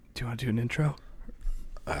Do you want to do an intro?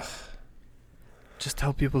 Just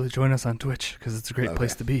tell people to join us on Twitch because it's a great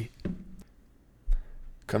place to be.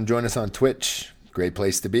 Come join us on Twitch. Great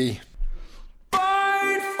place to be.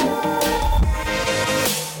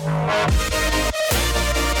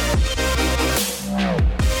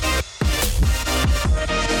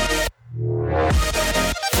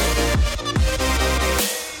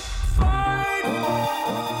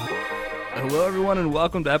 Hello, everyone, and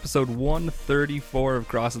welcome to episode 134 of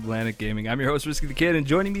Cross Atlantic Gaming. I'm your host, Risky the Kid, and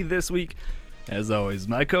joining me this week, as always,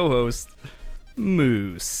 my co-host,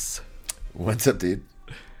 Moose. What's up, dude?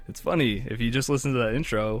 It's funny, if you just listen to that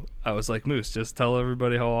intro, I was like, Moose, just tell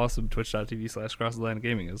everybody how awesome twitch.tv/Cross Atlantic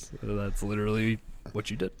Gaming is. That's literally what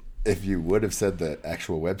you did. If you would have said the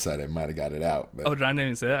actual website, I might have got it out. But Oh, did I not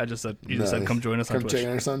even say that? I just said, you just said, come join us on Twitch. Come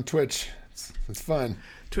join us on Twitch. It's fun.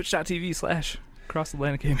 Twitch.tv/Cross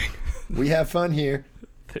Atlantic Gaming. We have fun here.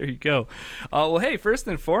 There you go. Well, hey, first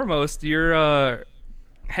and foremost, your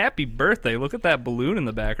happy birthday. Look at that balloon in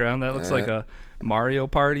the background. That looks like a Mario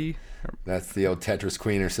Party. That's the old Tetris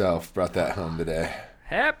queen herself. Brought that home today.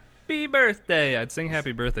 Happy birthday. I'd sing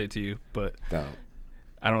happy birthday to you, but Don't.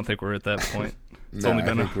 I don't think we're at that point. It's No, only I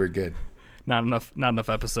been think we're good. not enough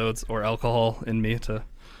episodes or alcohol in me to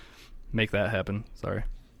make that happen. Sorry.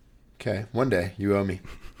 Okay, one day you owe me.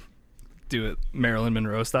 Do it Marilyn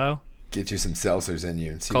Monroe style. Get you some seltzers in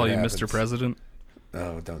you and see Call what you happens. Mr. President.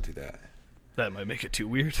 Oh, don't do that. That might make it too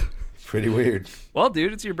weird. Pretty weird. Well,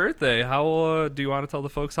 dude, it's your birthday. How do you want to tell the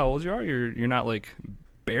folks how old you are? You're not like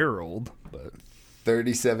bear old, but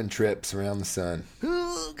 37 trips around the sun.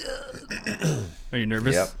 oh god. Are you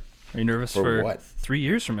nervous? Yep. Are you nervous For for what? 3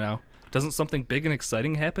 years from now? Doesn't something big and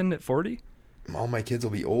exciting happen at 40? All my kids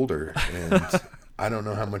will be older, and I don't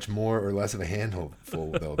know how much more or less of a handful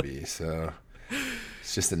they'll be. So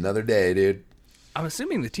it's just another day, dude. I'm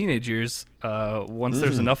assuming the teenage years, once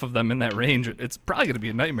there's enough of them in that range, it's probably going to be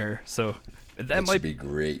a nightmare. So that might should be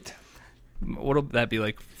great. What'll that be,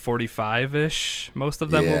 like 45-ish? Most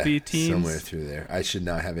of them will be teens. Somewhere through there. I should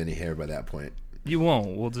not have any hair by that point. You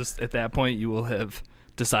won't. We'll just at that point you will have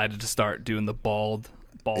decided to start doing the bald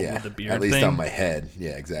with the beard at least thing. on my head.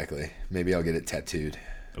 Yeah, exactly. Maybe I'll get it tattooed.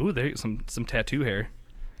 Ooh, there's some tattoo hair.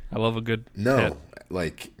 I love a good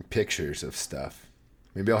like pictures of stuff.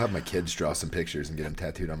 Maybe I'll have my kids draw some pictures and get them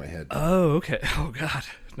tattooed on my head. Oh, okay. Oh god.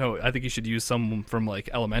 No, I think you should use some from like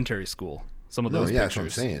elementary school. Some of those pictures. That's what I'm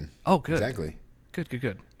saying. Oh, good. Exactly.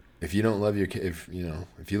 Good. If you don't love your if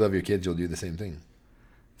you love your kids, you'll do the same thing.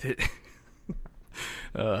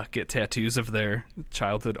 Get tattoos of their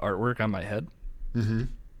childhood artwork on my head. Mm-hmm.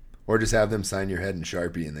 Or just have them sign your head in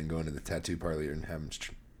Sharpie and then go into the tattoo parlor and have them,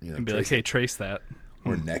 And be like, hey, trace that.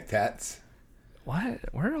 Or neck tats. What?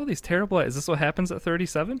 Where are all these terrible? Is this what happens at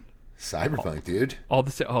 37? Cyberpunk, dude. All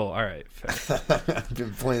all right. Fair. I've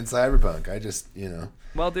been playing Cyberpunk. I just,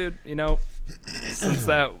 Well, dude, since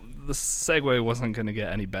the segue wasn't going to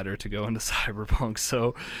get any better to go into Cyberpunk,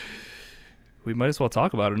 so we might as well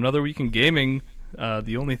talk about it. Another week in gaming.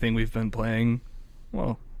 The only thing we've been playing,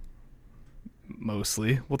 well,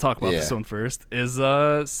 mostly, we'll talk about this one first, is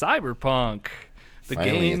Cyberpunk. The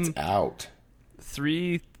Finally, game, it's out.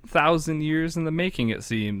 3,000 years in the making, it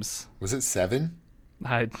seems. Was it 7?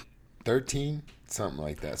 13? Something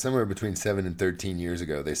like that. Somewhere between 7 and 13 years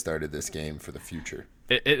ago, they started this game for the future.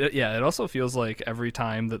 It also feels like every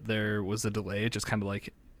time that there was a delay, it just kind of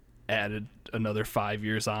like added another 5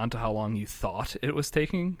 years on to how long you thought it was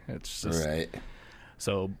taking. It's just right.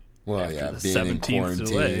 So Well, the being in 17th quarantine.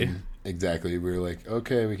 delay. Exactly. We were like,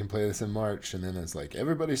 okay, we can play this in March, and then it's like,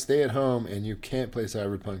 everybody stay at home, and you can't play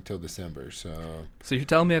Cyberpunk till December. So you're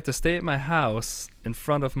telling me I have to stay at my house in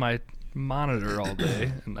front of my monitor all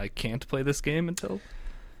day, and I can't play this game until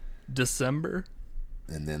December?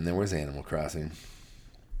 And then there was Animal Crossing.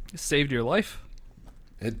 It saved your life.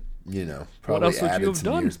 It, What probably else would you added have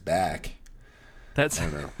some done? years back. That's I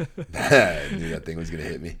don't know. I knew that thing was going to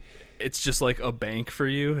hit me. It's just like a bank for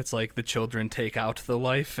you. It's like the children take out the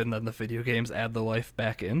life, and then the video games add the life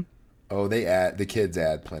back in. Oh, the kids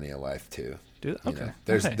add plenty of life too. Do they? Okay.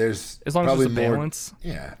 There's as long as probably there's a more balance.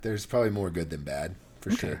 Yeah, there's probably more good than bad for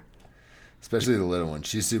sure. Especially the little one.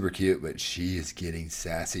 She's super cute, but she is getting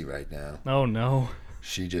sassy right now. Oh no.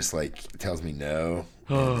 She just like tells me no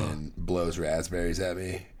and then blows raspberries at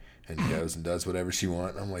me and goes and does whatever she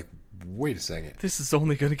wants. I'm like, wait a second. This is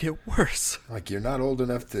only going to get worse. Like, you're not old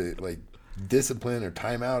enough to like discipline or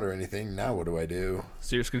time out or anything. Now what do I do?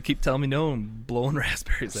 So you're just going to keep telling me no and blowing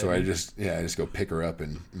raspberries at So me. I just go pick her up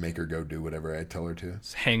and make her go do whatever I tell her to.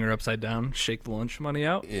 Just hang her upside down, shake the lunch money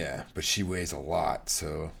out. Yeah, but she weighs a lot,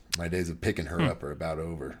 so my days of picking her up are about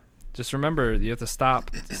over. Just remember, you have to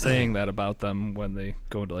stop saying that about them when they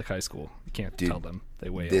go into like high school. You can't tell them they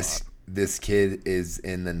weigh a lot. This kid is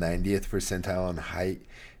in the 90th percentile in height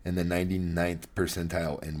and the 99th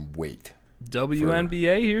percentile in weight.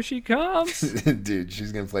 WNBA, here she comes. Dude,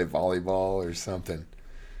 she's going to play volleyball or something.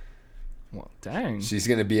 Well, dang. She's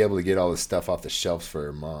going to be able to get all the stuff off the shelves for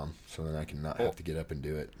her mom, so then I can not have to get up and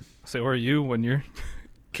do it. So are you when you're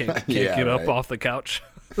can't get up off the couch?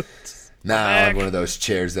 Nah, I have one of those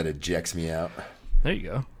chairs that ejects me out. There you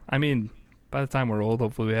go. I mean, by the time we're old,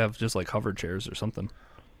 hopefully we have just like hover chairs or something.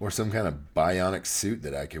 Or some kind of bionic suit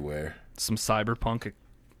that I could wear. Some cyberpunk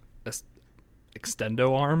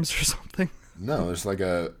extendo arms or something. No, there's like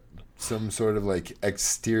some sort of like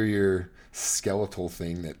exterior skeletal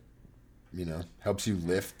thing that, you know, helps you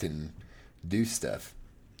lift and do stuff.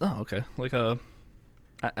 Oh, okay. Like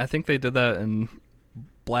I think they did that in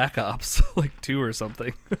Black Ops, like 2 or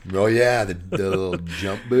something. Oh yeah, the little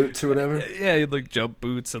jump boots or whatever. Yeah, you had like jump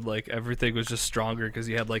boots and like everything was just stronger because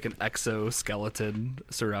you had like an exoskeleton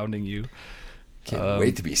surrounding you. Can't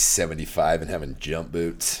wait to be 75 and having jump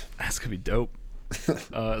boots. That's gonna be dope.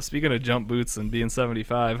 Speaking of jump boots and being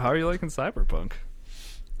 75, how are you liking Cyberpunk?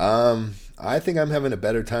 I think I'm having a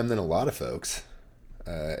better time than a lot of folks.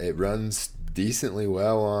 It runs decently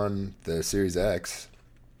well on the Series X.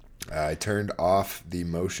 I turned off the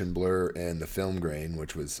motion blur and the film grain,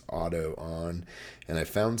 which was auto on, and I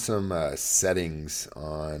found some settings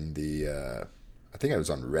on the, I think I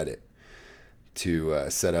was on Reddit, to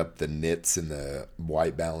set up the nits and the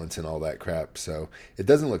white balance and all that crap. So it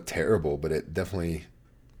doesn't look terrible, but it definitely,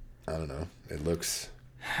 I don't know, it looks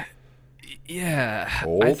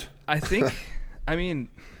old. I think, I mean,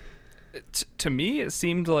 to me, it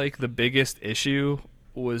seemed like the biggest issue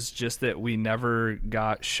was just that we never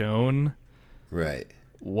got shown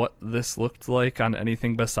what this looked like on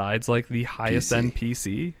anything besides like the highest end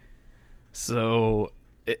PC. So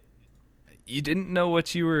you didn't know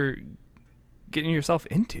what you were getting yourself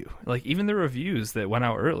into. Like even the reviews that went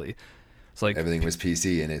out early, it's like everything was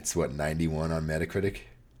PC, and it's what, 91 on Metacritic.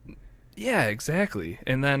 Yeah, exactly.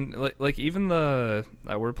 And then like even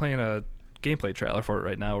we're playing a gameplay trailer for it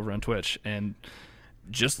right now over on Twitch, and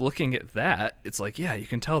just looking at that, it's like, yeah, you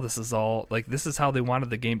can tell this is all like this is how they wanted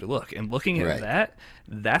the game to look. And looking at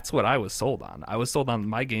that's what I was sold on. I was sold on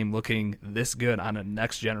my game looking this good on a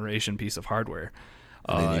next generation piece of hardware.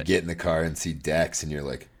 And then you get in the car and see Dex, and you're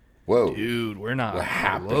like, whoa, dude, we're not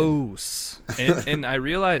close. And I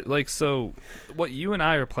realized, like, so what you and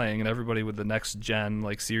I are playing, and everybody with the next gen,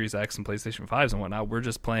 like Series X and PlayStation 5s and whatnot, we're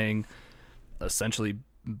just playing essentially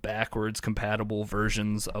backwards compatible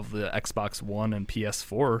versions of the Xbox One and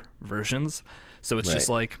PS4 versions. So it's just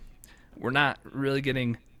like we're not really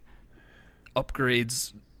getting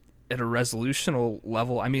upgrades at a resolutional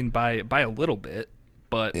level. I mean, by a little bit,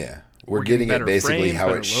 but yeah, we're getting it basically frames, how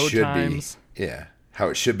it should times. be. Yeah, how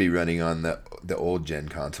it should be running on the old gen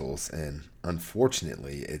consoles, and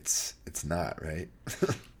unfortunately, it's not, right?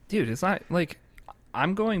 Dude, it's not like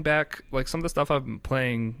I'm going back, like some of the stuff I've been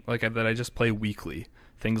playing, like that I just play weekly.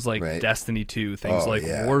 Things like Destiny 2, things like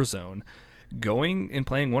Warzone. Going and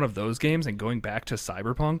playing one of those games and going back to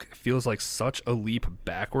Cyberpunk feels like such a leap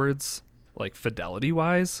backwards, like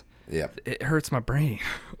fidelity-wise. Yeah, it hurts my brain.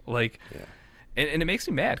 Like, and it makes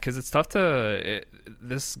me mad because it's tough to.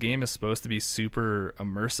 This game is supposed to be super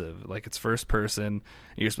immersive, like it's first person. And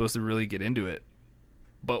you're supposed to really get into it.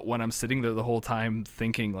 But when I'm sitting there the whole time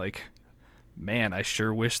thinking, like, man, I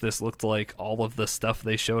sure wish this looked like all of the stuff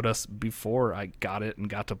they showed us before I got it and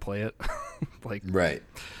got to play it. Like, right.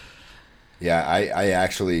 Yeah, I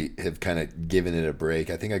actually have kind of given it a break.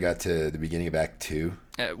 I think I got to the beginning of Act 2.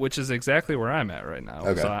 Which is exactly where I'm at right now.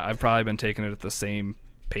 Okay. So I've probably been taking it at the same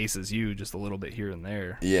pace as you, just a little bit here and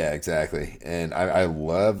there. Yeah, exactly. And I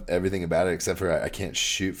love everything about it, except for I can't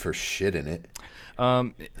shoot for shit in it.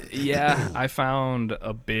 Yeah, I found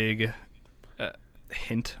a big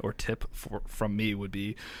hint or tip from me would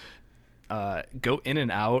be go in and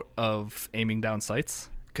out of aiming down sights,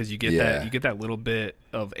 because you get that little bit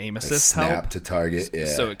of aim assist snap help to target. Yeah.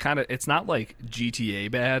 So it's not like GTA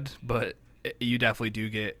bad, but you definitely do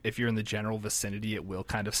get, if you're in the general vicinity, it will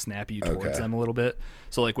kind of snap you towards them a little bit.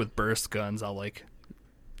 So like with burst guns, I'll like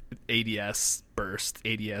ADS burst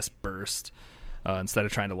instead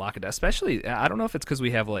of trying to lock it down. Especially, I don't know if it's because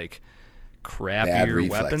we have like crappier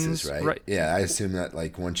weapons, right? Yeah, I assume that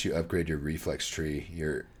like once you upgrade your reflex tree,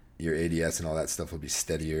 your ADS and all that stuff will be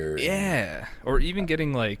steadier. Yeah, or even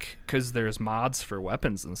getting like, because there's mods for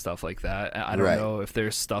weapons and stuff like that. I don't know if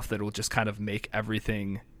there's stuff that will just kind of make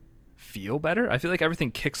everything feel better. I feel like everything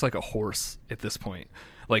kicks like a horse at this point.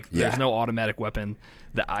 Like there's no automatic weapon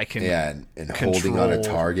that I can and holding on a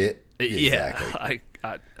target Exactly.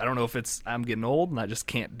 Yeah, I don't know if it's I'm getting old and I just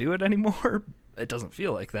can't do it anymore. It doesn't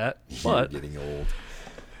feel like that, but You're getting old.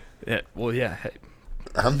 yeah, well, yeah, hey,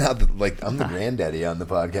 I'm not I'm the granddaddy on the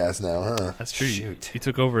podcast now, huh? that's true. Shoot. You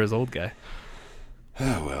took over as old guy.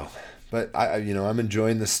 Oh well, but I'm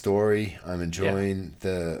enjoying the story. I'm enjoying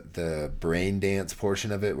the brain dance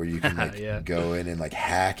portion of it, where you can like go in and like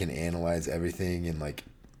hack and analyze everything and like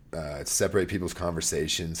separate people's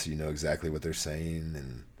conversations, so you know exactly what they're saying.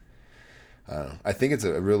 And I don't know. I think it's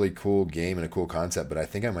a really cool game and a cool concept, but I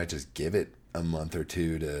think I might just give it a month or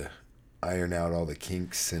two to iron out all the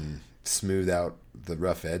kinks and smooth out the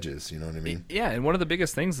rough edges. You know what I mean? Yeah, and one of the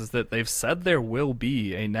biggest things is that they've said there will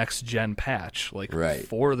be a next gen patch, like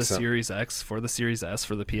for the Series X, for the Series S,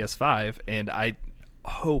 for the PS5, and I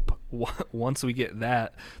hope once we get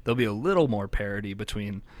that, there'll be a little more parity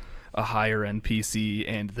between a higher end PC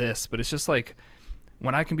and this. But it's just like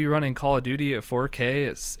when I can be running Call of Duty at 4K,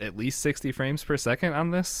 it's at least 60 frames per second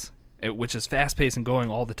on this, which is fast paced and going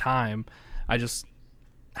all the time. I don't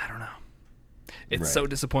know. It's so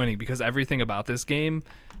disappointing because everything about this game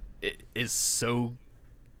is so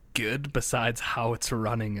good besides how it's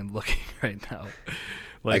running and looking right now.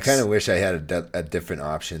 Like, I kind of wish I had a different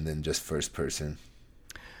option than just first person.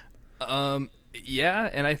 Yeah,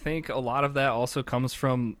 and I think a lot of that also comes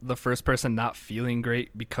from the first person not feeling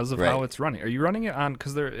great because of how it's running. Are you running it on,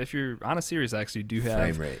 because if you're on a Series X, you do have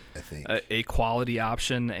frame rate, I think. A quality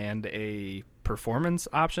option and a performance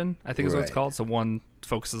option, I think is what it's called. So one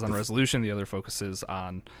focuses on resolution, the other focuses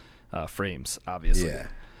on frames, obviously.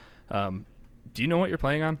 Yeah. Do you know what you're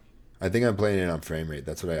playing on? I think I'm playing it on frame rate.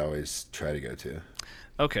 That's what I always try to go to.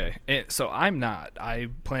 Okay, so I'm not.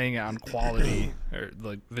 I'm playing it on quality, or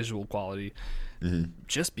like visual quality,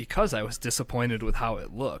 just because I was disappointed with how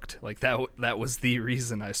it looked. Like that was the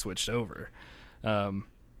reason I switched over. I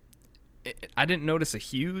didn't notice a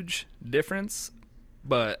huge difference,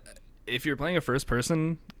 but if you're playing a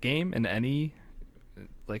first-person game in at any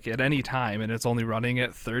time, and it's only running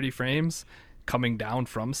at 30 frames, coming down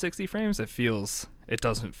from 60 frames, it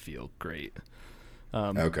doesn't feel great.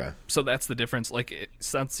 Okay. So that's the difference.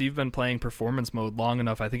 Since you've been playing performance mode long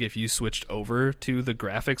enough, I think if you switched over to the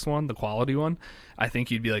graphics one, the quality one, I think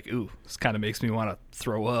you'd be like, ooh, this kind of makes me want to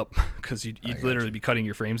throw up, because you'd literally be cutting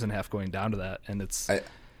your frames in half going down to that. And it's...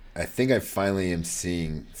 I think I finally am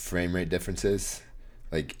seeing frame rate differences.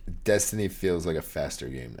 Like, Destiny feels like a faster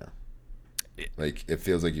game now. It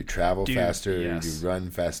feels like you travel faster, you run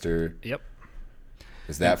faster. Yep.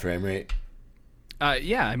 Is that frame rate?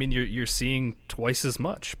 Yeah, I mean you're seeing twice as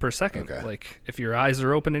much per second. Okay. Like if your eyes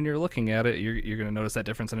are open and you're looking at it, you're going to notice that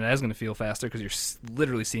difference, and it is going to feel faster because you're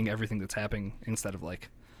literally seeing everything that's happening instead of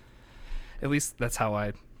at least that's how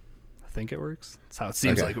I think it works. That's how it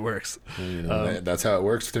seems like it works. That's how it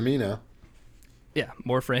works to me now. Yeah,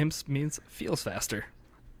 more frames means it feels faster.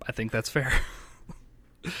 I think that's fair.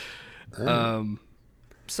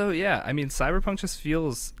 So yeah, I mean Cyberpunk just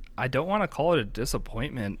feels, I don't want to call it a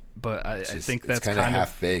disappointment, but I think that's kind of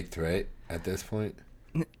half-baked, right, at this point?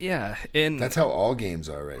 Yeah, and that's how all games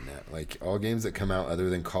are right now. Like, all games that come out other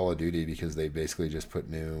than Call of Duty, because they basically just put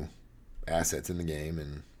new assets in the game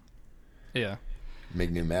and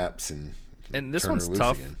make new maps and this one's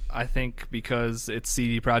tough, again. I think, because it's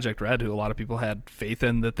CD Projekt Red, who a lot of people had faith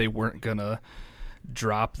in that they weren't going to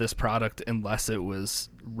drop this product unless it was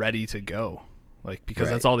ready to go. Because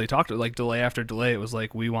that's all they talked about. Delay after delay, it was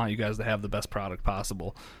like, we want you guys to have the best product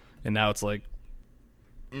possible. And now it's like,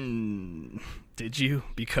 did you?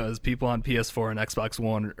 Because people on PS4 and Xbox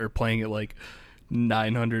One are playing at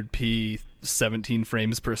 900p, 17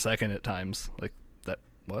 frames per second at times.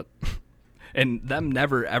 What? And them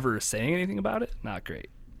never ever saying anything about it, not great.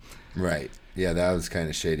 Right. Yeah, that was kind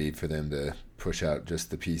of shady for them to push out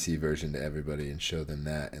just the PC version to everybody and show them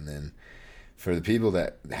that. And then for the people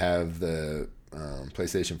that have the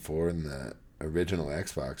PlayStation 4 and the original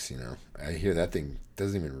Xbox, I hear that thing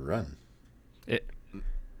doesn't even run.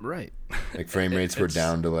 Right. Frame rates were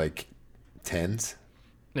down to tens.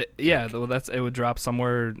 It would drop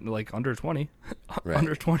somewhere under 20. Right.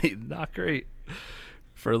 Under 20, not great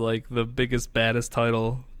for the biggest, baddest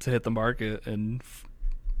title to hit the market in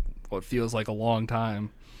what feels like a long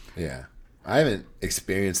time. Yeah. I haven't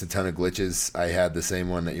experienced a ton of glitches. I had the same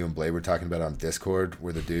one that you and Blade were talking about on Discord,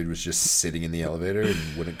 where the dude was just sitting in the elevator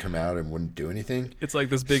and wouldn't come out and wouldn't do anything. It's like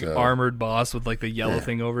this big armored boss with the yellow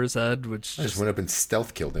thing over his head, which I just went up and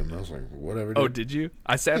stealth killed him. I was like, whatever. Dude. Oh, did you?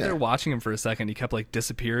 I sat there watching him for a second. He kept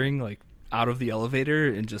disappearing out of the elevator,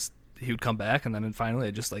 and just he would come back, and then finally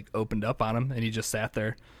it just opened up on him, and he just sat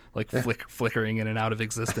there flickering in and out of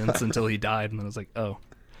existence until he died, and then I was like, oh.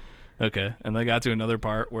 Okay, and I got to another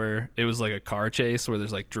part where it was like a car chase where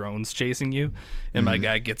there's like drones chasing you, and my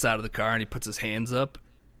guy gets out of the car and he puts his hands up,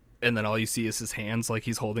 and then all you see is his hands like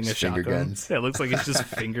he's holding a Finger shotgun. guns. Yeah, it looks like he's just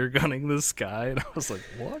finger gunning the sky, and I was like,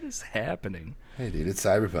 what is happening? Hey, dude, it's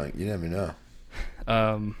Cyberpunk. You never know.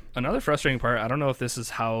 Another frustrating part, I don't know if this is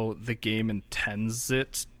how the game intends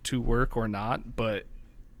it to work or not, but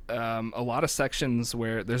a lot of sections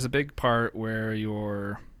where there's a big part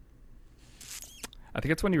where I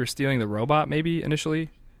think it's when you were stealing the robot maybe initially.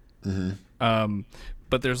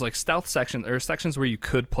 But there's like stealth sections, or sections where you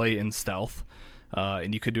could play in stealth,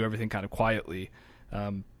 and you could do everything kind of quietly.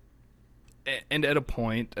 And at a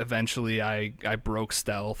point, eventually, I broke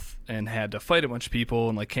stealth and had to fight a bunch of people,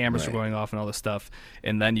 and like cameras were going off and all this stuff.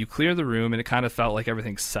 And then you clear the room, and it kind of felt like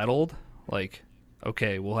everything settled. Like,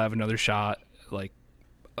 okay, we'll have another shot, like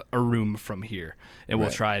a room from here, and we'll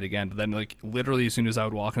try it again. But then, like literally, as soon as I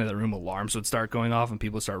would walk into that room, alarms would start going off, and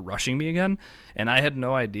people would start rushing me again. And I had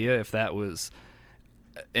no idea if that was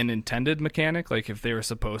an intended mechanic, like if they were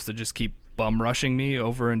supposed to just keep bum rushing me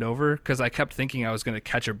over and over, because I kept thinking I was going to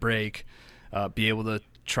catch a break. Be able to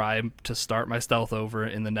try to start my stealth over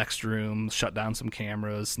in the next room, shut down some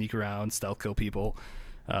cameras, sneak around, stealth kill people,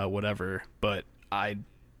 whatever. But I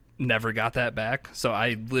never got that back, so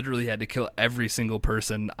I literally had to kill every single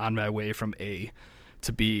person on my way from A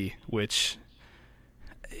to B, which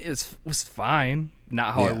was fine.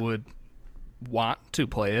 Not how I would want to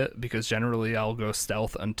play it, because generally I'll go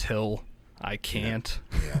stealth until I can't,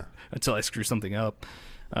 until I screw something up.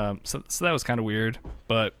 So that was kind of weird,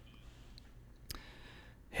 but...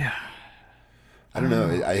 yeah. I don't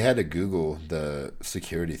know. I had to Google the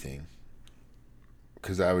security thing,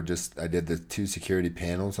 because I did the 2 security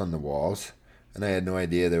panels on the walls, and I had no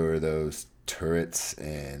idea there were those turrets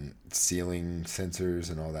and ceiling sensors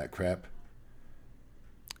and all that crap.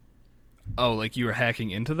 Oh, like you were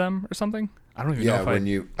hacking into them or something? I don't even know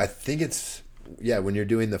if I think it's when you're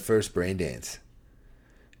doing the first brain dance,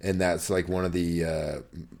 and that's like one of the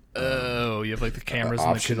you have like the cameras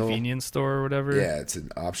in the convenience store or whatever? Yeah, it's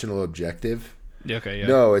an optional objective. Okay, yeah.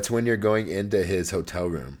 No, it's when you're going into his hotel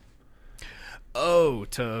room. Oh,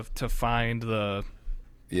 to find the...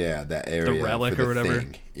 yeah, that area. The relic or whatever?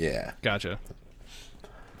 Thing. Yeah. Gotcha.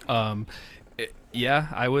 Yeah,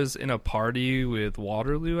 I was in a party with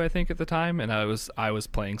Waterloo, I think, at the time, and I was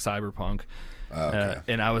playing Cyberpunk. Oh, okay.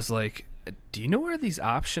 And I was like, do you know where these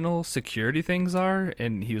optional security things are?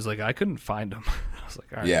 And he was like, I couldn't find them. I was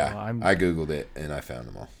like, all right. Yeah, well, I Googled it, and I found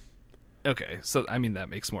them all. Okay, so, I mean, that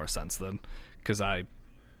makes more sense then, because I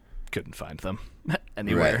couldn't find them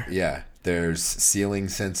anywhere. Right, yeah. There's ceiling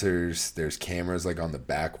sensors. There's cameras, like, on the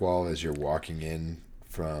back wall as you're walking in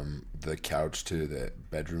from the couch to the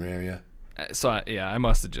bedroom area. So, I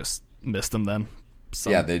must have just missed them then.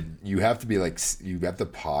 Yeah, you have to be, like, you have to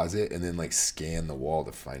pause it and then, like, scan the wall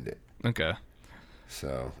to find it. Okay.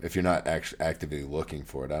 So if you're not actively looking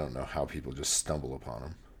for it, I don't know how people just stumble upon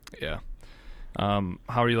them. Yeah.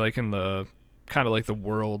 How are you liking the kind of like the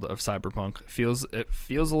world of Cyberpunk? It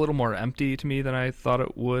feels a little more empty to me than I thought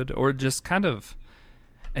it would, or just kind of.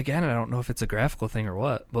 Again, I don't know if it's a graphical thing or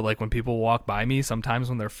what, but like when people walk by me, sometimes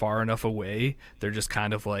when they're far enough away, they're just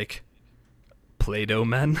kind of like Play-Doh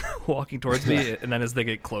men walking towards me, and then as they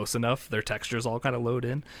get close enough, their textures all kind of load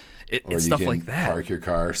in. It's stuff like that. Park your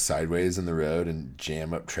car sideways in the road and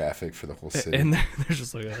jam up traffic for the whole city. And they're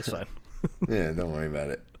just like, oh, that's fine. Yeah, don't worry about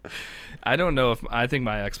it. I don't know I think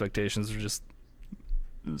my expectations are just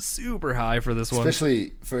super high for this one.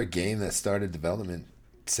 Especially for a game that started development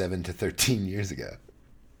 7 to 13 years ago.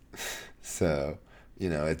 So,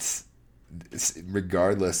 it's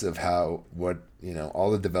regardless of all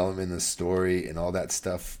the development, the story, and all that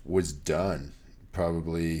stuff was done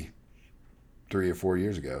probably 3 or 4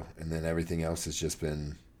 years ago, and then everything else has just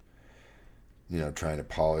been, trying to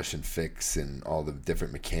polish and fix, and all the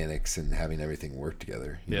different mechanics and having everything work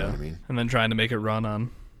together. You know what I mean? And then trying to make it run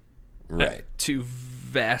on right 2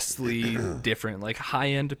 vastly different, like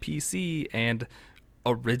high-end PC and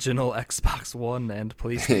original Xbox One and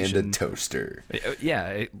PlayStation and a toaster.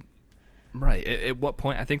 Yeah. Right. At what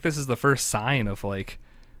point? I think this is the first sign of like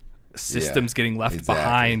systems getting left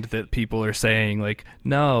behind, that people are saying like,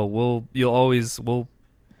 no, you'll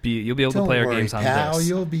be able to play our games on this.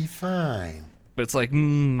 You'll be fine. But it's like,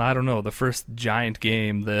 I don't know. The first giant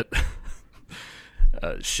game that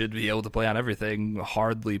should be able to play on everything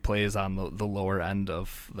hardly plays on the lower end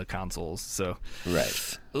of the consoles. So,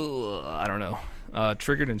 right. I don't know.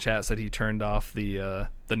 Triggered in chat said he turned off the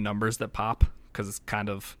numbers that pop, because it's kind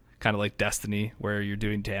of like Destiny, where you're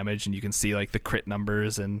doing damage and you can see like the crit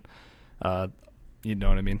numbers and you know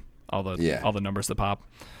what I mean, all the numbers that pop.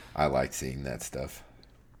 I like seeing that stuff.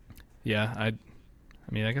 Yeah, I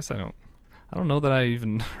mean, I guess I don't know that I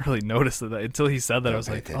even really noticed that until he said that. Don't I was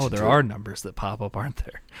pay like, attention oh, there to are it. numbers that pop up, aren't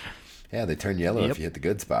there? Yeah, they turn yellow Yep. if you hit the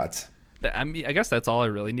good spots. I mean, I guess that's all I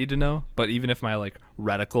really need to know. But even if my like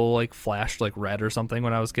reticle like flashed like red or something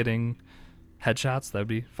when I was getting headshots, that'd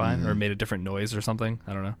be fine. Or made a different noise or something.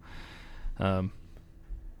 I don't know.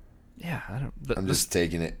 Yeah, I don't. I'm just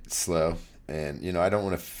taking it slow. And, I don't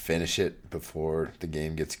want to finish it before the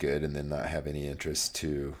game gets good and then not have any interest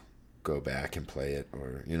to go back and play it,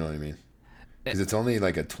 or, you know what I mean? Because it's only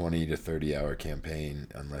like a 20 to 30 hour campaign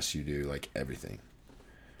unless you do like everything.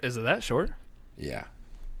 Is it that short? Yeah.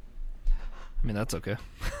 I mean, that's okay.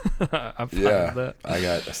 I'm fine with Yeah. that. I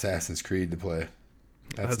got Assassin's Creed to play.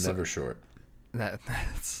 That's never short.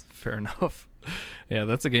 That's fair enough. Yeah,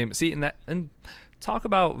 that's a game. See, and talk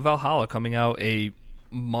about Valhalla coming out a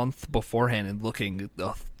month beforehand and looking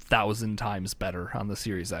 1,000 times better on the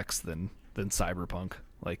Series X than Cyberpunk.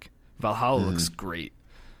 Like Valhalla looks great.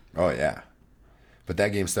 Oh, yeah. But that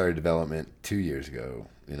game started development 2 years ago.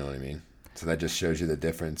 You know what I mean? So that just shows you the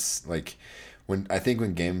difference. Like, when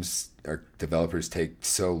games or developers take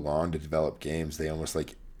so long to develop games, they almost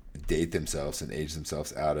like date themselves and age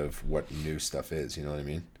themselves out of what new stuff is. You know what I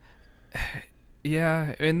mean?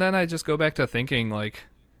 Yeah, and then I just go back to thinking like,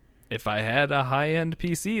 if I had a high-end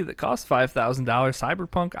PC that cost $5,000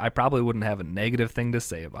 Cyberpunk, I probably wouldn't have a negative thing to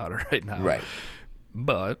say about it right now. Right.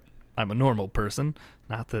 But I'm a normal person.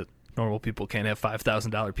 Not that normal people can't have $5,000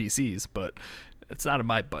 PCs, but it's not in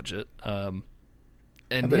my budget. And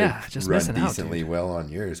yeah, just run missing out. decently well on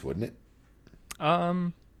yours, wouldn't it?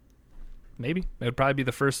 Maybe it would probably be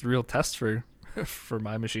the first real test for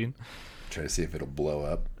my machine. Try to see if it'll blow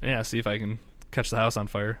up. Yeah, see if I can catch the house on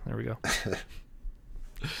fire. There we go.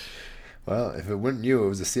 Well, if it wasn't you, it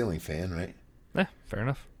was a ceiling fan, right? Yeah, fair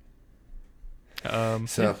enough.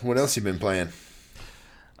 So, what else you been playing?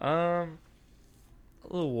 A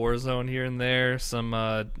little Warzone here and there, some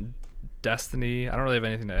Destiny. I don't really have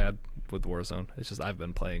anything to add with Warzone. It's just I've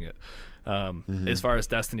been playing it. As far as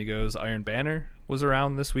Destiny goes, Iron Banner was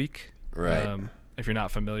around this week. Right. If you're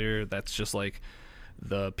not familiar, that's just like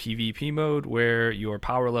the PvP mode where your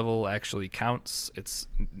power level actually counts.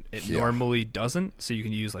 It normally doesn't, so you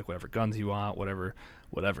can use like whatever guns you want, whatever.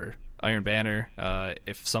 Iron Banner,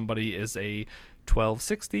 if somebody is a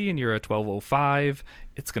 1260 and you're a 1205,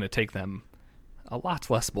 it's going to take them a lot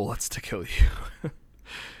less bullets to kill you.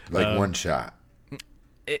 Like one shot.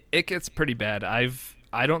 It gets pretty bad. I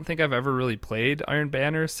don't think I've ever really played Iron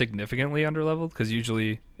Banner significantly underleveled, because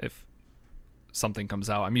usually if something comes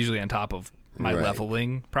out, I'm usually on top of my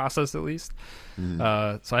leveling process at least.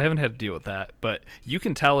 So I haven't had to deal with that. But you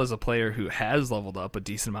can tell as a player who has leveled up a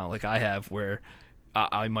decent amount, like I have, where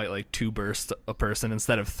I might like 2 burst a person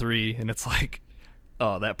instead of 3, and it's like,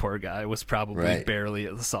 oh, that poor guy was probably barely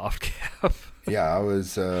at the soft cap. Yeah, I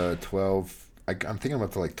was 12. I'm thinking I'm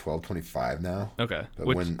up to like 1225 now. Okay. But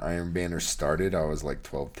when Iron Banner started, I was like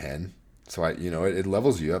 1210. So it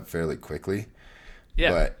levels you up fairly quickly.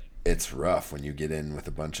 Yeah. But it's rough when you get in with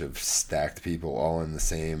a bunch of stacked people all in the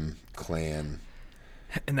same clan.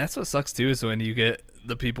 And that's what sucks too, is when you get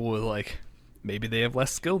the people with like, maybe they have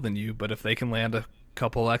less skill than you, but if they can land a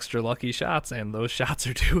couple extra lucky shots and those shots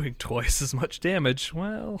are doing twice as much damage,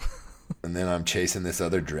 well. And then I'm chasing this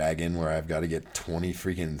other dragon where I've got to get 20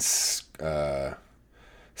 freaking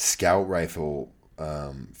scout rifle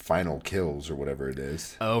final kills or whatever it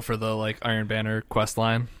is. Oh, for the like Iron Banner quest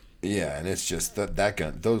line. Yeah, and it's just that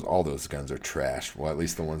gun. All those guns are trash. Well, at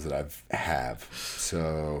least the ones that I have.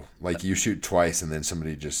 So, like, you shoot twice, and then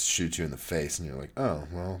somebody just shoots you in the face, and you're like, oh,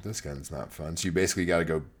 well, this gun's not fun. So you basically got to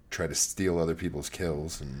go try to steal other people's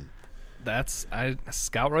kills, and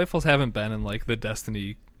scout rifles haven't been in like the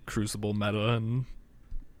Destiny Crucible meta in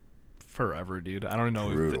forever, dude. I don't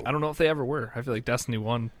know if they ever were. I feel like Destiny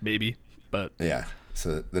 1 maybe, but yeah.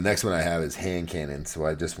 So the next one I have is hand cannon. So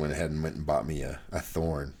I just went ahead and went bought me a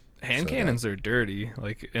thorn. Hand cannons are dirty.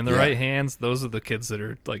 Like in the right hands, those are the kids that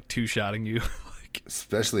are like 2-shotting you. Like,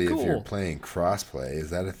 especially if you're playing crossplay.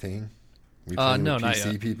 Is that a thing? We no, with not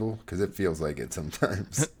PC yet. people, because it feels like it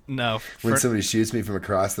sometimes. No, when somebody shoots me from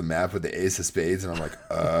across the map with the ace of spades, and I'm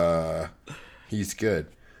like, he's good.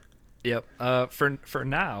 Yep. For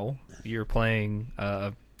now, you're playing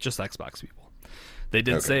just Xbox people. They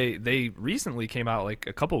did say they recently came out like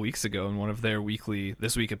a couple weeks ago in one of their weekly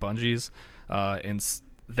This Week at Bungie's, and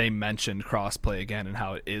they mentioned crossplay again and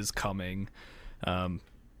how it is coming in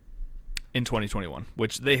 2021,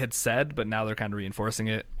 which they had said, but now they're kind of reinforcing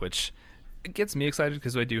it, which it gets me excited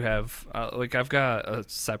because I do have like I've got a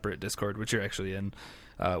separate Discord, which you're actually in,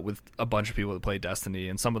 with a bunch of people that play Destiny,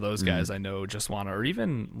 and some of those guys I know just want to, or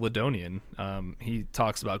even Ladonian. He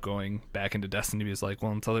talks about going back into Destiny. He's like,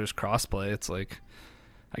 well, until there's crossplay, it's like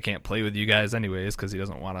I can't play with you guys anyways because he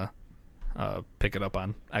doesn't want to pick it up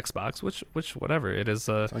on Xbox, which whatever it is.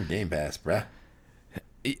 It's on Game Pass, bruh.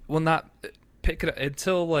 Well, not pick it up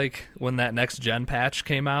until like when that next gen patch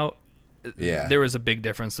came out. Yeah, there was a big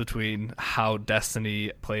difference between how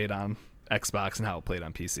Destiny played on Xbox and how it played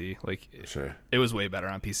on PC. Like, sure, it was way better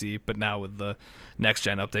on PC. But now with the next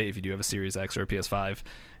gen update, if you do have a Series X or a PS5,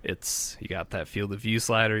 you got that field of view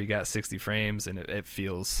slider, you got 60 frames, and it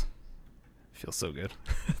feels so good.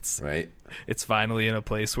 It's finally in a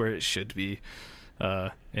place where it should be.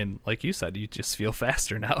 And like you said, you just feel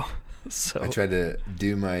faster now. So I tried to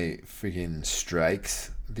do my freaking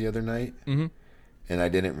strikes the other night. Mm-hmm. And I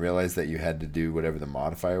didn't realize that you had to do whatever the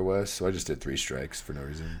modifier was, so I just did 3 strikes for no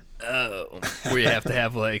reason. Oh, where you have to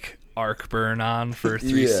have like arc burn on for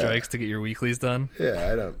 3 strikes to get your weeklies done.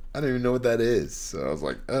 Yeah, I don't even know what that is. So I was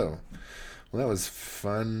like, oh, well, that was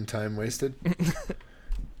fun time wasted.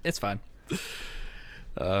 It's fine.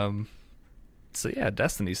 So yeah,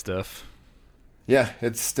 Destiny stuff. Yeah,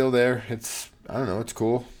 it's still there. I don't know, it's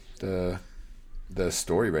cool. The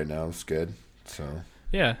story right now is good. So.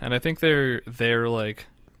 Yeah, and I think they're like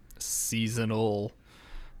seasonal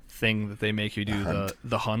thing that they make you do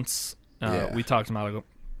the hunts. We talked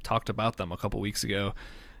about them a couple weeks ago.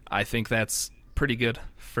 I think that's pretty good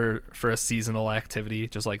for a seasonal activity,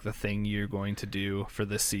 just like the thing you're going to do for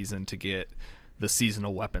this season to get the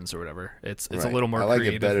seasonal weapons or whatever. It's a little more creative. I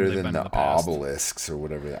like it better than the past. Obelisks or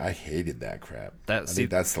whatever. I hated that crap. I think see,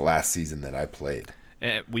 that's the last season that I played.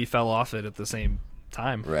 And we fell off it at the same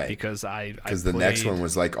time, right? Because the next one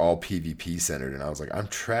was like all PvP centered, and I was like, I'm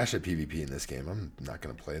trash at PvP in this game. I'm not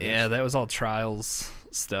gonna play this. Yeah, that was all trials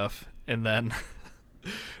stuff, and then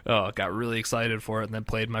got really excited for it, and then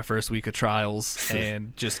played my first week of trials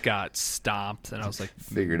and just got stomped, and I was like,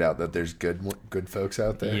 figured out that there's good folks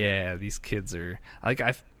out there. Yeah, these kids are like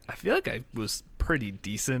I feel like I was pretty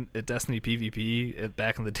decent at Destiny PvP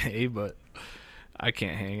back in the day, but I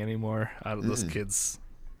can't hang anymore out of those kids.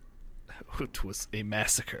 It was a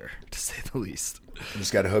massacre, to say the least.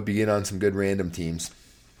 Just got to hope you get on some good random teams.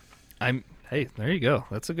 Hey, there you go.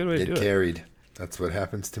 That's a good way to do it. Get carried. That's what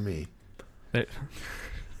happens to me.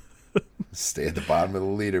 Stay at the bottom of the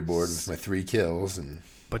leaderboard with my 3 kills.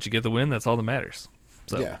 But you get the win, that's all that matters.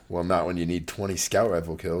 So. Yeah, well, not when you need 20 scout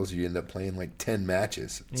rifle kills. You end up playing like 10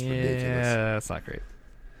 matches. It's ridiculous. Yeah, that's not great.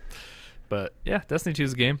 But yeah, Destiny 2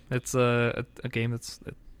 is a game. It's a game that's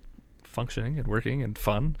functioning and working and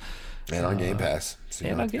fun. And on Game Pass. So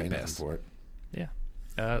you're not paying nothing for it.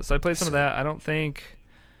 Yeah. So I played some of that. I don't think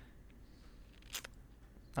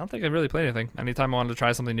I really played anything. Anytime I wanted to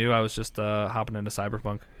try something new, I was just hopping into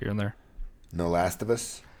Cyberpunk here and there. No Last of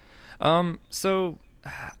Us? So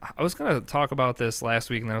I was going to talk about this last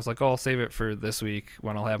week, and then I was like, I'll save it for this week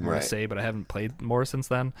when I'll have more to say, but I haven't played more since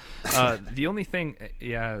then. The only thing,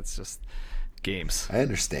 it's just games. I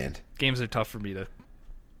understand. Games are tough for me to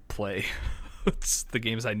play. It's the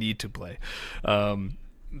games I need to play.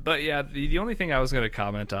 But yeah, the only thing I was going to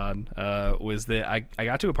comment on was that I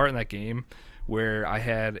got to a part in that game where I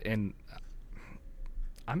had, and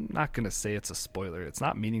I'm not going to say it's a spoiler. It's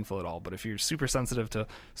not meaningful at all, but if you're super sensitive to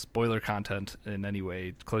spoiler content in any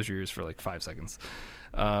way, close your ears for like 5 seconds.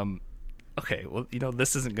 Okay, well,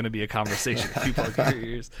 this isn't going to be a conversation if you plug your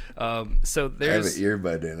ears. So there's... I have an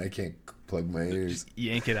earbud in. I can't plug my ears.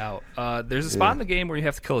 Yank it out. There's a spot in the game where you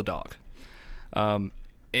have to kill a dog.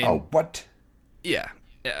 What? Yeah.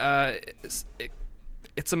 It's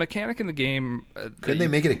a mechanic in the game. Couldn't they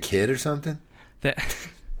make it a kid or something? That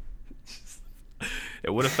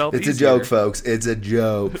it would have felt It's easier. a joke, folks. It's a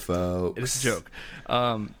joke, folks. It's a joke.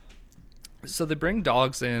 So they bring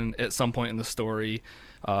dogs in at some point in the story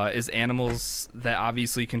as animals that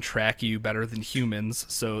obviously can track you better than humans.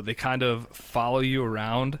 So they kind of follow you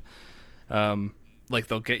around. Like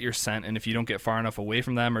they'll get your scent, and if you don't get far enough away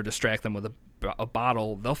from them or distract them with a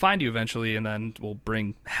bottle, they'll find you eventually, and then will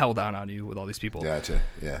bring hell down on you with all these people. Gotcha.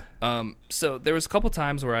 Yeah. So there was a couple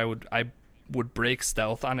times where I would break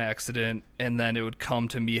stealth on accident, and then it would come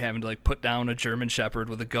to me having to like put down a German Shepherd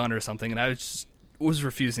with a gun or something, and I was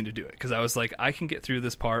refusing to do it because I was like, I can get through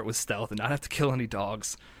this part with stealth and not have to kill any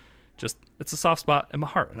dogs. Just it's a soft spot in my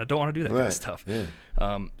heart, and I don't want to do that kind of stuff. Yeah.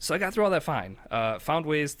 So I got through all that fine. Found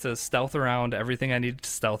ways to stealth around everything I needed to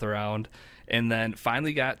stealth around, and then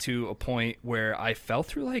finally got to a point where I fell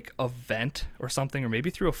through like a vent or something, or maybe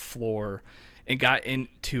through a floor, and got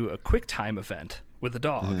into a quick time event with a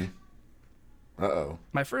dog. Mm-hmm. Uh-oh.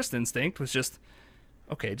 My first instinct was just,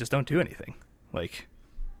 okay, just don't do anything. Like,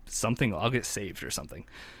 I'll get saved or something.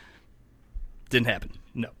 Didn't happen.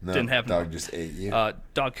 No, didn't happen. Dog just ate you.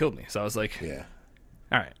 Dog killed me. So I was like, yeah.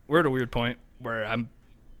 All right, we're at a weird point where I'm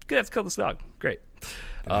gonna have to kill this dog. Great.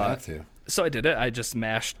 I have to. So I did it. I just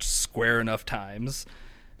mashed square enough times.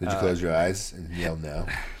 Did you close your eyes and yell no?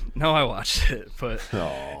 No, I watched it, but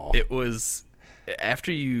Aww. it was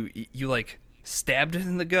after you like stabbed it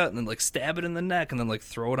in the gut and then like stab it in the neck and then like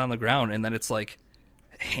throw it on the ground and then it's like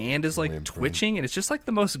hand is like twitching and it's just like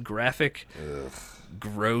the most graphic,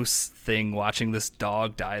 gross thing watching this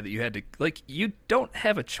dog die that you had to like. You don't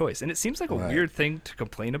have a choice, and it seems like a weird thing to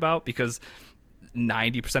complain about because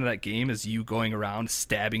 90% of that game is you going around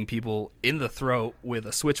stabbing people in the throat with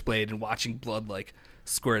a switchblade and watching blood like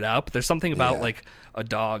squirt out. But there's something about like a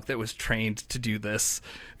dog that was trained to do this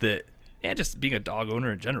that, and just being a dog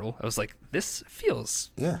owner in general, I was like, this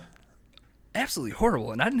feels absolutely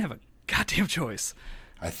horrible, and I didn't have a goddamn choice.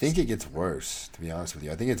 I think it gets worse, to be honest with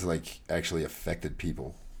you. I think it's like actually affected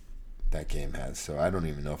people that game has, so I don't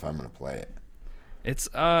even know if I'm going to play it.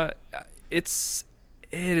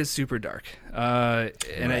 It is super dark,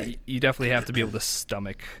 and you definitely have to be able to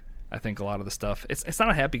stomach, I think, a lot of the stuff. It's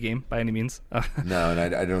not a happy game by any means. No,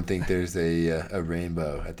 and I don't think there's a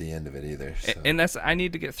rainbow at the end of it either. So. And I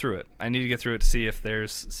need to get through it. I need to get through it to see if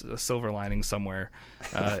there's a silver lining somewhere.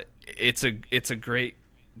 It's a great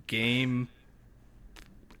game,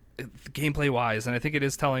 gameplay wise, and I think it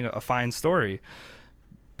is telling a fine story.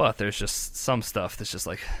 But there's just some stuff that's just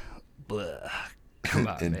like, bleh. Come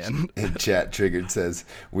on, man. And chat triggered says,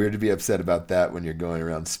 weird to be upset about that when you're going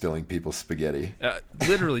around spilling people's spaghetti.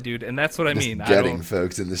 Literally, dude, and that's what I mean. Gutting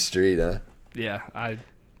folks in the street, huh? Yeah,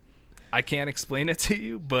 I can't explain it to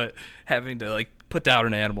you, but having to like put down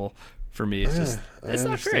an animal for me is just it's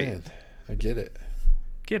not great. I get it.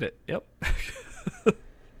 Get it? Yep.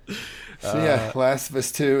 So yeah, Last of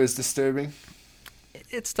Us 2 is disturbing.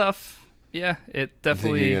 It's tough. Yeah, it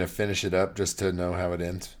definitely. You think you're gonna finish it up just to know how it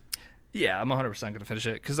ends? Yeah, I'm 100% going to finish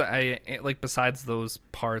it because I like. Besides those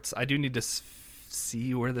parts, I do need to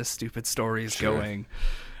see where this stupid story is going,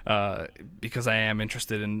 because I am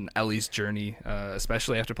interested in Ellie's journey,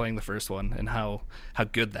 especially after playing the first one and how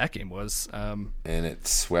good that game was. And it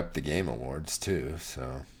swept the Game Awards too.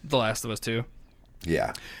 So The Last of Us 2.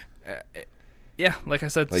 Yeah. Yeah, like I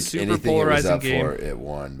said, like super anything polarizing it was up game. For, it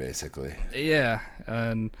won basically. Yeah,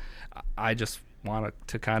 and I just want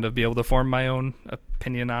to kind of be able to form my own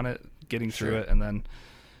opinion on it. Getting through it, and then,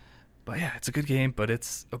 but yeah, it's a good game, but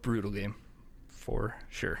it's a brutal game for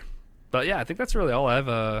sure. But yeah, I think that's really all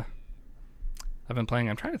I've been playing.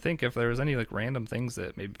 I'm trying to think if there was any like random things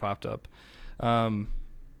that maybe popped up. I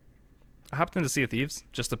hopped into Sea of Thieves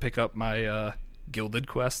just to pick up my Gilded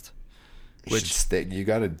quest. You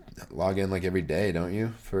got to log in like every day, don't you,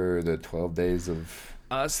 for the 12 days of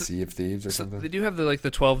Sea of Thieves or something? They do have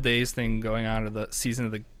the 12 days thing going on, or the season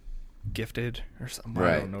of the Gifted or something.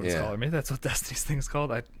 I don't know what it's called. Maybe that's what Destiny's thing's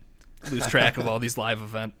called. I lose track of all these live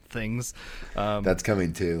event things. That's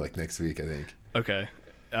coming too, like next week, I think. Okay.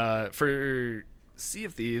 For Sea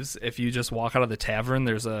of Thieves, if you just walk out of the tavern,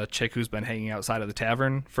 there's a chick who's been hanging outside of the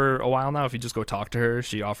tavern for a while now. If you just go talk to her,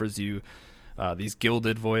 she offers you these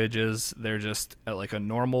Gilded voyages. They're just like a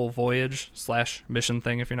normal voyage / mission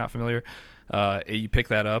thing, if you're not familiar. You pick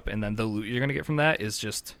that up, and then the loot you're going to get from that is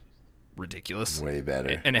just ridiculous, way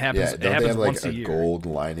better, and it happens. Don't they have once like a year. Gold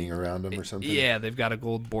lining around them or something? Yeah, they've got a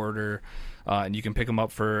gold border, and you can pick them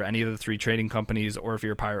up for any of the 3 trading companies, or if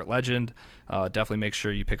you're a Pirate Legend, definitely make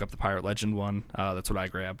sure you pick up the Pirate Legend one. That's what I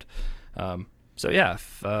grabbed. So yeah,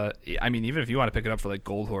 I mean, even if you want to pick it up for like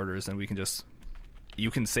gold hoarders, then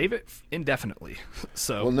you can save it indefinitely.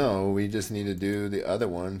 So well, no, we just need to do the other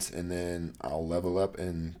ones, and then I'll level up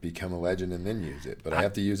and become a legend, and then use it. But I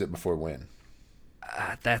have to use it before when.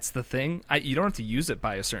 That's the thing. You don't have to use it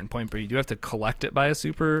by a certain point, but you do have to collect it by a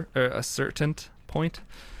certain point.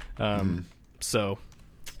 So,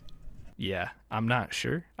 yeah, I'm not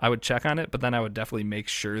sure. I would check on it, but then I would definitely make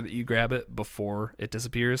sure that you grab it before it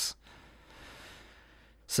disappears.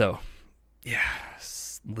 So, yeah,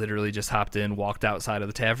 literally just hopped in, walked outside of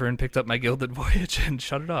the tavern, picked up my Gilded Voyage, and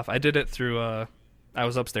shut it off. I did it through... I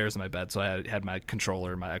was upstairs in my bed, so I had my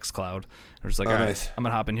controller, my xCloud. I was like, all right, nice. I'm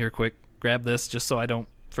going to hop in here quick, grab this just so I don't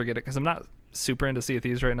forget it, because I'm not super into Sea of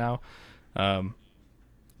Thieves right now.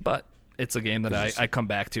 But it's a game that I come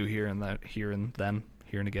back to here and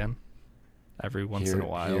again, every once in a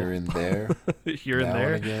while. Here and there. Here and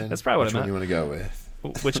there. And again. That's probably what I meant. You want to go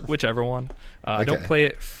with? Whichever one. Okay. I don't play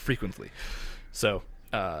it frequently. So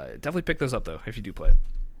definitely pick those up, though, if you do play it.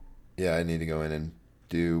 Yeah, I need to go in and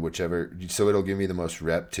do whichever. So it'll give me the most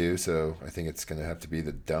rep too. So I think it's gonna have to be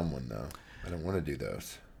the dumb one though. I don't want to do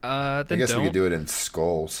those. I guess we could do it in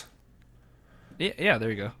skulls. Yeah, there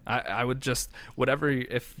you go. I would just whatever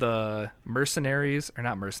if the mercenaries or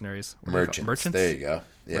not mercenaries Merchants. There you go.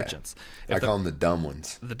 Yeah. Merchants. I call them the dumb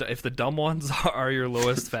ones. If the dumb ones are your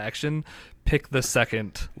lowest faction, pick the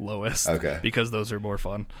second lowest. Okay. Because those are more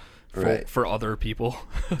fun Right. for other people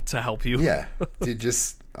to help you. Yeah, dude.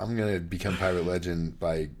 I'm gonna become pirate legend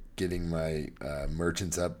by getting my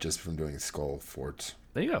merchants up just from doing skull forts.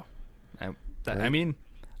 There you go. Right. I mean,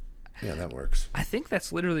 yeah, that works. I think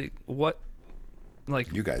that's literally what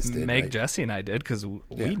you guys did, Meg, right? Jesse, and I did because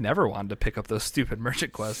we never wanted to pick up those stupid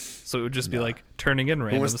merchant quests. So it would just be like turning in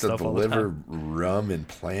random stuff all the time. Who wants to deliver rum and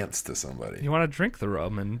plants to somebody? You want to drink the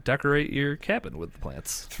rum and decorate your cabin with the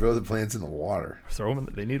plants. Throw the plants in the water. Throw them.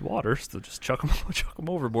 They need water, so just chuck them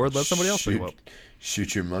overboard. Let somebody else pick them up.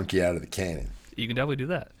 Shoot your monkey out of the cannon. You can definitely do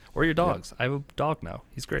that. Or your dogs. I have a dog now.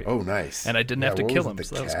 He's great. Oh, nice. And I didn't have to kill him.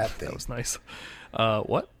 So that was nice.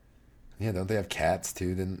 What? Yeah, don't they have cats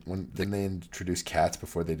too? Didn't they introduce cats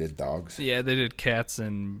before they did dogs? Yeah, they did cats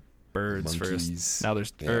and birds monkeys. First. Now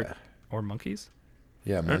there's or monkeys.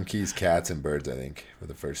 Yeah, monkeys, cats, and birds. I think were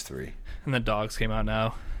the first three. And then dogs came out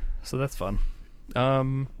now, so that's fun.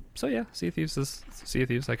 So yeah, Sea of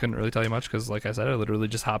Thieves. I couldn't really tell you much because, like I said, I literally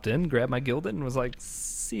just hopped in, grabbed my Gilded, and was like,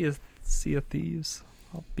 Sea of Thieves.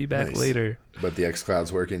 I'll be back later. But the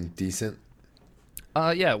xCloud's working decent.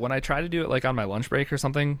 Yeah, when I try to do it like on my lunch break or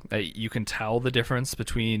something, you can tell the difference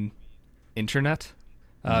between internet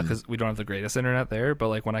because we don't have the greatest internet there. But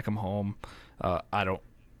like when I come home, I don't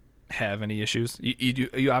have any issues.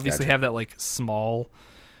 You obviously have that like small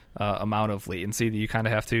amount of latency that you kind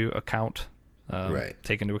of have to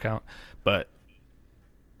take into account. But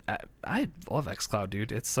I love xCloud,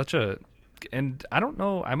 dude. It's such a, and I don't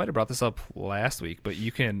know, I might have brought this up last week, but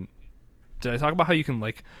you can. Did I talk about how you can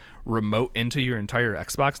like remote into your entire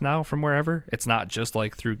Xbox now from wherever? It's not just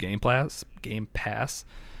like through Game Pass.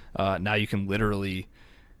 Now you can literally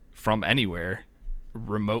from anywhere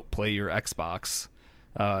remote play your Xbox,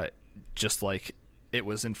 just like it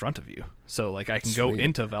was in front of you. So like I can go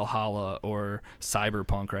into Valhalla or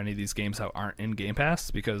Cyberpunk or any of these games that aren't in Game Pass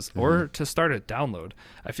because, or to start a download.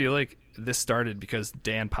 I feel like this started because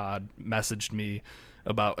Dan Pod messaged me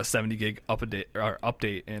about a 70 gig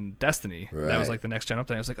update in Destiny. Right. That was like the next gen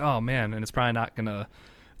update. I was like, oh man, and it's probably not gonna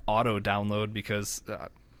auto download because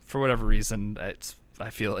for whatever reason, I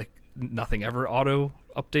feel like nothing ever auto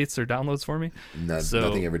updates or downloads for me.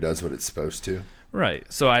 Nothing ever does what it's supposed to.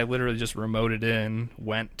 Right. So I literally just remoted in,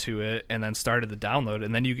 went to it, and then started the download,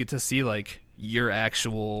 and then you get to see like your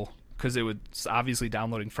actual, because it was obviously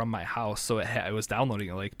downloading from my house, so it was downloading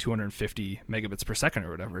at like 250 megabits per second or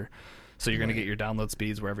whatever. So you're going to get your download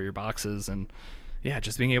speeds wherever your box is, and yeah,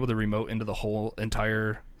 just being able to remote into the whole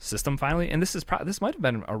entire system finally. And this might have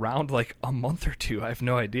been around like a month or two. I have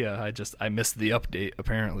no idea. I missed the update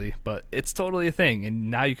apparently, but it's totally a thing.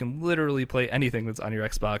 And now you can literally play anything that's on your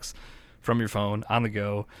Xbox from your phone, on the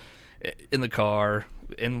go, in the car,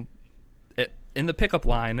 in the pickup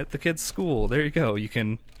line at the kid's school. There you go. You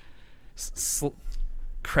can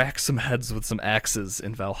crack some heads with some axes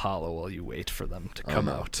in Valhalla while you wait for them to come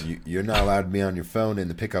out. You're not allowed to be on your phone in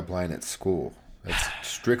the pickup line at school. That's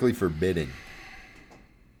strictly forbidden.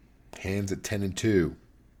 Hands at 10 and 2.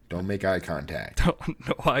 Don't make eye contact.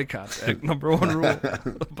 No eye contact. Number one rule about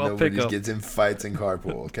Nobody pickup. gets in fights in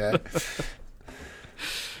carpool, okay?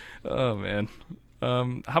 Oh, man.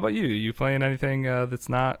 How about you? You playing anything that's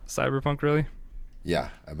not Cyberpunk, really? Yeah,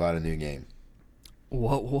 I bought a new game.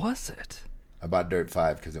 What was it? I bought Dirt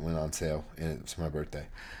 5 because it went on sale, and it was my birthday.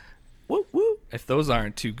 Woo woo! If those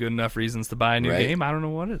aren't two good enough reasons to buy a new game, I don't know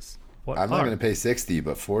what is. I'm not going to pay $60,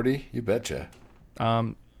 but $40, you betcha.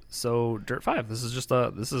 So Dirt 5, this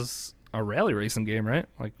is a rally racing game, right?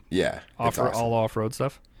 Like awesome. All off-road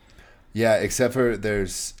stuff. Yeah, except for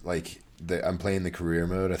there's like I'm playing the career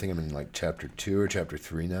mode. I think I'm in like chapter 2 or chapter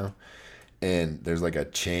 3 now, and there's like a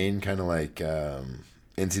chain, kind of like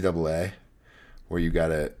NCAA, where you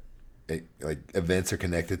gotta like events are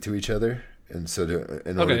connected to each other. And so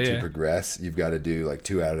in order to progress, you've got to do like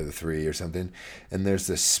 2 out of the 3 or something. And there's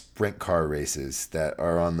the sprint car races that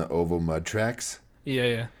are on the oval mud tracks.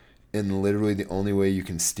 Yeah. And literally the only way you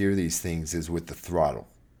can steer these things is with the throttle.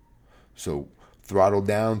 So throttle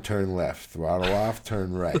down, turn left. Throttle off,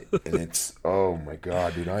 turn right. And it's, oh my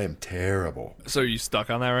God, dude, I am terrible. So are you stuck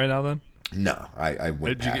on that right now then? No, I went past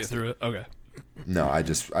it. Did you get through it? Okay. No, I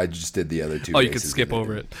just did the other 2. Oh, you could skip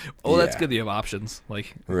over it. Oh, that's good. You have options.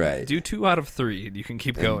 Like, do 2 out of 3, and you can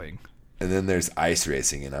keep going. And then there's ice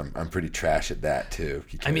racing, and I'm pretty trash at that too.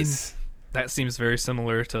 I mean, That seems very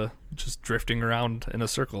similar to just drifting around in a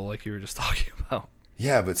circle like you were just talking about.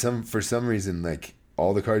 Yeah, but for some reason, like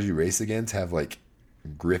all the cars you race against have like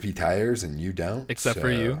grippy tires, and you don't. Except so- for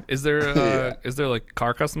you. Is there Yeah. is there like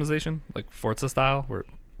car customization, like Forza style, where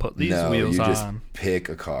put these No, wheels you just on? pick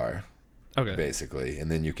a car Okay. basically, and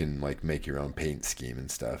then you can like make your own paint scheme and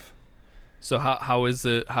stuff. So how's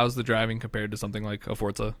the driving compared to something like a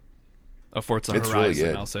Forza It's really Horizon?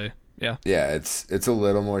 good. I'll say, yeah. Yeah, it's a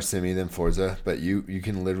little more simmy than Forza, but you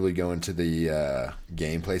can literally go into the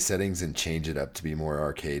gameplay settings and change it up to be more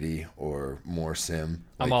arcadey or more sim.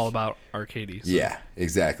 I'm Like, all about arcadey. So. Yeah,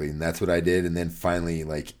 exactly, and that's what I did. And then finally,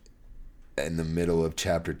 like in the middle of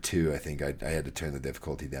chapter 2, I think I had to turn the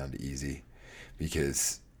difficulty down to easy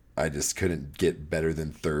because I just couldn't get better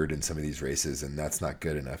than third in some of these races, and that's not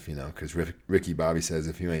good enough, because Ricky Bobby says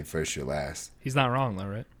if you ain't first, you're last. He's not wrong though,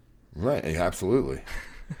 right? Right, absolutely.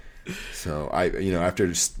 So after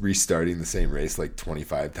just restarting the same race like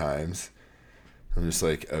 25 times, I'm just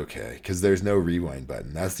like, okay, because there's no rewind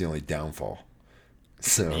button. That's the only downfall.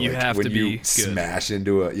 So You have when to be you good. smash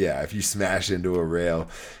into if you smash into a rail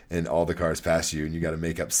and all the cars pass you and you got to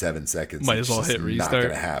make up 7 seconds, Might it's as well just hit Not restart. going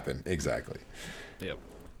to happen. Exactly. Yep.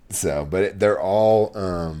 So, but they're all.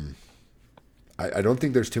 I don't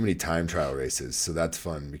think there's too many time trial races, so that's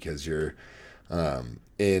fun because you're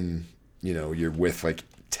you're with like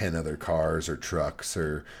 10 other cars or trucks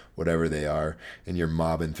or whatever they are, and you're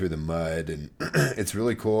mobbing through the mud, and it's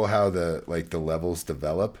really cool how the levels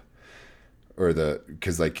develop,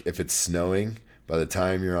 because like if it's snowing, by the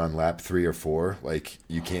time you're on lap 3 or 4, like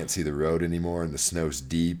you can't see the road anymore, and the snow's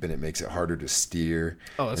deep, and it makes it harder to steer.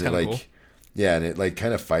 Oh, that's And it, kind of like, cool. Yeah, and it like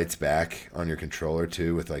kind of fights back on your controller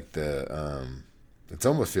too with like the it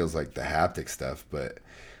almost feels like the haptic stuff, but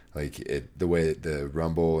like the way the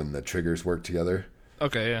rumble and the triggers work together.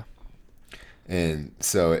 Okay, yeah. And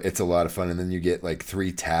so it's a lot of fun, and then you get like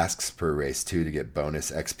 3 tasks per race too to get bonus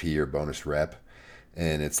XP or bonus rep.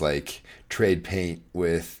 And it's like trade paint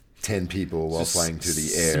with 10 people while Just flying through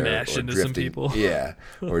the air, smash or into some drifting, people. yeah,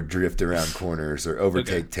 or drift around corners, or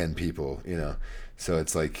overtake Okay. 10 people. So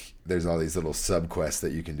it's like there's all these little sub quests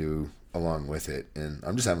that you can do along with it, and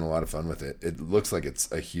I'm just having a lot of fun with it. It looks like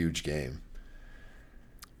it's a huge game.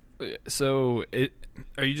 So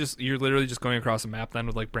you're literally just going across a map then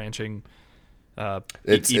with like branching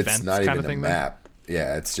It's events not kind even of a thing then? map.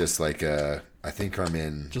 Yeah, it's just like I think I'm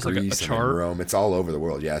in Just like a Greece, I'm in chart? Rome. It's all over the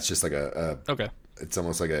world. Yeah, it's just like Okay, it's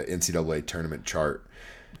almost like a NCAA tournament chart.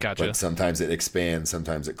 gotcha. But sometimes it expands,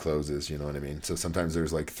 sometimes it closes. You know what I mean? So sometimes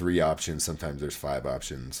there's like 3 options, sometimes there's 5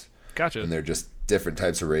 options, Gotcha. and they're just different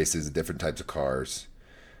types of races, different types of cars.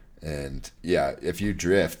 And yeah, if you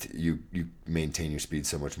drift, you maintain your speed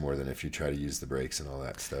so much more than if you try to use the brakes and all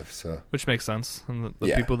that stuff. So Which makes sense. And the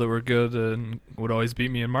Yeah. people that were good and would always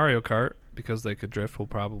beat me in Mario Kart because they could drift will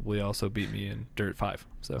probably also beat me in Dirt 5.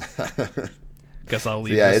 So guess I'll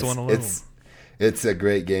leave yeah, this one alone. it's a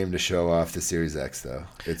great game to show off the Series X though.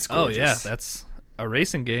 It's Oh gorgeous. yeah, that's a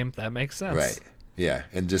racing game. That makes sense. Right. Yeah,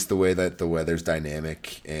 and just the way that the weather's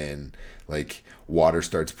dynamic, and like water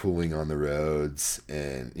starts pooling on the roads,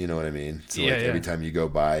 and you know what I mean? So Yeah, like yeah. every time you go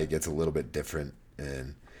by it gets a little bit different,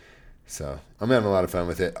 and so I'm having a lot of fun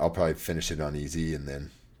with it. I'll probably finish it on easy and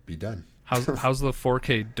then be done. How's the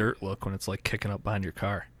 4K dirt look when it's like kicking up behind your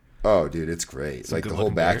car? Oh, dude, it's great. Some Like the good whole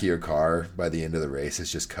looking back dirt. of your car by the end of the race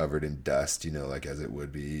is just covered in dust, like as it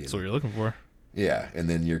would be. That's what And, you're looking for. yeah, and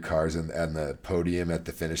then your car's on the podium at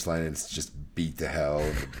the finish line, and it's just beat to hell.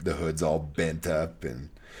 And the hood's all bent up, and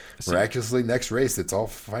miraculously, next race, it's all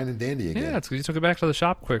fine and dandy again. Yeah, it's because you took it back to the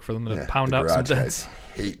shop quick for them to Yeah, pound the out some garage dents. guys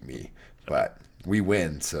hate me, but we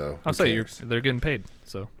win, so I'll who say cares? they're getting paid,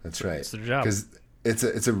 so That's right. It's their job. Because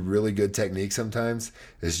it's a really good technique sometimes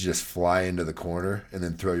is just fly into the corner and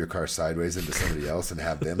then throw your car sideways into somebody else and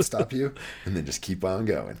have them stop you, and then just keep on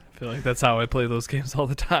going. I feel like that's how I play those games all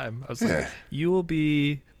the time. I was like, Yeah. you will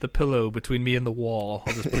be the pillow between me and the wall.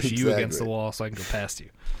 I'll just push you against the Exactly. wall so I can go past you.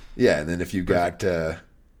 Yeah, and then if you've got a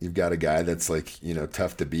guy that's like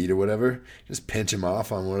tough to beat or whatever, just pinch him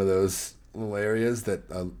off on one of those little areas that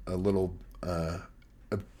a little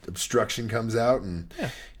obstruction comes out, and Yeah.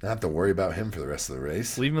 you don't have to worry about him for the rest of the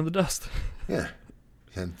race. Leave him in the dust. Yeah,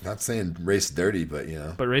 and not saying race dirty, but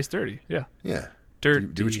But race dirty. Yeah. yeah, Dirty.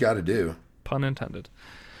 do what you got to do. Pun intended.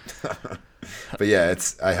 But yeah,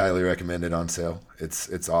 I highly recommend it on sale.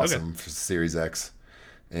 It's awesome for Series X,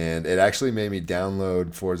 and it actually made me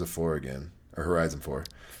download Forza 4 again, or Horizon 4.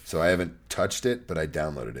 So I haven't touched it, but I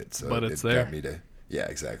downloaded it. So But it's it there. got me to. Yeah,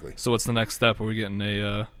 exactly. So what's the next step? Are we getting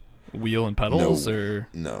a wheel and pedals or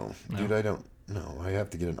No, No. dude, I don't. No, I have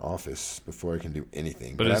to get an office before I can do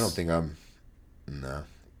anything. But But I it's- don't think I'm. No,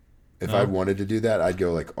 If No? I wanted to do that, I'd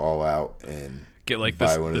go like all out and Get like buy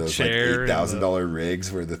this, one of the those like chair, $8,000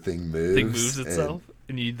 rigs where the thing moves. thing moves itself,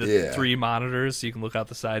 and you need the Yeah. 3 monitors so you can look out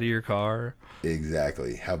the side of your car.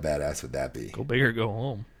 Exactly. How badass would that be? Go big or go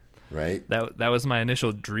home. Right? That was my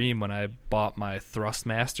initial dream when I bought my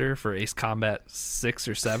Thrustmaster for Ace Combat 6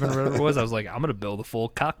 or 7 or whatever it was. I was like, I'm gonna build a full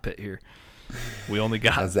cockpit here. We only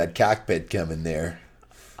got. How's that cockpit coming there?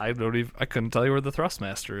 I couldn't tell you where the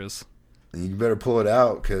Thrustmaster is. You better pull it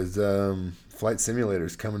out because Flight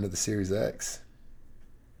Simulator's coming to the Series X.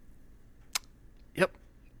 Yep.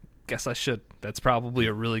 Guess I should. That's probably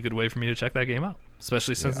a really good way for me to check that game out,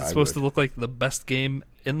 especially since Yeah, it's I supposed would. to look like the best game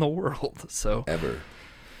in the world. So Ever.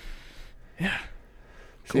 yeah,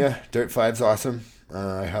 So yeah, Dirt 5's awesome.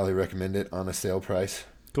 I highly recommend it on a sale price,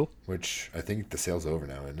 cool. which I think the sale's over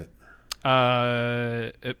now, isn't it? By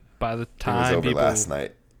the It was time over people. last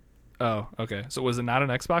night. Oh, okay. So was it not an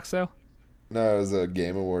Xbox sale? No, it was a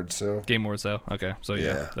Game Awards sale. Game Awards sale. Okay, so yeah,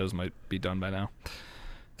 Yeah. those might be done by now.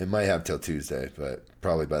 It might have till Tuesday, but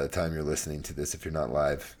probably by the time you're listening to this, if you're not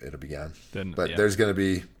live, it'll be gone. Then, But yeah. there's going to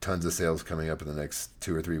be tons of sales coming up in the next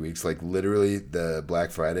 2 or 3 weeks. Like literally, the Black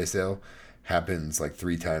Friday sale happens like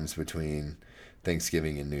 3 times between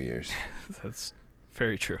Thanksgiving and New Year's That's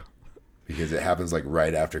very true. because it happens like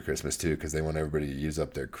right after Christmas too, because they want everybody to use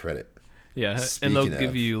up their credit. Yeah, and Speaking they'll give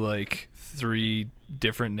of- you like 3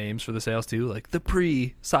 different names for the sales too, like the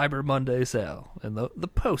pre-Cyber Monday sale and the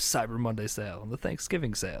post-Cyber Monday sale and the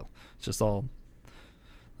Thanksgiving sale. It's just all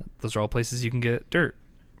those are all places you can get dirt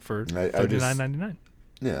for $39.99.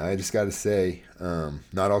 Yeah, I just got to say,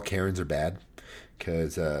 not all Karens are bad.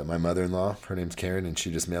 Because my mother-in-law, her name's Karen, and she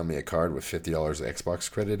just mailed me a card with $50 of Xbox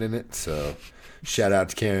credit in it. So, shout out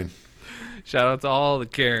to Karen. Shout out to all the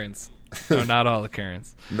Karens. No, not all the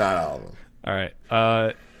Karens. Not all of them. All right,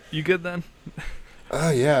 you good then?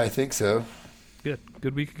 Yeah, I think so.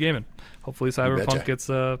 Good week of gaming. Hopefully Cyberpunk betcha. gets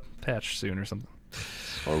patched soon or something.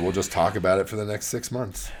 Or we'll just talk about it for the next 6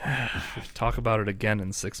 months. Talk about it again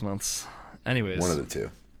in 6 months. Anyways, One of the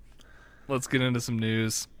two. let's get into some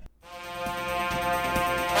news.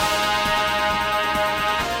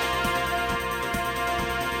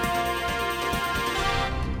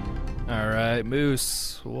 All right,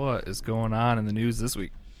 Moose, what is going on in the news this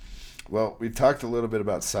week? Well, we've talked a little bit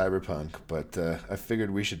about Cyberpunk, but I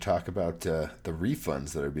figured we should talk about the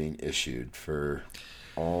refunds that are being issued for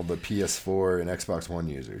all the PS4 and Xbox One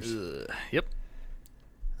users. Yep.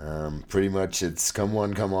 Pretty much it's come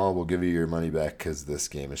one, come all. We'll give you your money back because this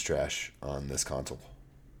game is trash on this console.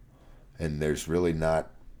 And there's really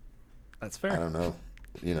not, That's fair. I don't know,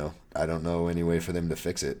 I don't know any way for them to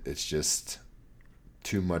fix it. It's just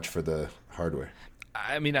too much for the hardware.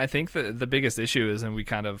 I mean, I think the biggest issue is, and we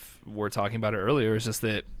kind of were talking about it earlier, is just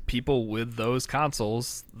that people with those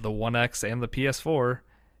consoles, the One X and the PS4,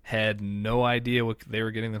 had no idea what they were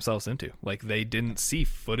getting themselves into. Like, they didn't see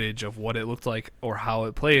footage of what it looked like or how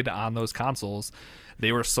it played on those consoles.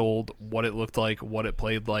 They were sold what it looked like, what it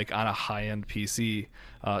played like on a high-end PC.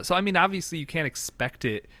 So, I mean, obviously you can't expect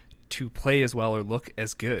it to play as well or look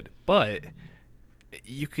as good, but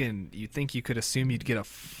you think you could assume you'd get a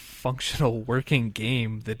functional working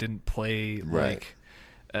game that didn't play Right.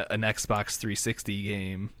 like an Xbox 360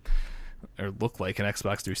 game or look like an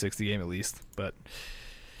Xbox 360 game at least. But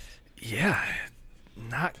yeah,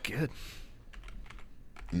 not good.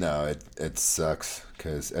 No, it sucks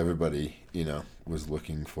because everybody, was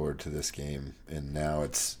looking forward to this game, and now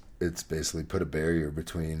it's basically put a barrier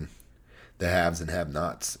between the haves and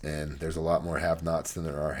have-nots, and there's a lot more have-nots than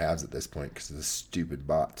there are haves at this point because of the stupid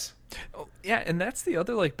bots. Oh, yeah, and that's the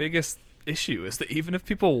other biggest issue is that even if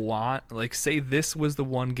people want, say this was the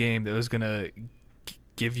one game that was gonna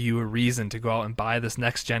give you a reason to go out and buy this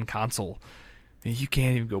next gen console, you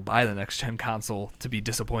can't even go buy the next gen console to be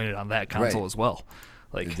disappointed on that console Right. as well.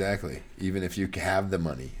 Exactly. Even if you have the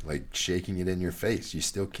money, shaking it in your face, you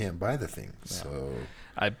still can't buy the thing. Yeah. So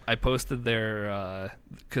I posted their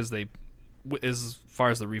because they, as far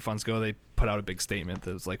as the refunds go, they put out a big statement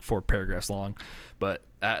that was 4 paragraphs long. But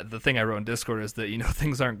the thing I wrote in Discord is that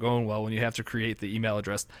things aren't going well when you have to create the email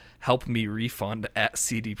address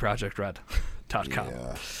helpmerefund@cdprojectred.com.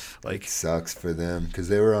 yeah, Like it sucks for them because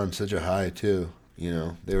they were on such a high too.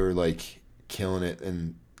 They were killing it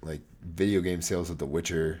and video game sales with The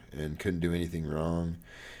Witcher and couldn't do anything wrong.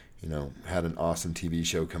 Had an awesome TV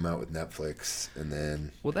show come out with Netflix, and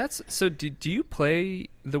then well, that's so. Do you play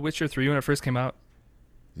The Witcher 3 when it first came out?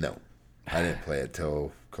 no, I didn't play it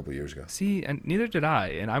till a couple years ago. See, and neither did I.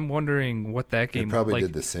 And I'm wondering what that They game probably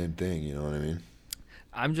did the same thing. You know what I mean?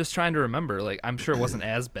 I'm just trying to remember. I'm sure it wasn't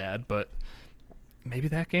as bad, but maybe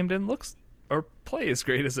that game didn't look or play as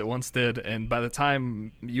great as it once did. And by the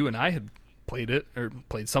time you and I had played it, or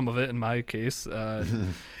played some of it in my case,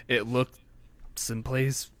 it looks and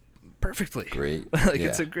plays perfectly. Great.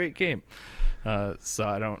 It's a great game. So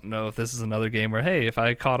I don't know if this is another game where, hey, if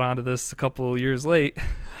I caught on to this a couple years late,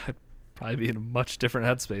 I'd probably be in a much different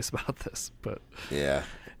headspace about this. But yeah,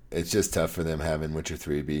 it's just tough for them having Witcher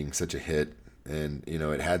 3 being such a hit. And,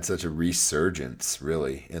 it had such a resurgence,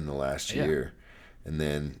 really, in the last year. And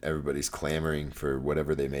then everybody's clamoring for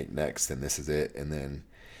whatever they make next, and this is it. And then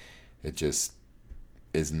it just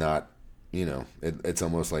is not, it's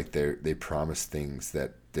almost like they promised things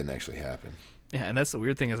that didn't actually happen. Yeah, and that's the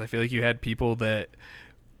weird thing is I feel like you had people that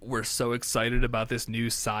were so excited about this new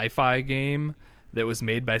sci-fi game that was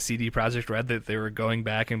made by CD Projekt Red that they were going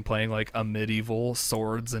back and playing like a medieval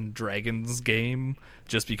swords and dragons game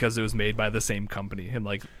just because it was made by the same company. And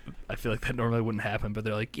like, I feel like that normally wouldn't happen, but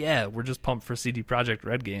they're like, yeah, we're just pumped for CD Projekt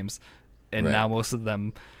Red games. And now most of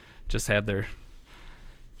them just had their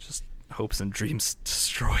just hopes and dreams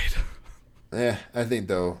destroyed. Yeah, I think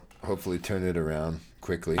they'll hopefully turn it around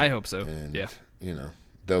quickly. I hope so. And, yeah.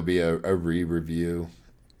 There'll be a re-review,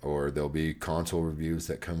 or there'll be console reviews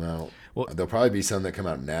that come out. Well, there'll probably be some that come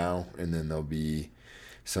out now, and then there'll be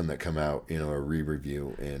some that come out, a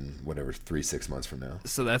re-review in 3-6 months from now.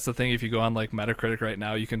 So that's the thing. If you go on like Metacritic right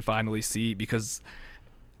now, you can finally see, because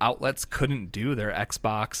outlets couldn't do their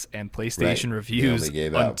Xbox and PlayStation reviews. They only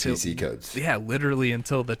gave out PC codes. Yeah, literally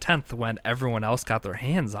until the 10th when everyone else got their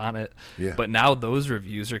hands on it. Yeah. But now those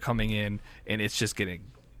reviews are coming in, and it's just getting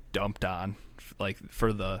dumped on, like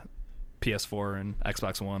for the PS4 and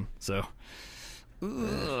Xbox One. So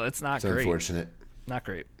it's not great. It's unfortunate. Not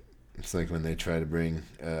great. It's like when they try to bring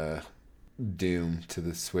Doom to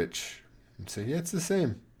the Switch and say, yeah, it's the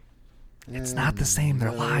same. It's not the same.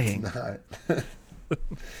 They're lying. It's not.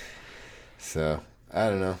 So, I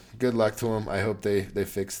don't know. Good luck to them. I hope they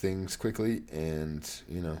fix things quickly and,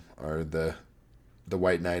 are the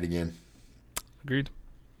White Knight again. Agreed.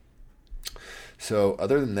 So,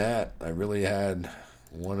 other than that, I really had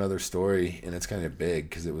one other story, and it's kind of big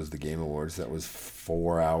because it was the Game Awards. That was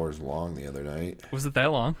 4 hours long the other night. Was it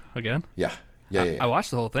that long again? Yeah. I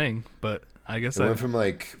watched the whole thing, but I guess it went from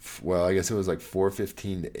I guess it was like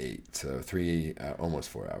 4:15 to 8, so almost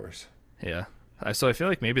 4 hours. Yeah. So I feel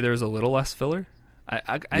like maybe there was a little less filler.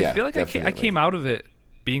 I feel like I came out of it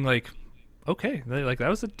being like, okay, like that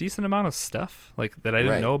was a decent amount of stuff like that I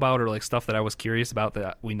didn't know about, or like stuff that I was curious about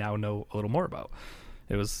that we now know a little more about.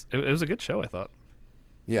 It was a good show, I thought.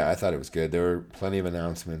 Yeah, I thought it was good. There were plenty of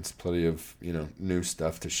announcements, plenty of new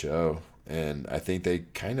stuff to show, and I think they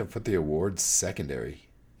kind of put the awards secondary.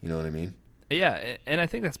 You know what I mean? Yeah, and I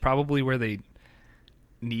think that's probably where they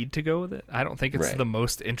need to go with it. I don't think it's the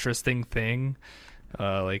most interesting thing.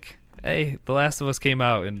 Like, hey, The Last of Us came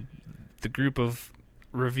out, and the group of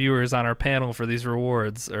reviewers on our panel for these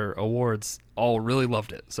awards all really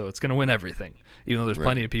loved it, so it's going to win everything, even though there's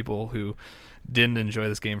plenty of people who didn't enjoy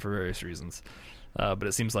this game for various reasons. But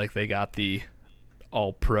it seems like they got the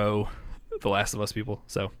all pro The Last of Us people.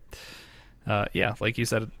 So like you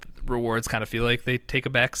said, rewards kind of feel like they take a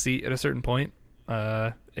back seat at a certain point,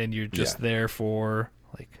 and you're just there for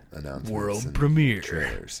like world premiere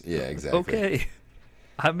trailers. Yeah, exactly. Okay,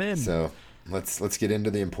 I'm in. So let's get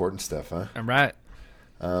into the important stuff, huh? I'm right.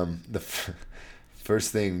 The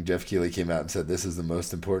first thing, Jeff Keighley came out and said this is the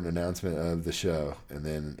most important announcement of the show, and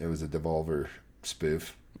then it was a Devolver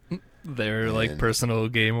spoof. They're like personal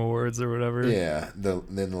game awards or whatever. Yeah.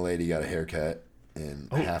 Then the lady got a haircut,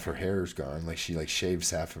 and half her hair is gone. Like she shaves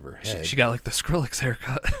half of her head. She got like the Skrillex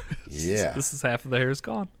haircut. Yeah. This is half of the hair is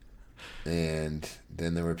gone. And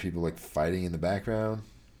then there were people like fighting in the background,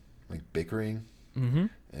 like bickering. Mm-hmm.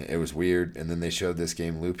 It was weird. And then they showed this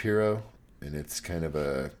game, Loop Hero, and it's kind of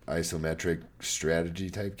a isometric strategy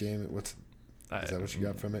type game. Is that what you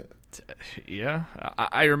got from it? Yeah,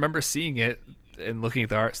 I remember seeing it and looking at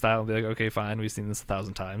the art style and be like, okay, fine, we've seen this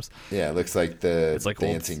 1,000 times. Yeah, it looks like it's like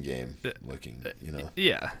dancing game looking,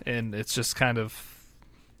 Yeah, and it's just kind of...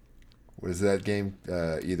 What is that game?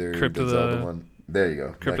 Either Crypt the Zelda one. There you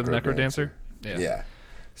go. Crypt of the Necrodancer? Yeah.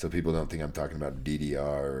 So people don't think I'm talking about DDR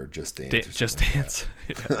or Just Dance. Just Dance.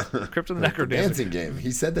 Crypt of the Necrodancer. Dancing game.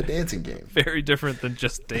 He said the dancing game. Very different than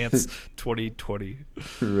Just Dance 2020.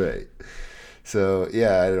 Right. So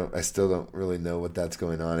yeah, I still don't really know what that's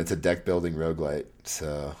going on. It's a deck building roguelite.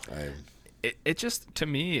 So it just, to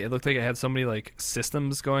me, it looked like it had so many like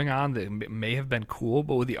systems going on that may have been cool,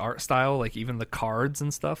 but with the art style, like even the cards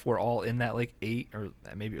and stuff were all in that like 8 or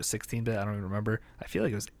maybe it was 16-bit. I don't even remember. I feel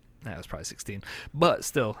like it was probably 16. But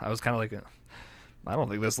still, I was kind of like, I don't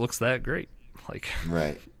think this looks that great. Like,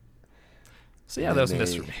 right. So yeah, that was a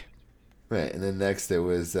miss for me. Right, and then next there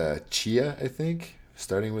was Chia, I think,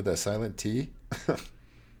 starting with a silent T.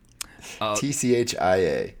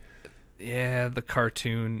 TCHIA. Yeah, the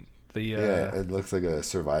cartoon. Yeah, it looks like a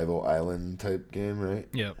survival island type game, right?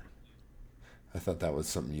 Yep. I thought that was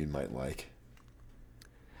something you might like.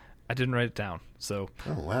 I didn't write it down, so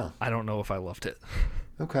Oh, wow. I don't know if I loved it.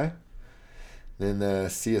 Okay. Then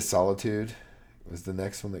Sea of Solitude was the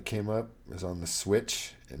next one that came up. It was on the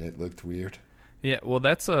Switch, and it looked weird. Yeah, well,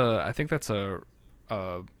 I think that's a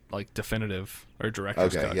like definitive or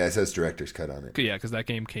director's Okay, cut. yeah, it says director's cut on it. Yeah, because that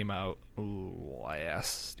game came out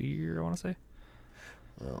last year, I want to say.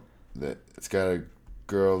 Well, it's got a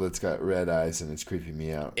girl that's got red eyes, and it's creeping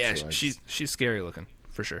me out. Yeah, so she's scary looking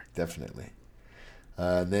for sure. definitely.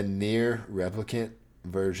 Then Nier Replicant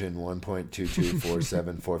version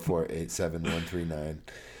 1.224744871139.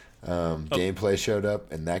 Gameplay showed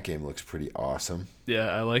up, and that game looks pretty awesome. Yeah,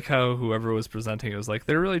 I like how whoever was presenting it was like,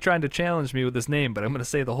 they're really trying to challenge me with this name, but I'm going to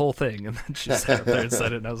say the whole thing. And then she sat up there and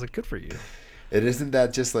said it, and I was like, good for you. And isn't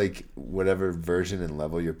that just like whatever version and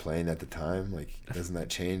level you're playing at the time? Like, doesn't that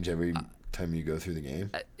change every time you go through the game?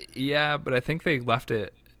 Yeah, but I think they left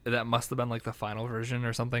it. That must have been like the final version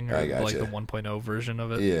or something, or I gotcha. like the 1.0 version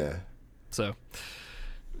of it. Yeah. So,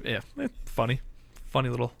 yeah, funny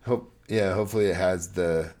little. Hopefully it has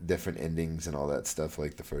the different endings and all that stuff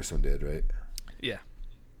like the first one did, right? Yeah.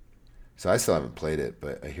 So I still haven't played it,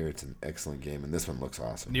 but I hear it's an excellent game, and this one looks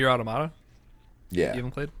awesome. Nier Automata. Yeah. You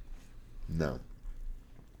haven't played? No.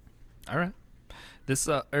 All right. This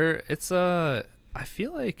I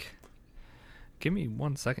feel like. Give me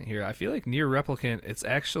 1 second here. I feel like Nier Replicant. It's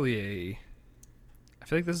actually I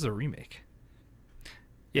feel like this is a remake.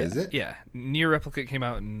 Yeah. Is it? Yeah. Nier Replicant came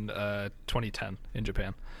out in 2010 in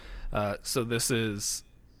Japan. So this is,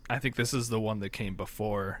 I think this is the one that came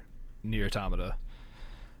before Nier Automata.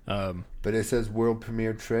 But it says world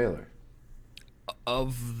premiere trailer.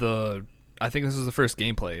 I think this is the first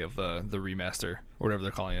gameplay of the remaster, or whatever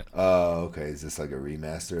they're calling it. Oh, okay. Is this like a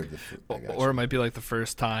remaster of the? Or it might be like the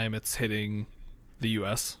first time it's hitting the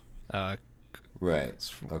U.S.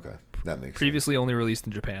 Right. Okay, that makes Previously only released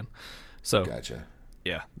in Japan. So sense. Gotcha.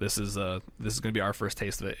 yeah, this is going to be our first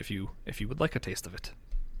taste of it. If you would like a taste of it,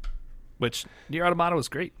 which Nier Automata was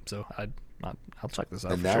great, so I'll check this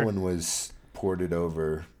out. And for that sure. one was ported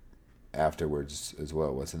over afterwards as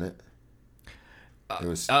well, wasn't it? It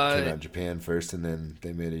was came out in Japan first, and then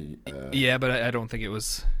they made a. Yeah, but I don't think it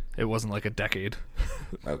was. It wasn't like a decade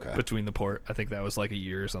Okay. between the port. I think that was like a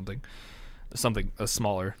year or something, a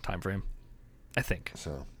smaller time frame. I think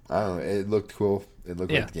So I don't know. It looked cool. It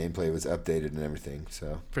looked Yeah. like the gameplay was updated and everything.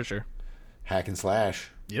 So for sure. hack and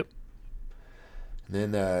slash. Yep.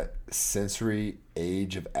 And then Sensory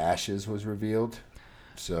Age of Ashes was revealed.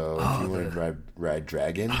 So if you want to ride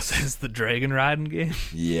dragons, This is the dragon riding game.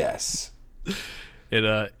 yes,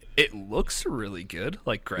 It looks really good,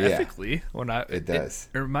 like graphically. it does.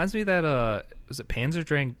 It reminds me of that was it Panzer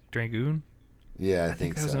Dragoon? Yeah, I I think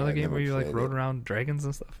think that was so. another I game never where you like played rode it. around dragons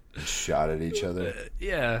and stuff. And shot at each other.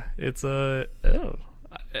 Yeah, it's I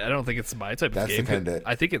don't think it's my type That's of the game. kinda-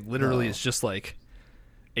 I think it literally no. is just like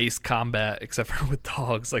Ace Combat, except for with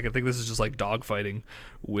dogs. Like I think this is just like dog fighting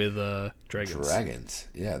with dragons. Dragons.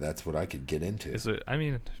 Yeah, that's what I could get into. Is it? I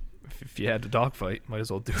mean, if you had to dog fight, might as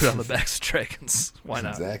well do it on the backs of dragons. Why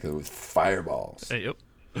not? Exactly, with fireballs. Hey, yep.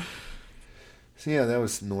 So yeah, that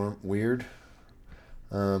was weird.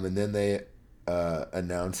 And then they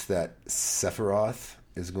announced that Sephiroth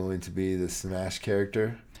is going to be the Smash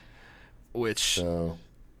character. Which So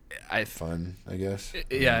I fun, I guess.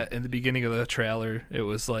 yeah, in the beginning of the trailer, it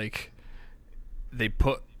was like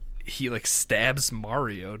he like stabs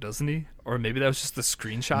Mario, doesn't he? Or maybe that was just the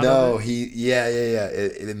screenshot. No, of it. yeah.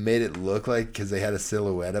 It made it look like, because they had a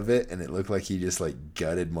silhouette of it, and it looked like he just like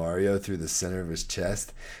gutted Mario through the center of his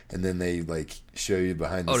chest, and then they like show you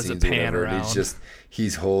behind the does it scenes or pan whatever, and around?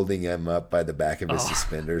 he's holding him up by the back of his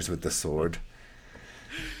suspenders with the sword.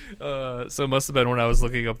 So it must have been when I was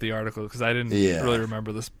looking up the article because I didn't Yeah. really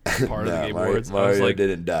remember this part of the No, Game Mario, Awards. I was Mario like,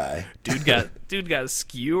 didn't die. dude got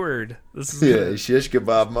skewered. This is Yeah, gonna shish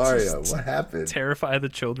kebab Mario. What happened? terrify the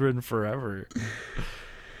children forever.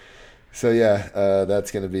 So yeah,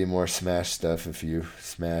 that's gonna be more Smash stuff if you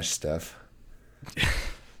smash stuff.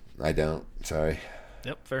 I don't. Sorry.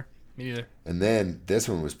 Yep, fair. Me neither. And then this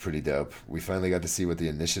one was pretty dope. We finally got to see what the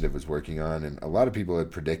initiative was working on, and a lot of people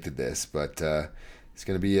had predicted this, but it's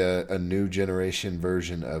going to be a new generation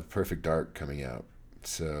version of Perfect Dark coming out.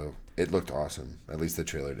 So it looked awesome. At least the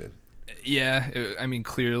trailer did. Yeah, I mean,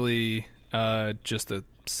 clearly just a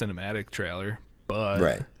cinematic trailer, but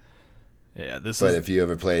Right. yeah, this But is if you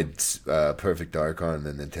ever played Perfect Dark on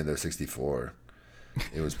the Nintendo 64,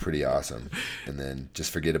 it was pretty awesome. And then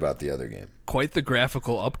just forget about the other game. Quite the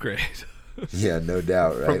graphical upgrade. Yeah, no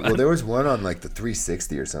doubt, right? Well, there was one on like the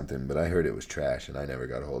 360 or something, but I heard it was trash, and I never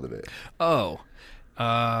got a hold of it. Oh,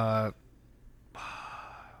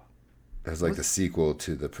 It was like the sequel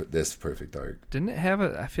to this Perfect Dark. didn't it have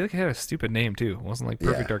I feel like it had a stupid name too. It wasn't like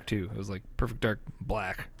Perfect Yeah. Dark 2. It was like Perfect Dark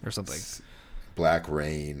Black or something. Black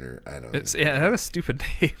Rain, or I don't know. It had a stupid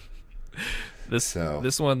name. This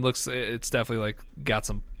one looks. It's definitely like got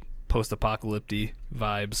some post-apocalyptic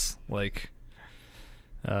vibes. Like,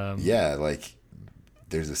 Yeah, like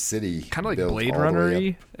there's a city kind of like built Blade all the way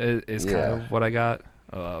Runner-y up. is kind of what I got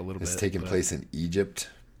a little bit. It's taking but- place in Egypt,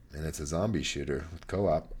 and it's a zombie shooter with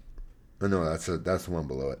co-op. Oh, no, that's the one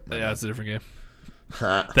below it. Yeah, it's a different game.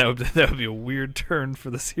 That would be a weird turn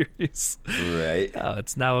for the series. Right.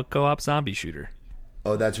 It's now a co-op zombie shooter.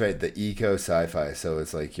 Oh, that's right. The eco sci-fi. So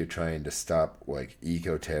it's like you're trying to stop like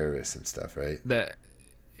eco terrorists and stuff, right?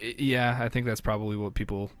 Yeah, I think that's probably what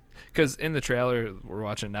people. Because in the trailer we're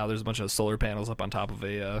watching now, there's a bunch of solar panels up on top of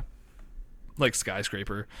a like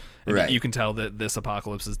skyscraper, and Right. you can tell that this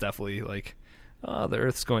apocalypse is definitely like, the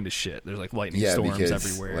Earth's going to shit. There's like lightning storms because,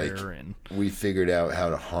 everywhere, like, and we figured out how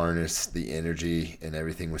to harness the energy, and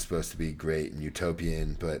everything was supposed to be great and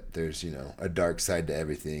utopian, but there's a dark side to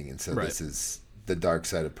everything, and so Right. this is the dark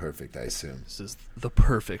side of perfect, I assume. this is the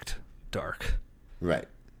perfect dark. Right.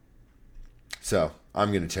 So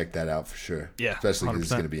I'm gonna check that out for sure. Yeah, especially because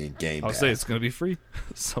it's 100%. gonna be in Game I'll Pass. say it's going to be free,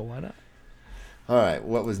 so why not? All right,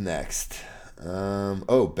 what was next?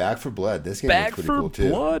 Back for Blood. This game Back was pretty for cool too.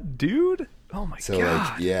 Blood, dude. Oh my So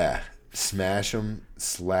god. like, yeah, smash them,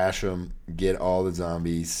 slash them, get all the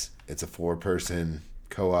zombies. It's a 4-person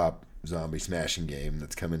co-op zombie smashing game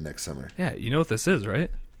that's coming next summer. Yeah, you know what this is,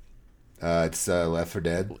 right? It's Left 4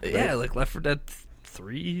 Dead. Right? Yeah, like Left 4 Dead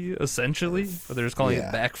 3, essentially. But they're just calling Yeah.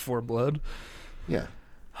 it Back 4 Blood. Yeah.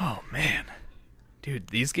 Oh, man. Dude,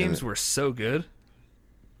 these games were so good.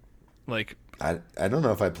 Like, I don't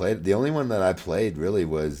know if I played. The only one that I played really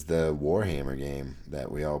was the Warhammer game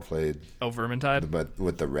that we all played. Vermintide? But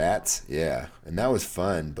with the rats, yeah. And that was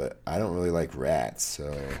fun, but I don't really like rats,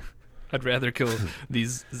 so... I'd rather kill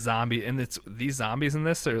these zombies. And these zombies in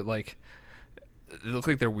this are like... They look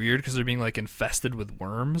like they're weird because they're being like infested with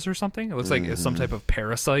worms or something. It looks like it's some type of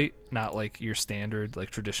parasite, not like your standard like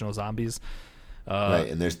traditional zombies. Right,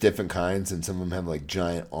 and there's different kinds, and some of them have like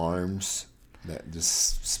giant arms that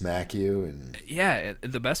just smack you. And Yeah,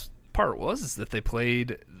 the best part is that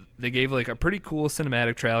they gave like a pretty cool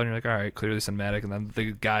cinematic trailer, and you're like, all right, clearly cinematic. And then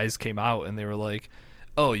the guys came out and they were like,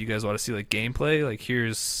 oh, you guys want to see like gameplay? Like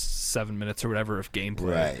here's 7 minutes or whatever of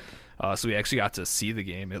gameplay. Right. So we actually got to see the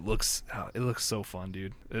game. It looks so fun,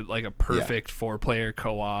 dude. Like a perfect 4-player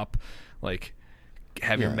co-op. Like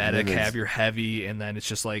have your Yeah, medic, and then have your heavy, and then it's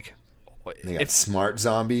just like they got smart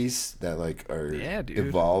zombies that like are dude.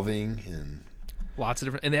 evolving, and lots of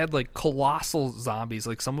different. And they had like colossal zombies.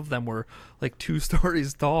 Like some of them were like 2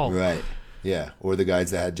 stories tall. right, yeah, or the guys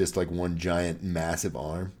that had just like one giant massive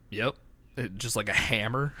arm. Yep. Just like a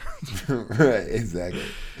hammer. Right, exactly.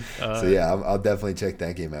 So yeah, I'll definitely check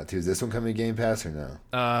that game out too. Is this one coming to Game Pass or no?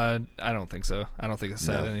 I don't think so. I don't think it's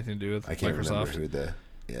had No. anything to do with I can't remember Microsoft. who the.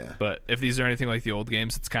 Yeah. But if these are anything like the old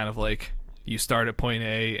games, it's kind of like you start at point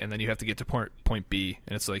A and then you have to get to point B,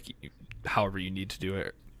 and it's like however you need to do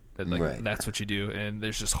it. And like Right. that's what you do, and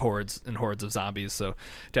there's just hordes and hordes of zombies. So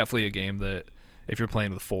definitely a game that if you're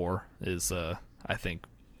playing with 4 is I think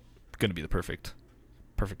going to be the perfect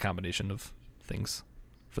combination of things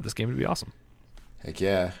for this game to be awesome. Heck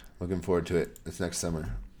yeah, looking forward to it. It's next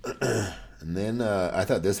summer. And then I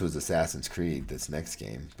thought this was Assassin's Creed, this next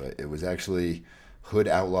game, but it was actually Hood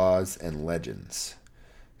Outlaws and Legends.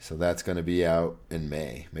 So that's going to be out in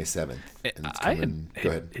May 7th. And it's coming. Go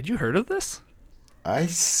ahead. Did you heard of this? I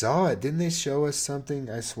saw it. Didn't they show us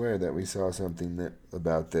something? I swear that we saw something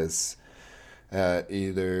about this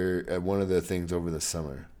either at one of the things over the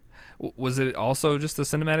summer. Was it also just a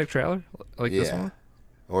cinematic trailer like this one?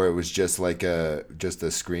 Or it was just like just a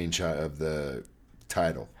screenshot of the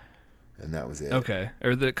title, and that was it. Okay,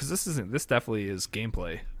 or because this definitely is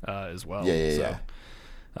gameplay as well. Yeah.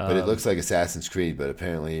 But it looks like Assassin's Creed, but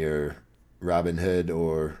apparently you're Robin Hood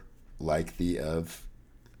or like the of,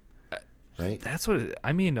 right? That's what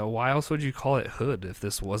I mean. Why else would you call it Hood if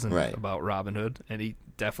this wasn't Right. about Robin Hood? And he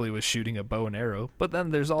definitely was shooting a bow and arrow. But then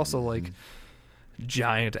there's also like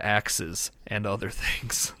giant axes and other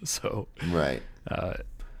things. So Right.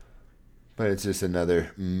 But it's just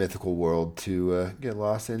another mythical world to get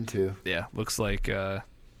lost into. yeah, looks like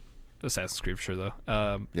Assassin's Creed for sure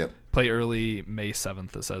though. Yep. Play early May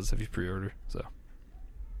 7th. It says if you pre-order. So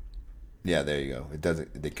Yeah, there you go.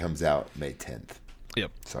 It comes out May 10th.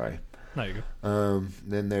 Yep. Sorry. There you go.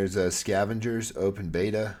 Then there's Scavengers open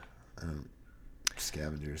beta.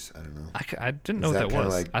 Scavengers, I don't know. I didn't know what that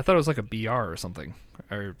was. I thought it was like a BR or something,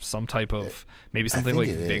 or some type of maybe something like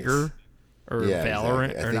Vigor or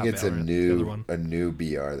Valorant. Exactly. I think it's a new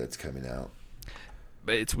BR that's coming out.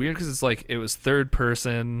 But it's weird because it's like it was third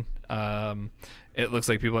person. It looks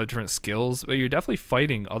like people have different skills, but you're definitely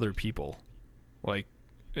fighting other people. Like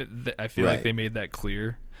I feel like they made that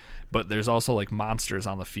clear. But there's also like monsters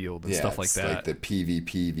on the field and stuff like that. Like the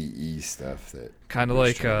PvPvE stuff that kind of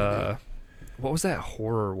like what was that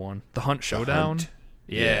horror one? The Hunt Showdown. Hunt.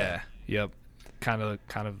 Yeah. Yep. Kind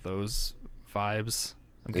of those vibes.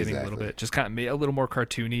 I'm getting a little bit, just kind of a little more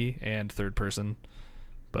cartoony and third person.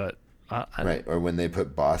 But right, or when they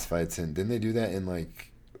put boss fights in, didn't they do that in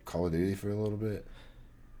like Call of Duty for a little bit?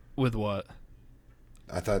 With what?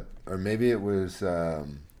 I thought, or maybe it was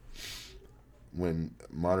when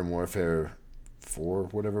Modern Warfare 4,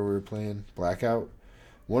 whatever we were playing, Blackout.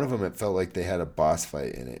 One of them, it felt like they had a boss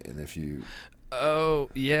fight in it, and if you... Oh,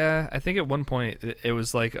 yeah. I think at one point it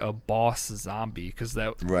was like a boss zombie, because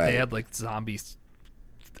they had like zombies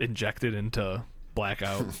injected into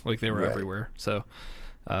Blackout. Like they were everywhere. So,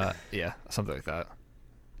 yeah, something like that.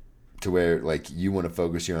 To where like you want to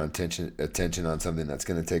focus your attention on something that's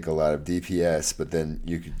going to take a lot of DPS, but then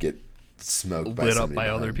you could get smoked by lit up by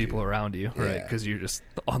other people around you, yeah. right? Because you're just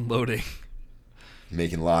unloading,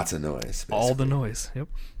 making lots of noise. Basically. All the noise. Yep.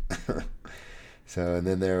 So, and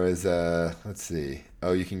then there was let's see.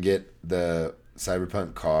 Oh, you can get the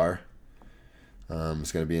Cyberpunk car.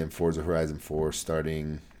 It's going to be in Forza Horizon 4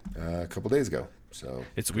 starting a couple days ago. So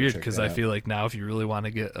it's weird because I feel like now if you really want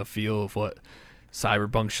to get a feel of what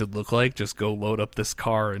Cyberpunk should look like, just go load up this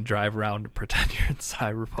car and drive around and pretend you're in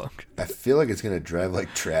Cyberpunk. I feel like it's gonna drive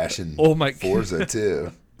like trash in Forza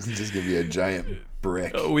too. It's just gonna be a giant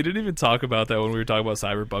brick. We didn't even talk about that when we were talking about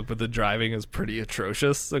Cyberpunk, but the driving is pretty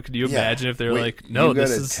atrocious. So can you imagine if they're like, no, you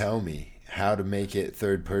gotta tell me how to make it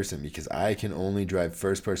third person, because I can only drive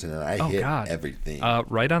first person and I hit everything.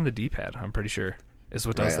 Right on the D-pad, I'm pretty sure, is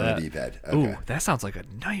what does that. Right on the D-pad. Okay. Ooh, that sounds like a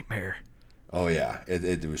nightmare. Oh yeah,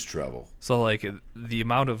 it was trouble. So like the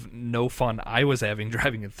amount of no fun I was having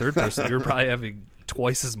driving in third person, you're probably having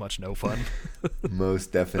twice as much no fun.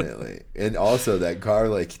 Most definitely. And also that car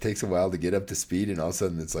like takes a while to get up to speed, and all of a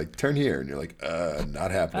sudden it's like turn here, and you're like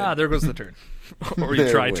not happening. There goes the turn. Or you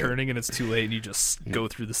try turning and it's too late, and you just go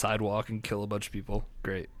through the sidewalk and kill a bunch of people.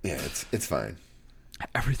 Great. Yeah, it's fine.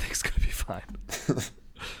 Everything's gonna be fine.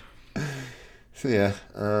 So yeah,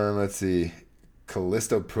 let's see.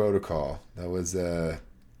 Callisto Protocol. That was a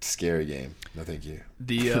scary game. No, thank you.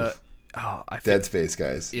 The Dead Space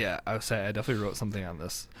guys. Yeah, I would say I definitely wrote something on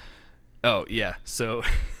this. Oh yeah, so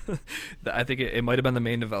I think it might have been the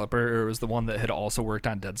main developer, or it was the one that had also worked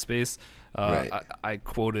on Dead Space. Right. I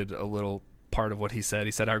quoted a little part of what he said.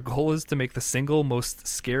 He said, "Our goal is to make the single most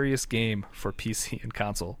scariest game for PC and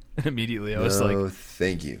console." And immediately I was like,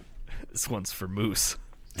 "Thank you. This one's for Moose.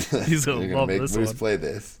 He's gonna love make this Moose one. Play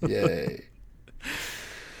this. Yay!"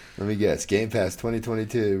 Let me guess. Game Pass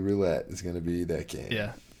 2022 Roulette is going to be that game.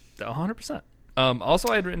 Yeah, 100%. Also,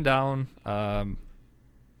 I had written down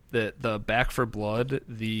that the Back for Blood,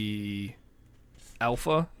 the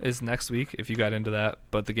alpha is next week, if you got into that.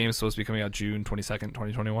 But the game is supposed to be coming out June 22nd,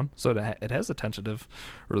 2021. So it has a tentative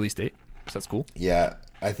release date. So that's cool. Yeah,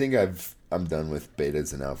 I think I'm done with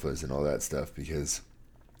betas and alphas and all that stuff, because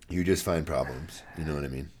you just find problems. You know what I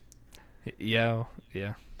mean? Yeah.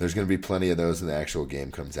 There's going to be plenty of those when the actual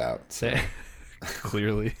game comes out. So.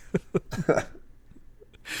 Clearly.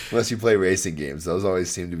 Unless you play racing games. Those always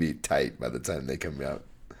seem to be tight by the time they come out.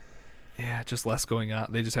 Yeah, just less going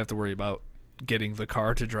on. They just have to worry about getting the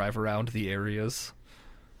car to drive around the areas.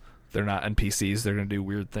 They're not NPCs. They're going to do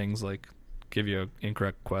weird things like give you an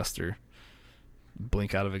incorrect quest or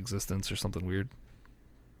blink out of existence or something weird.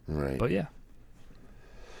 Right. But yeah.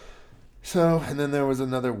 So, and then there was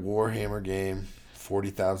another Warhammer game,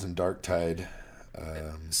 40,000 Darktide.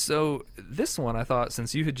 So this one, I thought,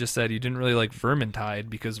 since you had just said you didn't really like Vermintide,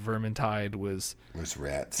 because Vermintide was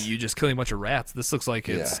rats. You just killing a bunch of rats. This looks like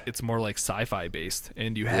it's more like sci-fi based,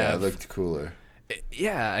 and you have it looked cooler.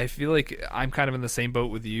 Yeah, I feel like I'm kind of in the same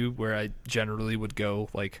boat with you, where I generally would go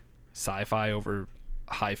like sci-fi over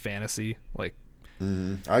high fantasy, like.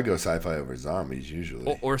 Mm-hmm. I go sci-fi over zombies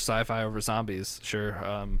usually, or sci-fi over zombies. Sure.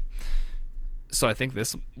 So I think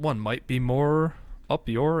this one might be more up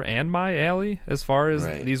your and my alley as far as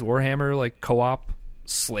these Warhammer like co-op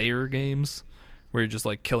Slayer games, where you're just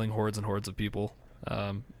like killing hordes and hordes of people,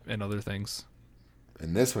 and other things.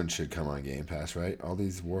 And this one should come on Game Pass, right? All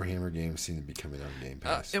these Warhammer games seem to be coming on Game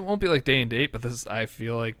Pass. It won't be like day and date, but this I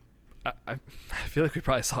feel like I feel like we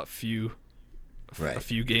probably saw Right. a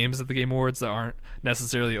few games at the Game Awards that aren't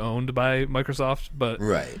necessarily owned by Microsoft, but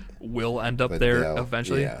Right. will end up But there they'll-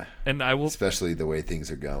 eventually. yeah. And I will. Especially the way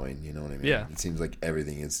things are going, you know what I mean? Yeah. It seems like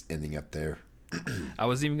everything is ending up there. I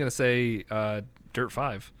was even gonna say Dirt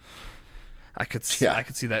 5. I could see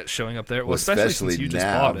that showing up there. Well, especially since you just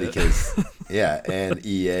now bought it. because and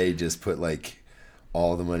EA just put like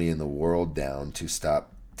all the money in the world down to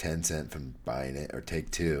stop Tencent from buying it, or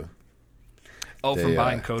Take-Two. From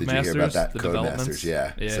buying Codemasters. Did you hear about that? The Codemasters, developments?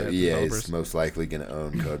 yeah. So the EA developers. is most likely going to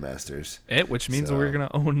own Codemasters. Which means So- we're gonna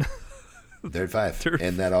own. Dirt 5. Dirt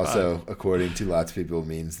And that also, according to lots of people,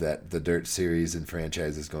 means that the Dirt series and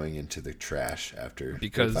franchise is going into the trash after Dirt 5.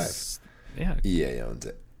 Because EA owns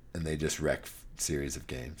it, and they just wreck series of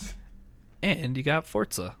games. and you got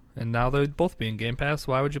Forza, and now they'll both be in Game Pass.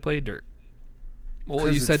 Why would you play Dirt? Well, 'Cause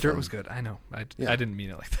you it's said Dirt fun. was good. I know. I Yeah. didn't mean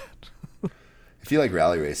it like that. If you like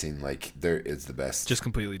rally racing, like Dirt is the best. Just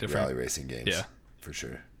completely different. rally racing games. Yeah. For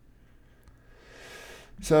sure.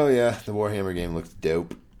 So yeah, the Warhammer game looks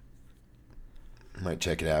dope. Might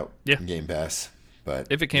check it out. Yeah. in Game Pass. But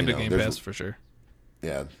If it came to know, Game there's- Pass, for sure.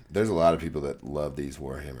 Yeah, there's a lot of people that love these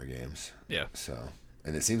Warhammer games. Yeah. So,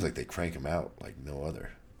 and it seems like they crank them out like no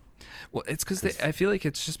other. Well, it's because I feel like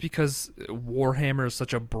it's just because Warhammer is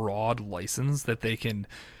such a broad license that they can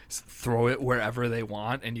throw it wherever they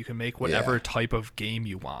want, and you can make whatever Yeah. type of game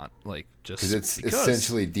you want. Like just Because it's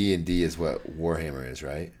essentially D&D is what Warhammer is,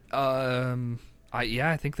 right?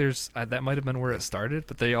 I think there's that might have been where it started,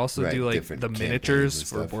 but they also Right, do like different the campaigns miniatures and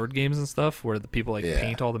for stuff. board games and stuff, where the people like Yeah.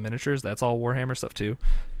 paint all the miniatures. That's all Warhammer stuff too.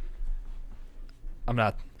 I'm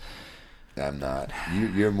not. I'm not.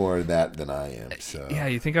 You're more of that than I am. So Yeah,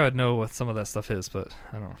 you think I would know what some of that stuff is, but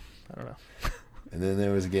I don't know. And then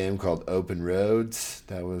there was a game called Open Roads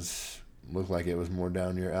that looked like it was more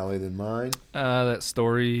down your alley than mine. That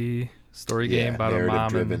story game about a mom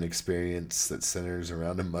narrative-driven and experience that centers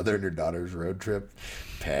around a mother and her daughter's road trip.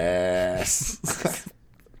 Pass.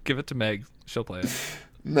 give it to Meg. She'll play it.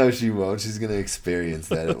 No, she won't. She's gonna experience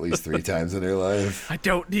that at least 3 times in her life. I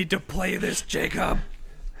don't need to play this, Jacob.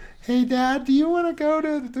 Hey, Dad, do you want to go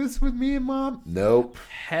to this with me and Mom? Nope.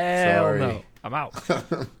 Hell Sorry. no. I'm out.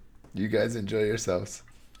 You guys enjoy yourselves.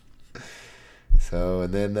 So,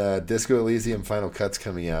 and then Disco Elysium Final Cut's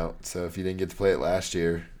coming out. So if you didn't get to play it last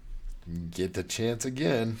year, you get the chance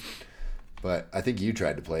again. But I think you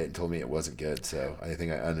tried to play it and told me it wasn't good. So I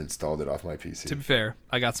think I uninstalled it off my PC. To be fair,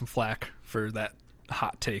 I got some flack for that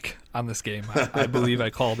hot take on this game. I believe I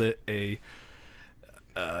called it a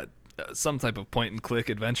some type of point and click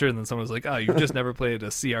adventure, and then someone was like, "Oh, you've just never played a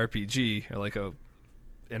CRPG or like a,"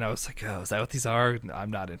 and I was like, "Oh, is that what these are?" No, I'm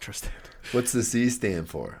not interested. What's the C stand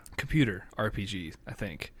for? Computer RPG, I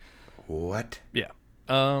think. What? Yeah.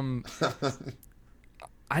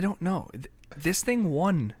 I don't know. This thing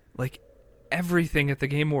won like everything at the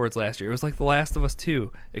Game Awards last year. It was like The Last of Us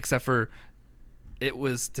 2, except for it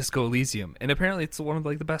was Disco Elysium, and apparently it's one of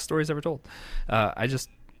like the best stories ever told. I just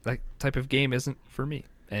that type of game isn't for me,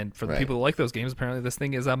 and for the Right. people who like those games, apparently this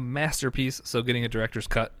thing is a masterpiece. So getting a director's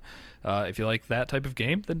cut, if you like that type of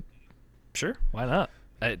game, then sure, why not?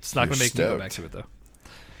 It's not You're going to make me go stoked. back to it though.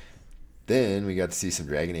 Then we got to see some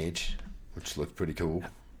Dragon Age, which looked pretty cool.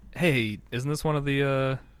 Hey, isn't this one of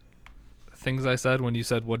the things I said when you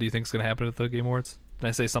said, "What do you think's going to happen at the Game Awards"? Did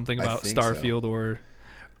I say something I about think so. Starfield or?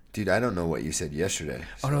 Dude, I don't know what you said yesterday.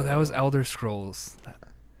 Oh no, so that was Elder Scrolls,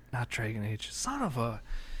 not Dragon Age. Son of a.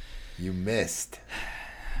 You missed.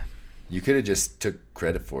 You could have just took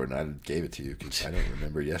credit for it, and I gave it to you because I don't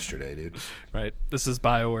remember yesterday, dude. Right. This is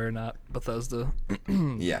BioWare, not Bethesda.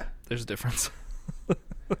 Yeah, There's a difference.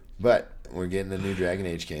 but we're getting a new Dragon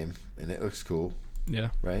Age game, and it looks cool, Yeah.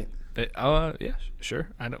 right? Yeah, sure.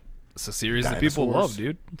 I know. It's a series that people Dinosaurs. love,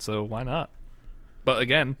 dude. So why not? But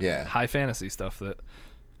again, Yeah. high fantasy stuff that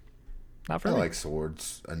not for I me. like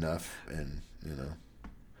swords enough, and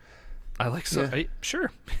I like so. Yeah.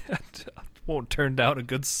 Sure. Won't turn down a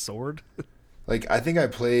good sword. like I think I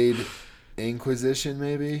played Inquisition,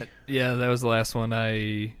 maybe. Yeah, that was the last one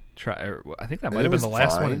I tried. I think that And might it have been was the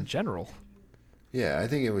last one fine. in general. Yeah, I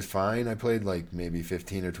think it was fine. I played like maybe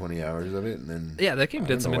 15 or 20 hours of it, and then Yeah, that game I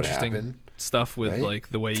did don't some know what interesting happened, stuff with right? like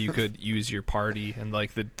the way you could use your party and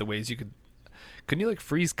like the ways you could. Couldn't you like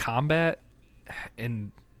freeze combat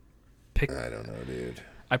and pick? I don't know, dude.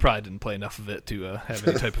 I probably didn't play enough of it to have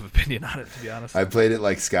any type of opinion on it, to be honest. I played it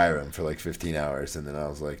like Skyrim for like 15 hours, and then I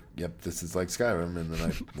was like, "Yep, this is like Skyrim," and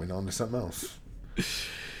then I went on to something else.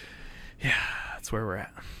 Yeah, that's where we're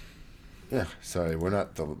at. Yeah, sorry, we're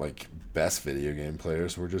not the like best video game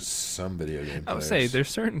players. We're just some video game I would players. say there's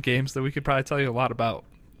certain games that we could probably tell you a lot about.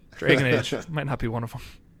 Dragon Age might not be one of them.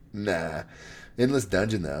 Nah. Endless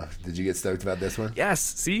Dungeon, though. Did you get stoked about this one? Yes.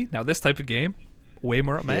 See, now this type of game, way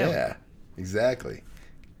more up my alley. Yeah, exactly.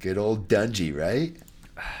 Good old Dungy, right?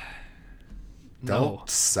 No. Don't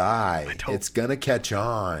sigh. don't. It's going to catch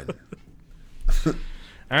on. All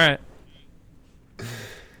right.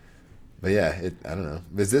 But yeah, I don't know.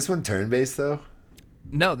 Is this one turn-based, though?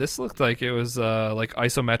 No, this looked like it was like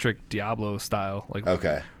isometric Diablo style, like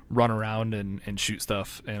Okay. run around and shoot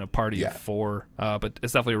stuff in a party of 4. But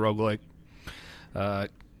it's definitely a roguelike.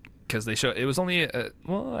 Because they show it was only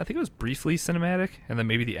well, I think it was briefly cinematic, and then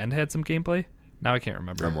maybe the end had some gameplay. Now I can't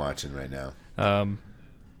remember. I'm watching right now.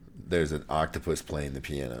 There's an octopus playing the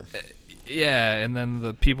piano. Yeah, and then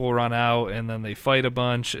the people run out, and then they fight a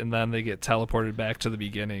bunch, and then they get teleported back to the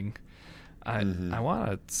beginning. I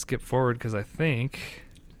want to skip forward because I think.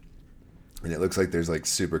 And it looks like there's like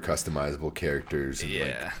super customizable characters. And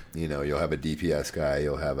Yeah. like, you'll have a DPS guy,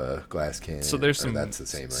 you'll have a glass cannon. So there's that's the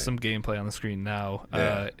same, right? some gameplay on the screen now.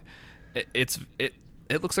 Yeah. It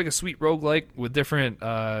looks like a sweet roguelike with different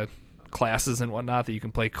classes and whatnot that you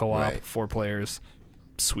can play co-op, Right. 4 players.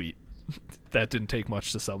 Sweet. That didn't take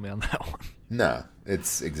much to sell me on that one. No,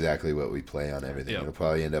 it's exactly what we play on everything. Yep. It'll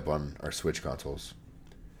probably end up on our Switch consoles.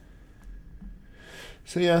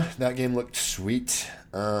 So yeah, that game looked sweet.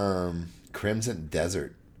 Crimson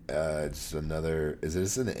Desert. It's another. Is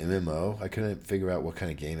this an MMO? I couldn't figure out what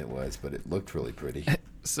kind of game it was, but it looked really pretty.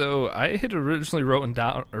 So I had originally written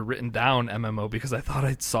down MMO because I thought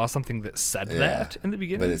I saw something that said that in the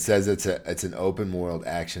beginning. But it says it's an open world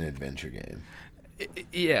action adventure game.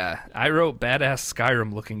 Yeah, I wrote badass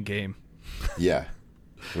Skyrim looking game. Yeah,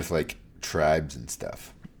 with like tribes and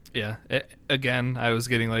stuff. Yeah, again, I was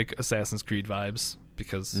getting like Assassin's Creed vibes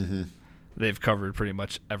because they've covered pretty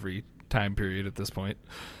much every time period at this point.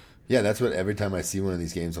 Yeah, that's what every time I see one of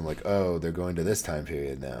these games, I'm like, oh, they're going to this time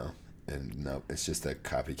period now. And no, it's just a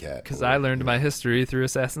copycat. Because I learned my history through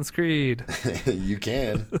Assassin's Creed. You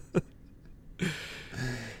can.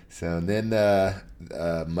 So then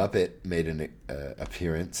Muppet made an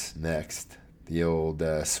appearance next. The old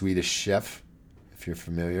Swedish chef, if you're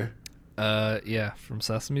familiar. Yeah, from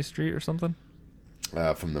Sesame Street or something.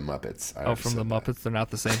 From the Muppets. From the Muppets, they're not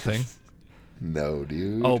the same thing. No,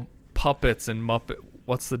 dude. Oh, puppets and Muppet.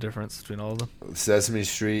 What's the difference between all of them? Sesame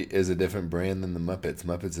Street is a different brand than the Muppets.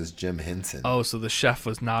 Muppets is Jim Henson. Oh, so the chef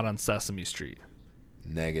was not on Sesame Street.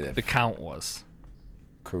 Negative. The Count was.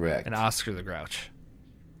 Correct. And Oscar the Grouch.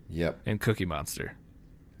 Yep. And Cookie Monster.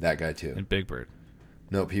 That guy too. And Big Bird.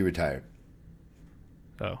 Nope, he retired.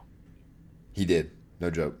 Oh. He did. No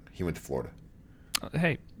joke. He went to Florida.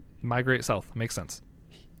 Hey, migrate south. Makes sense.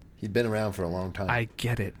 He'd been around for a long time. I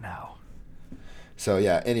get it now. So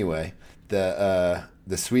yeah, anyway, the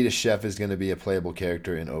Swedish chef is going to be a playable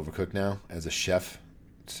character in Overcooked now as a chef.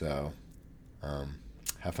 So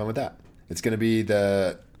have fun with that. It's going to be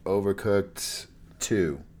the Overcooked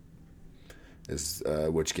 2 is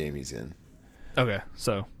which game he's in. Okay,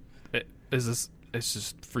 so it's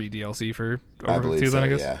just free DLC for I Overcooked believe 2 so, then, I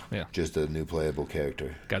guess? yeah. Just a new playable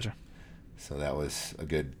character. Gotcha. So that was a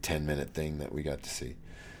good 10-minute thing that we got to see.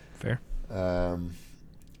 Fair.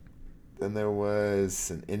 Then there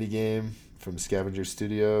was an indie game from Scavenger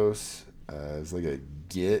Studios. It was like a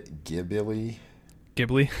Ghibli.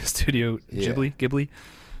 Ghibli Studio. Yeah. Ghibli.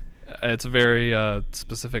 It's a very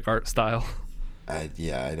specific art style. I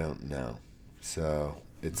don't know. So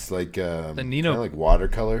it's like The kind Nino- of like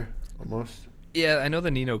watercolor almost. Yeah, I know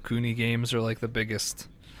the Ni no Kuni games are like the biggest,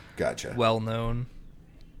 Gotcha. well-known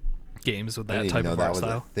games with I that didn't type even know of that art was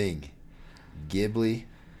style. a thing. Ghibli.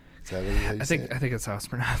 Is that how you say it? I think it's how it's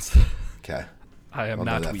pronounced. Okay. I am I'll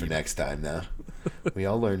not know that for weeb. next time now. We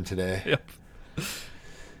all learned today. Yep.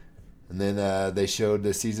 And then they showed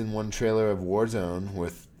the season 1 trailer of Warzone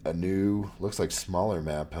with a new, looks like smaller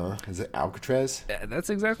map, huh? Is it Alcatraz? Yeah, that's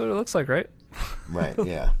exactly what it looks like, right? Right,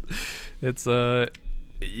 yeah. It's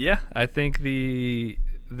yeah, I think the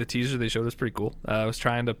teaser they showed was pretty cool. I was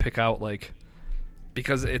trying to pick out like,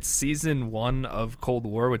 because it's season 1 of Cold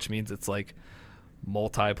War, which means it's like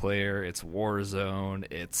multiplayer, it's Warzone,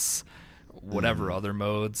 it's whatever other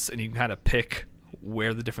modes, and you can kind of pick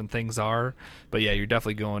where the different things are. But yeah, you're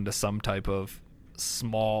definitely going to some type of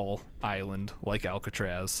small island like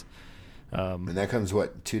Alcatraz. And that comes,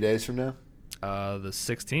 what, 2 days from now? The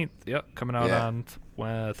 16th, yep, coming out Yeah.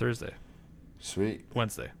 on Thursday. Sweet.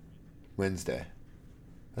 Wednesday.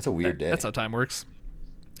 That's a weird day. That's how time works.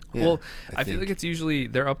 Yeah, Well, I feel think. like it's usually,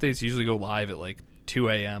 their updates usually go live at like 2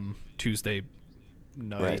 a.m. Tuesday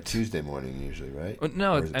night. Right, Tuesday morning usually, right?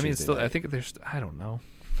 No, Or is it I mean, Tuesday still, I night? think there's, I don't know.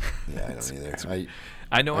 Yeah, I don't either.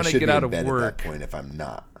 I know when I should get be out in of bed at work. that point if I'm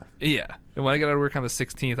not. Yeah. And when I get out of work on the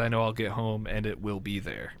 16th, I know I'll get home and it will be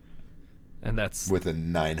there. and that's with a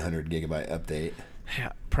 900 gigabyte update.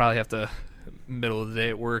 yeah, probably have to middle of the day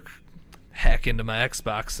at work hack into my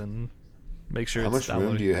Xbox and make sure How it's much room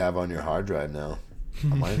downloading. do you have on your hard drive now?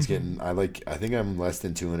 Mine's getting. I think I'm less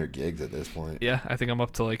than 200 gigs at this point. Yeah, I think I'm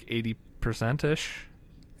up to like 80% ish.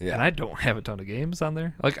 Yeah. And I don't have a ton of games on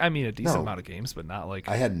there. Like, I mean, a decent No. amount of games, but not like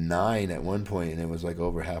I had 9 at one point, and it was like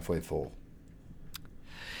over halfway full.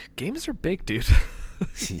 games are big, dude.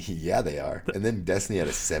 Yeah, they are. And then Destiny had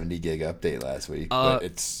a 70 gig update last week, but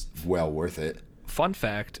it's well worth it. Fun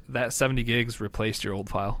fact: that 70 gigs replaced your old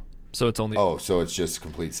file, so it's only Oh, so it's just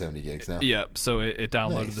complete 70 gigs now? yeah. So it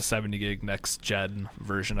downloaded Nice. the 70 gig next gen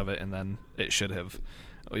version of it, and then it should have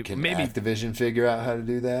Can maybe Activision figure out how to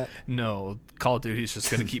do that? no. Call of Duty's just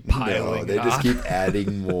gonna keep piling. No, they just on. keep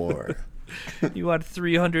adding more. You want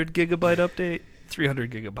 300 gigabyte update?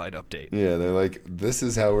 300 gigabyte update. Yeah, they're like, this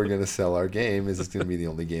is how we're going to sell our game. Is it's going to be the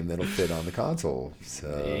only game that'll fit on the console.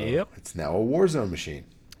 So Yep. it's now a Warzone machine.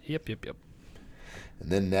 Yep.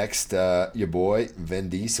 And then next, your boy, Vin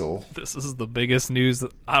Diesel, This is the biggest news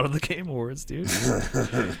out of the Game Awards, dude.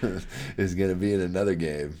 is going to be in another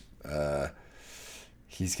game.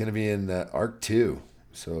 He's going to be in Arc 2.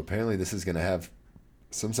 So apparently this is going to have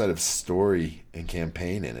some sort of story and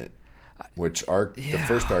campaign in it. Which Arc, the Yeah.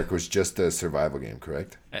 first Arc was just a survival game,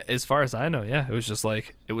 correct? As far as I know, yeah, it was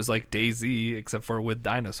like DayZ except for with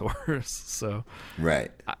dinosaurs. So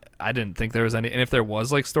Right. I didn't think there was any, and if there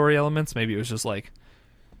was like story elements, maybe it was just like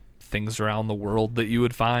things around the world that you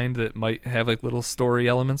would find that might have like little story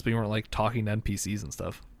elements, but you weren't like talking to NPCs and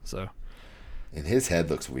stuff. So And his head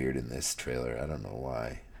looks weird in this trailer. I don't know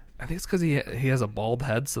why. I think it's because he has a bald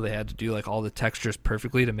head, so they had to do like all the textures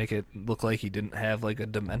perfectly to make it look like he didn't have like a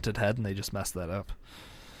demented head, and they just messed that up.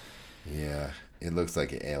 Yeah, it looks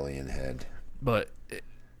like an alien head. But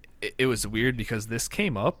it was weird because this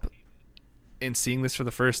came up, and seeing this for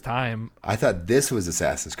the first time, I thought this was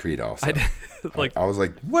Assassin's Creed also. like I was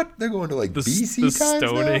like, what? They're going to like the BC the times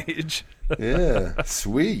Stone now? Age. Yeah,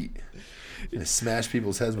 sweet. Gonna smash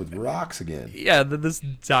people's heads with rocks again. Yeah, then this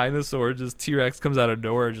dinosaur, just T-Rex, comes out of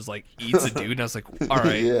nowhere and just like eats a dude, and I was like, all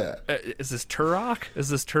right, Yeah. Is this Turok? Is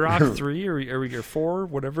this Turok 3 or are we 4,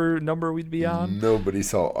 whatever number we'd be on? Nobody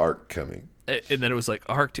saw Ark coming. And then it was like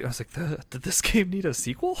Arc 2. I was like, did this game need a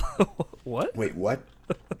sequel? What? Wait, what?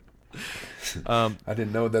 I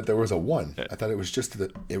didn't know that there was a 1. I thought it was just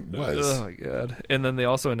that it was. Oh my god! And then they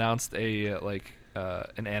also announced a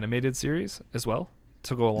an animated series as well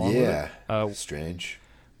to go along Yeah, with it. strange.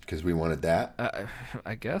 Because we wanted that.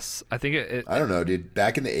 I guess I think it I don't know, dude.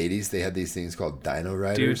 Back in the 80s, they had these things called Dino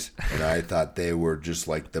Riders, and I thought they were just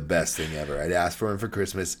like the best thing ever. I'd ask for them for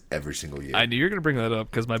Christmas every single year. I knew you were gonna bring that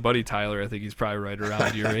up because my buddy Tyler, I think he's probably right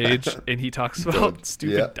around your age, and he talks about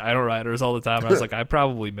stupid Yeah. Dino Riders all the time. And I was like, I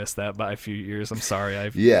probably missed that by a few years. I'm sorry. I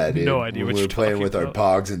have Yeah, dude. no idea when what we you're were playing talking with our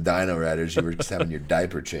about. Pogs and Dino Riders, you were just having your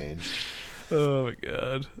diaper changed. Oh my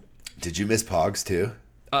god. Did you miss Pogs too?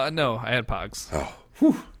 No, I had Pogs. Oh,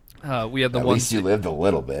 whew. We had the At ones least you lived a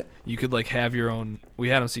little bit. you could like have your own. We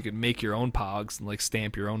had them so you could make your own Pogs and like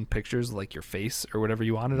stamp your own pictures, like your face or whatever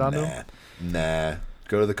you wanted on them. Nah.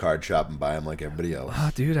 Go to the card shop and buy them like everybody else.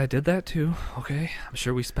 Dude, I did that too. Okay, I'm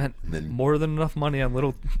sure we spent then- more than enough money on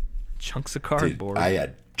little chunks of Dude, cardboard. I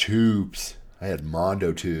had tubes. I had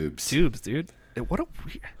Mondo tubes. Tubes, dude. What a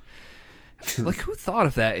weird. Like, who thought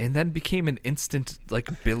of that and then became an instant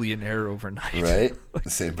like billionaire overnight? Right? The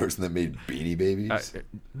same person that made Beanie Babies.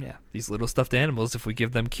 Yeah, these little stuffed animals. If we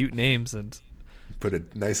give them cute names and Put a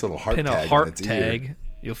nice little heart pin tag a on heart its tag, ear.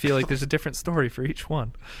 you'll feel like there's a different story for each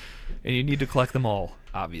one, and you need to collect them all,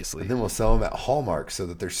 obviously. And then we'll sell them at Hallmark so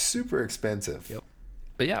that they're super expensive. Yep.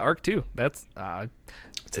 But yeah, Arc 2. That's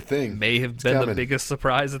It's a thing. may have It's been the coming. biggest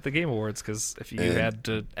surprise at the Game Awards, because if you And- had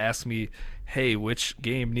to ask me, hey, which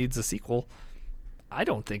game needs a sequel, I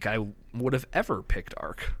don't think I would have ever picked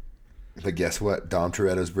Arc. But guess what? Dom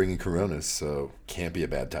Toretto's bringing Coronas, so can't be a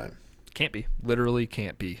bad time. Can't be. Literally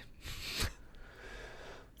can't be.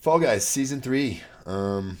 Fall Guys Season 3.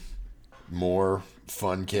 More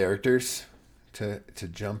fun characters to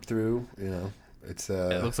jump through. You know, it's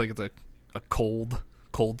It looks like it's a cold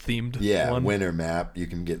themed yeah, one. winter map. You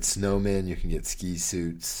can get snowmen. You can get ski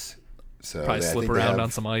suits. So Probably I slip think they around have-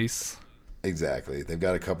 on some ice. Exactly. They've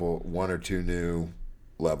got one or two new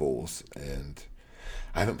levels, and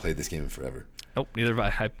I haven't played this game in forever. Nope, neither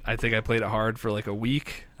have I. I think I played it hard for like a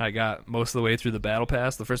week. I got most of the way through the battle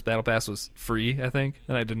pass. The first battle pass was free, I think,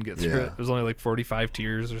 and I didn't get through Yeah. it. It was only like 45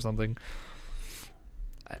 tiers or something.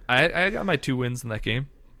 I got my 2 wins in that game,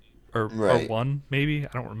 or Right. 1 maybe. I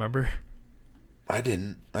don't remember. I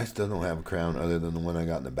didn't. I still don't have a crown other than the one I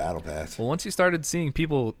got in the battle pass. Well, once you started seeing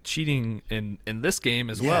people cheating in this game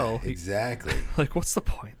as well, exactly. Like, what's the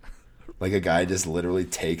point? Like a guy just literally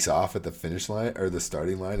takes off at the finish line or the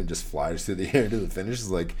starting line and just flies through the air to the finish.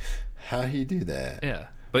 Is like, how do you do that? Yeah,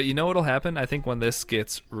 but you know what'll happen? I think when this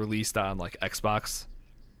gets released on like Xbox,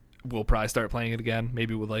 we'll probably start playing it again.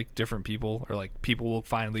 Maybe with like different people, or like people will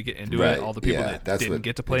finally get into Right. it. All the people Yeah, that didn't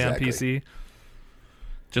get to play on PC.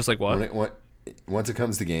 Just like what? Once it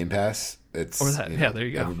comes to Game Pass, it's Or that. Yeah, there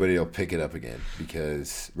you go. Everybody will pick it up again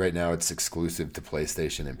because right now it's exclusive to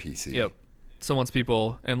PlayStation and PC. Yep. So once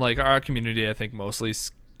people, and like our community, I think mostly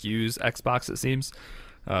skews Xbox. It seems.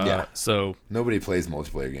 Yeah. So nobody plays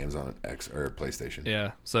multiplayer games on X or PlayStation.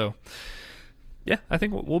 yeah. So yeah, I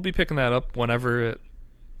think we'll be picking that up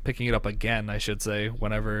picking it up again, I should say,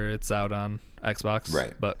 whenever it's out on Xbox.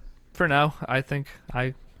 Right. But for now, I think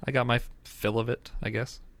I got my fill of it, I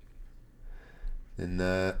guess. And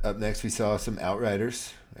up next, we saw some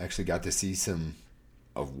Outriders. Actually got to see some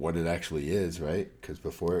of what it actually is, right? Because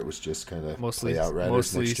before it was just kind of Mostly play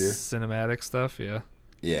Outriders next year. cinematic stuff, yeah.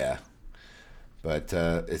 Yeah. But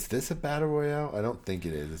is this a battle royale? I don't think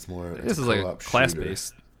it is. It's more. This is like a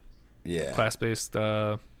class-based. Yeah. Class-based.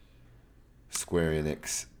 Square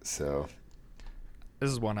Enix. So.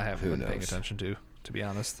 This is one I haven't been paying knows? attention to be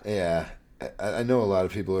honest. Yeah. I know a lot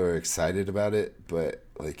of people are excited about it, but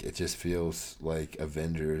like it just feels like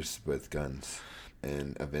Avengers with guns,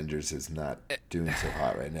 and Avengers is not doing so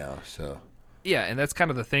hot right now. So yeah, and that's kind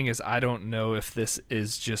of the thing, is I don't know if this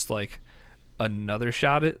is just like another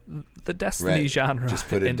shot at the Destiny genre. Just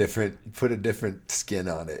put a different skin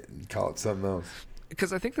on it and call it something else.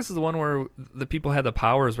 Because I think this is the one where the people had the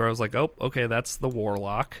powers where I was like, oh, okay, that's the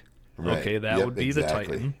Warlock. Right. Okay, that would be the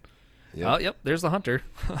Titan. Yep. Oh, yep, there's the Hunter.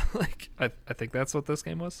 Like I think that's what this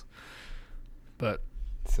game was. But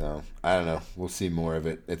so I don't know. We'll see more of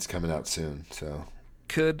it. It's coming out soon. So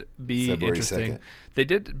could be February interesting. 2nd. They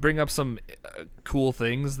did bring up some cool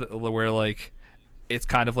things where like it's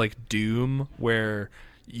kind of like Doom, where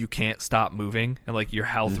you can't stop moving and like your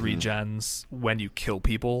health regens when you kill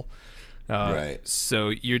people. Right. So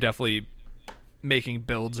you're definitely making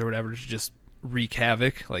builds or whatever to just wreak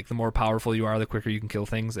havoc. Like the more powerful you are, the quicker you can kill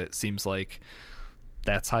things. It seems like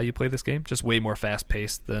that's how you play this game. Just way more fast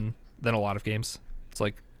paced than a lot of games. It's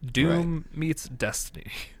like Doom meets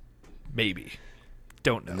Destiny. Maybe.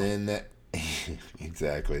 Don't know. And then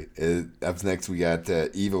exactly. Up next we got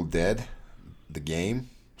Evil Dead, the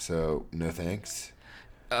game. So no thanks.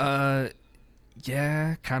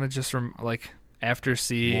 Yeah, kind of just from like after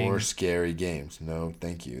seeing More scary games. No,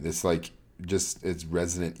 thank you. This like just it's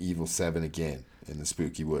Resident Evil 7 again in the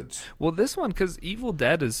spooky woods. Well, this one, because Evil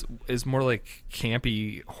Dead is more like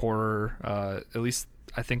campy horror. At least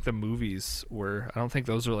I think the movies were. I don't think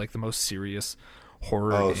those are like the most serious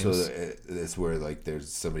horror games. So that's where like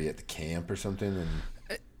there's somebody at the camp or something.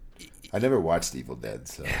 And I never watched Evil Dead,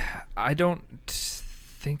 so I don't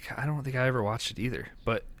think I ever watched it either.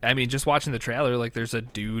 But I mean, just watching the trailer, like there's a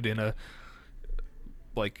dude in a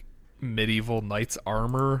like medieval knight's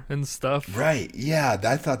armor and stuff. Right. Yeah,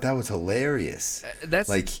 I thought that was hilarious. That's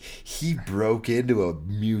like he broke into a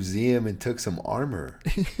museum and took some armor.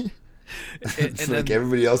 It's and like then,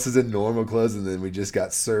 everybody else is in normal clothes, and then we just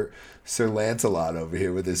got Sir Lancelot over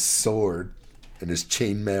here with his sword and his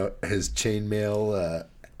chainmail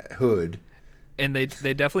hood. and they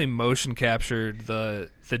definitely motion captured the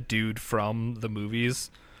dude from the movies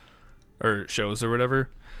or shows or whatever.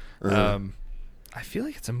 I feel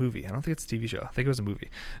like it's a movie. I don't think it's a TV show. I think it was a movie.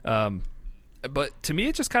 But to me,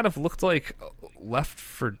 it just kind of looked like Left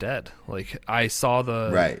 4 Dead. Like I saw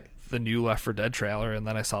the new Left 4 Dead trailer, and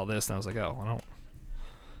then I saw this, and I was like, oh, I don't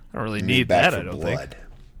really need that. I don't think.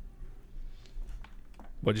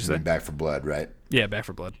 What'd you say? Back 4 Blood, right? Yeah, Back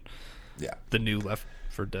 4 Blood. Yeah. The new Left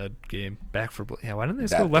 4 Dead game, Back 4 Blood. Yeah, why didn't they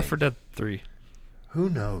just go Left 4 Dead 3? Who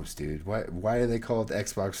knows, dude? Why do they call it the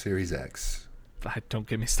Xbox Series X? Don't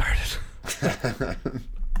get me started.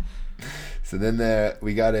 So then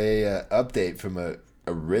we got a update from a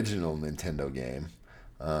original Nintendo game.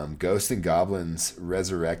 Ghosts and Goblins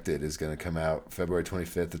Resurrected is going to come out February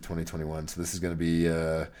 25th of 2021. So this is going to be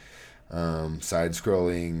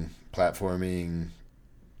side-scrolling, platforming,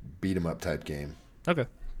 beat-em-up type game. Okay,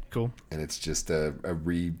 cool. And it's just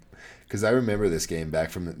because I remember this game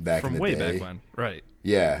back in the way day. back when, right?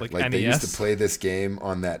 Yeah, like they NES? used to play this game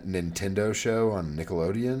on that Nintendo show on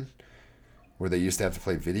Nickelodeon, where they used to have to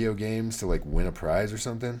play video games to like win a prize or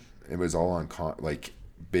something. It was all on like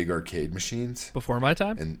big arcade machines. Before my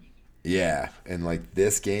time? And yeah, and like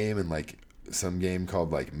this game and like some game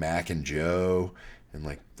called like Mac and Joe and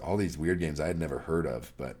like all these weird games I had never heard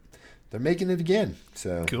of, but they're making it again.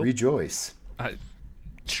 So Cool. rejoice. I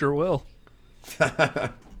sure will.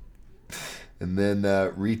 And then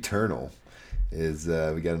Returnal is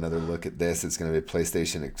we got another look at this. It's going to be a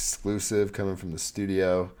PlayStation exclusive coming from the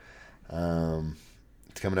studio.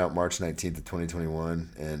 It's coming out March 19th of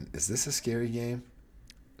 2021. And is this a scary game?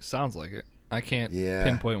 Sounds like it. I can't Yeah.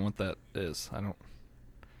 pinpoint what that is. I don't.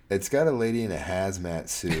 It's got a lady in a hazmat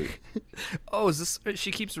suit. Oh, is this?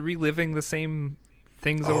 She keeps reliving the same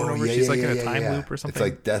things over and over. She's like in a time loop or something. It's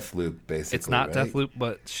like Death Loop, basically. It's not right? Death Loop,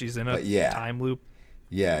 but she's in a But yeah. time loop.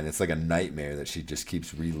 Yeah, and it's like a nightmare that she just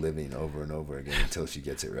keeps reliving over and over again until she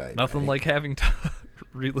gets it right. Nothing right? like having to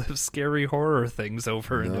relive scary horror things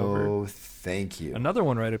over and over. No, thank you. Another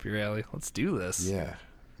one right up your alley. Let's do this. Yeah.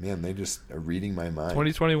 Man, they just are reading my mind.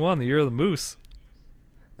 2021, the year of the moose.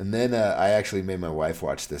 And then I actually made my wife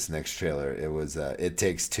watch this next trailer. It was It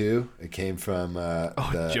Takes Two. It came from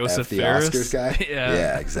the Joseph F the Ferris? Oscars guy.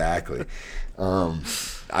 Yeah. Exactly.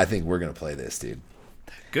 I think we're gonna play this, dude.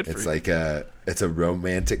 Good for It's you. like it's a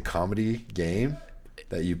romantic comedy game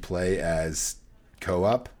that you play as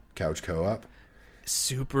couch co-op.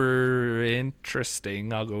 Super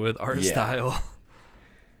interesting. I'll go with art Yeah. style.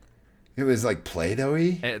 It was like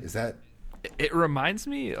Play-Doh-y. It- Is that? It reminds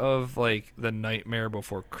me of like the Nightmare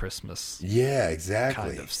Before Christmas Yeah, exactly.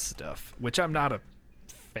 kind of stuff, which I'm not a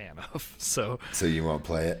fan of. So, So you won't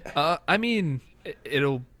play it I mean,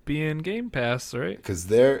 it'll be in Game Pass, right? because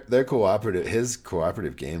they're cooperative. His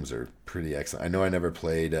cooperative games are pretty excellent. I know I never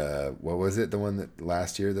played. What was it? The one that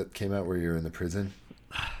last year that came out where you're in the prison.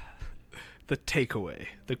 The Takeaway,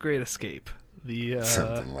 The Great Escape, the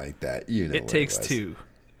Something like that. You know. It what Takes was. Two.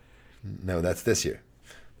 No, that's this year.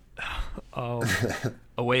 A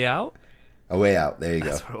Way Out. A Way Out. There you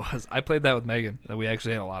That's go. what it was. I played that with Megan. And we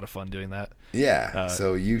actually had a lot of fun doing that. Yeah.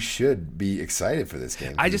 So you should be excited for this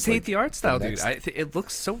game. I 'cause just it's hate like the art style, next- dude. It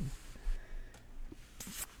looks so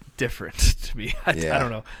different to me. I Yeah.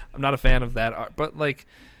 don't know. I'm not a fan of that art, but like,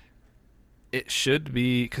 it should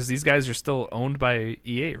be because these guys are still owned by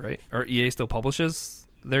EA, right? Or EA still publishes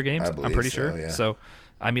their games. I I'm believe pretty so, sure. yeah. So,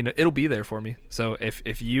 I mean, it'll be there for me. So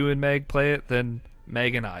if you and Meg play it, then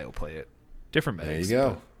Meg and I will play it. Different Megs. There you go.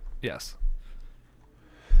 but yes.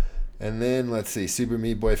 And then let's see, Super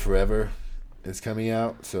Meat Boy Forever is coming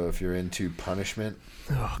out. So if you're into Punishment,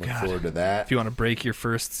 Oh look god. forward to that. If you want to break your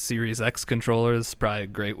first Series X controller, it's probably a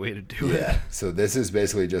great way to do it. Yeah. So this is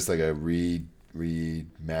basically just like a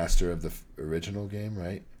remaster of the original game,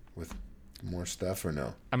 right? With more stuff or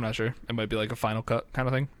no? I'm not sure. It might be like a Final Cut kind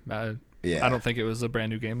of thing. Yeah. I don't think it was a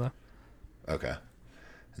brand new game though. Okay.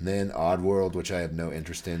 And then Oddworld, which I have no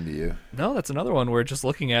interest in. Do you? No, that's another one where just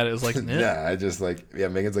looking at it is like, eh, Nah, I just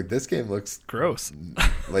Megan's like, this game looks gross.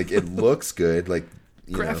 like it looks good, like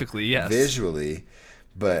you know, Graphically, yes. visually,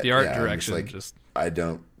 but The art yeah, I'm direction just just I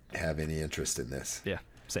don't have any interest in this. yeah,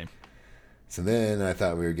 same. So then I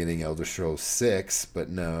thought we were getting Elder Scrolls 6, but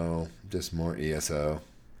no, just more ESO.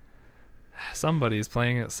 Somebody's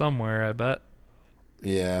playing it somewhere, I bet.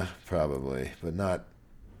 Yeah, probably, but not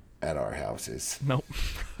at our houses. Nope.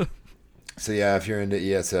 So yeah, if you're into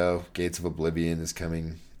ESO, Gates of Oblivion is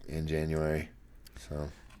coming in January. So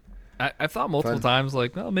I've thought multiple Fun. times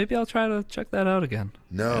like, well, maybe I'll try to check that out again.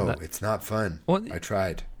 no, And that- it's not fun. Well, I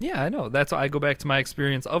tried. Yeah, I know. That's why I go back to my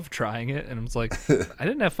experience of trying it, and it's like, I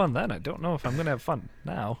didn't have fun then. I don't know if I'm gonna have fun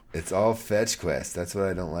now. It's all fetch quest. That's what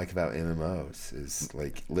I don't like about MMOs. Is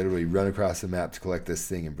like literally run across the map to collect this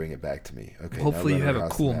thing and bring it back to me. Okay. now Hopefully, you run have a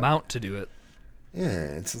across the cool map. mount to do it. Yeah,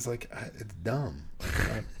 it's just like it's dumb.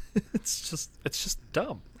 Like, It's just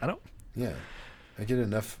dumb. I don't. yeah, I get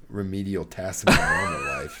enough remedial tasks in my normal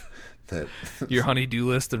life that Your honey-do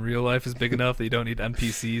list in real life is big enough that you don't need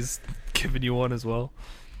NPCs giving you one as well.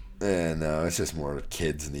 no, it's just more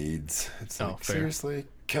kids' needs. It's Oh, like fair. seriously,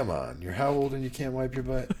 come on, you're how old and you can't wipe your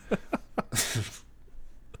butt?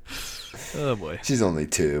 Oh boy, She's only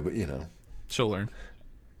 2, but you know, she'll learn.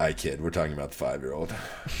 I kid. We're talking about the 5-year-old.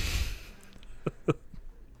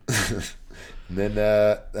 And then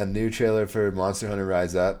a new trailer for Monster Hunter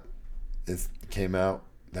Rise Up came out.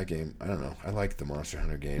 That game, I don't know. I like the Monster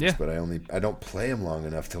Hunter games, Yeah. but I don't play them long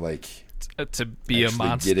enough to like To be a actually get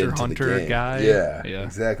monster into the hunter game. guy. Yeah, yeah.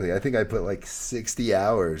 exactly. I think I put like 60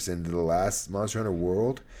 hours into the last Monster Hunter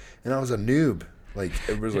World, and I was a noob. Like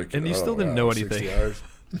it was like, And you still oh, didn't wow, know 60 anything. hours.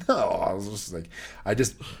 No, I was just like, I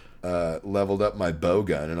just leveled up my bow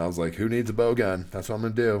gun, and I was like, who needs a bow gun? That's what I'm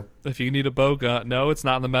gonna do. If you need a bow gun, no, it's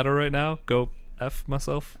not in the meta right now. Go F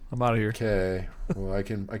myself. I'm out of here. Okay. Well, I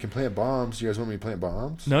can plant bombs. You guys want me to plant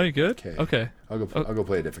bombs? No, you good? Okay. Okay. I'll go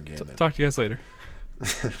play a different game then. Talk to you guys later.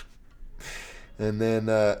 And then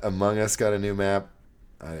Among Us got a new map.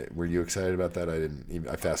 Were you excited about that?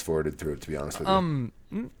 I fast forwarded through it, to be honest with you.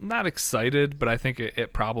 Not excited, but I think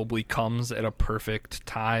it probably comes at a perfect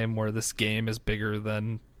time where this game is bigger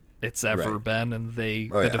than it's ever been, and the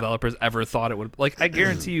developers ever thought it would. Like, I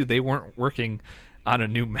guarantee you, they weren't working on a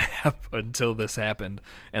new map until this happened,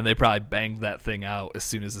 and they probably banged that thing out as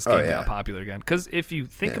soon as this game got popular again. Because if you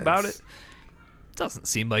think about it doesn't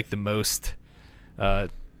seem like the most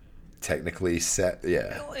technically set,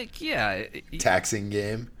 taxing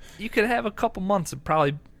game. You could have a couple months and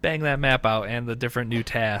probably bang that map out and the different new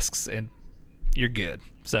tasks, and you're good.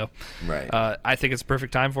 So, I think it's a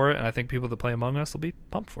perfect time for it, and I think people that play Among Us will be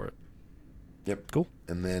pumped for it. Yep. Cool.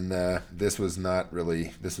 And then this was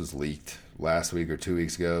leaked last week or 2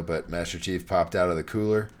 weeks ago, but Master Chief popped out of the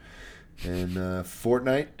cooler in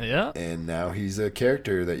Fortnite. Yeah. And now he's a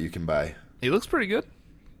character that you can buy. He looks pretty good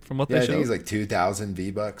from what they showed. I think he's like 2,000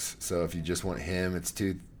 V-Bucks. So if you just want him, it's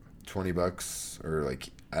 $20, or like,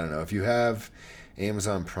 I don't know. If you have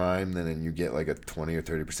Amazon Prime, then you get like a 20 or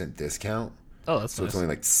 30% discount. Oh, that's so nice. It's only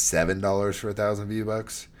like $7 for 1,000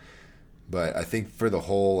 V-Bucks. But I think for the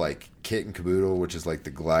whole like kit and caboodle, which is like the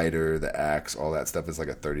glider, the axe, all that stuff, is like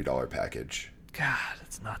a $30 package. God,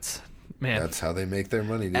 that's nuts, man. That's how they make their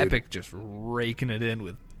money, dude. Epic just raking it in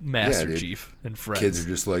with Master Chief and friends. Kids are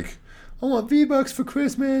just like, I want V-Bucks for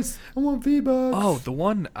Christmas. I want V-Bucks. Oh, the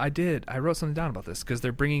one I wrote something down about this because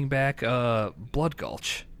they're bringing back Blood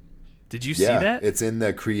Gulch. Did you see that? Yeah, it's in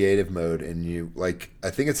the creative mode, and I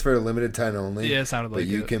think it's for a limited time only. Yeah, it sounded like it.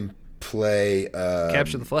 But you can play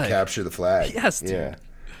Capture the Flag. Capture the Flag. Yes, dude. Yeah.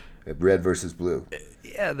 Red versus blue.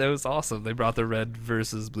 Yeah, that was awesome. They brought the red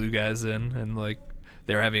versus blue guys in, and like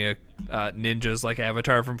they were having a ninjas like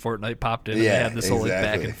Avatar from Fortnite popped in, and they had this whole like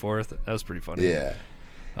back and forth. That was pretty funny. Yeah.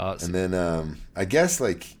 And then I guess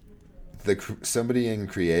like somebody in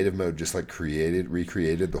creative mode just like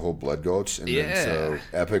recreated the whole Blood Gulch, and then so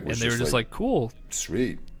Epic was and they were just like cool,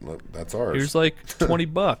 sweet, look, that's ours. Here's like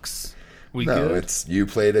 $20. We good? It's you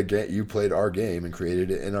played our game and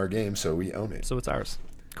created it in our game, so we own it. So it's ours.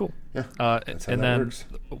 Cool. Yeah. That's how and that then works.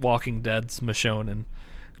 Walking Dead's Michonne and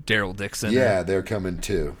Daryl Dixon. Yeah, they're coming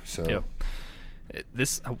too. So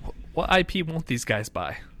what IP won't these guys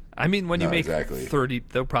buy? I mean, when you make 30,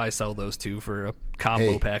 they'll probably sell those two for a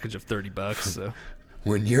combo package of $30. So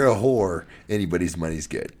when you're a whore, anybody's money's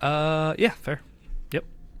good. Yeah, fair. Yep.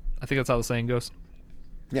 I think that's how the saying goes.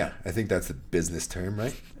 Yeah, I think that's a business term,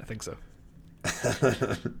 right? I think so.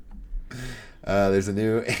 There's a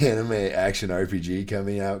new anime action RPG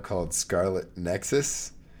coming out called Scarlet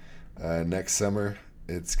Nexus. Next summer,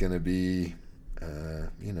 it's gonna be,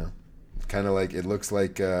 kind of like, it looks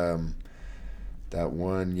like that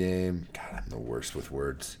one game. God, I'm the worst with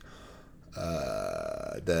words.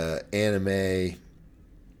 The anime.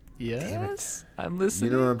 Yes, I'm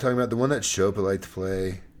listening. You know what I'm talking about? The one that Shopa liked to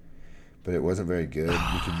play, but it wasn't very good.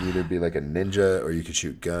 You could either be like a ninja, or you could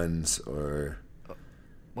shoot guns, or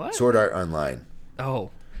what? Sword Art Online.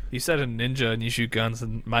 Oh, you said a ninja and you shoot guns,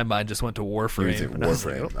 and my mind just went to Warframe.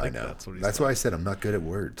 Warframe, I know. That's why I said I'm not good at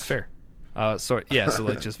words. Fair. So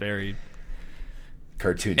like just very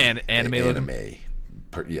cartoony and anime.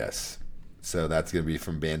 Yes. So that's gonna be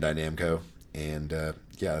from Bandai Namco, and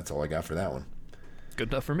that's all I got for that one.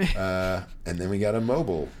 Good enough for me. And then we got a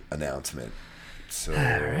mobile announcement. So, all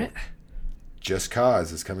right. Just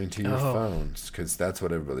Cause is coming to your phones, because that's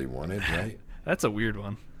what everybody wanted, right? That's a weird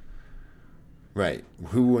one. Right.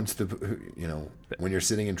 Who wants to, when you're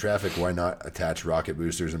sitting in traffic, why not attach rocket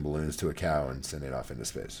boosters and balloons to a cow and send it off into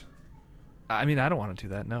space? I mean, I don't want to do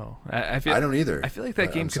that, no. I don't either. I feel like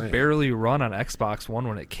that game could barely run on Xbox One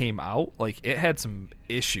when it came out. Like, it had some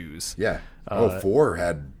issues. Yeah. 4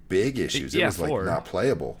 had big issues. It was, 4. Not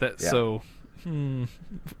playable. So,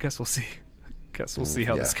 guess we'll see. We'll see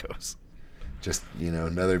how this goes. Just,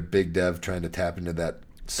 another big dev trying to tap into that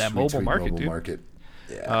mobile market, dude. Market.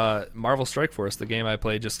 Yeah. Marvel Strike Force, the game I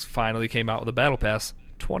played, just finally came out with a battle pass.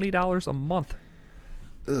 $20 a month.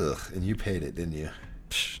 Ugh, and you paid it, didn't you?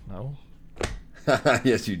 No.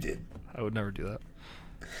 Yes, you did. I would never do that.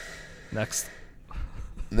 Next,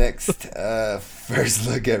 first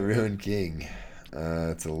look at Ruined King.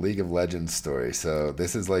 It's a League of Legends story. So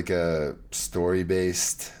this is like a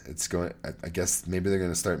story-based. It's going. I guess maybe they're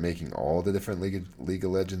going to start making all the different League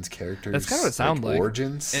of Legends characters. That's kind of what it sounded like.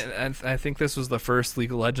 Origins. And I think this was the first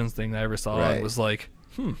League of Legends thing I ever saw. Right. And was like,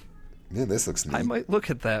 Yeah, this looks neat. I might look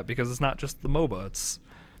at that, because it's not just the MOBA. It's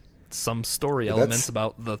some story elements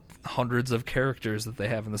about the hundreds of characters that they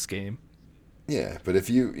have in this game. Yeah, but if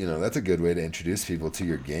that's a good way to introduce people to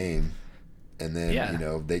your game. And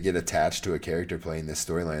then, they get attached to a character playing this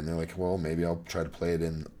storyline. They're like, well, maybe I'll try to play it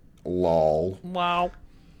in LOL. Wow.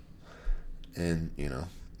 and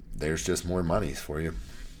there's just more monies for you.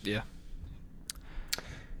 Yeah.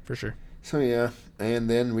 For sure. So yeah, and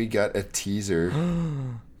then we got a teaser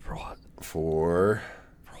For what? for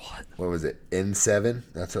what? What was it? N7.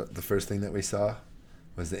 That's the first thing that we saw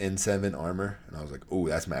was the N7 armor, and I was like, "Oh,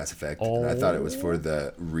 that's Mass Effect." And I thought it was for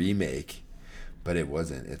the remake, but it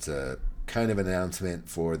wasn't. It's a kind of announcement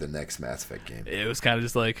for the next Mass Effect game. It was kind of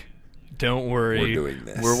just like, don't worry, we're doing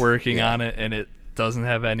this. We're working on it, and it doesn't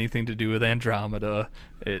have anything to do with Andromeda.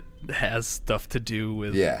 It has stuff to do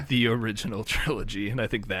with the original trilogy, and I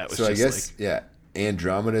think that was so. Just I guess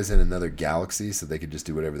Andromeda's in another galaxy, so they could just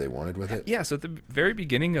do whatever they wanted with it. Yeah, so at the very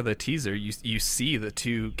beginning of the teaser, you see the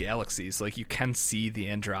two galaxies. Like, you can see the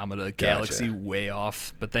Andromeda galaxy way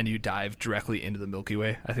off, but then you dive directly into the Milky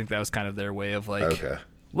Way. I think that was kind of their way of like,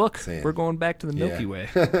 look, we're going back to the Milky Way.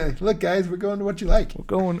 Look, guys, we're going to what you like. We're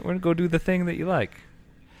going to go do the thing that you like.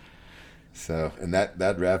 So, and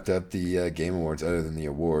that wrapped up the Game Awards, other than the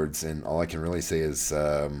awards. And all I can really say is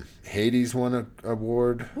Hades won an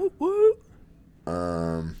award. Woo woo.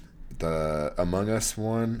 The Among Us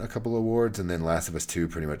won a couple awards, and then Last of Us 2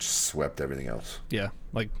 pretty much swept everything else. Yeah,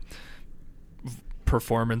 like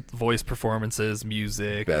voice performances,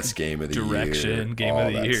 music, best game of the direction, year, game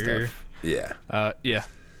of the year. Stuff. Yeah. Yeah.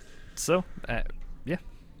 So, yeah,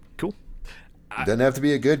 cool. Doesn't have to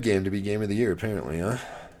be a good game to be game of the year, apparently, huh?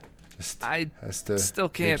 I still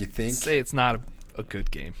can't say it's not a good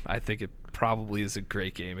game. I think it probably is a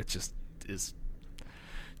great game. It just is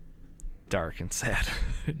dark and sad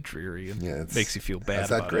and dreary, and makes you feel bad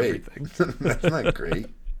about everything. That's not great.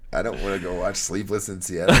 I don't want to go watch Sleepless in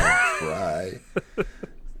Seattle and cry.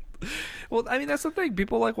 Well, I mean, that's the thing.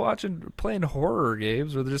 People like playing horror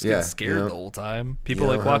games where they're just getting scared the whole time. People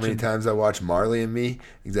like watching. How many times I watched Marley and Me?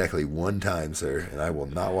 Exactly one time, sir, and I will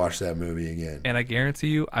not watch that movie again. And I guarantee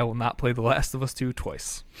you, I will not play The Last of Us 2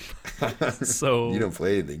 twice. So you don't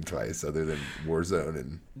play anything twice other than Warzone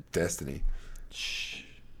and Destiny. Shh.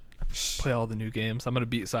 Play all the new games. I'm gonna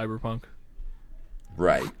beat Cyberpunk.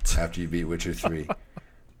 Right after you beat Witcher 3.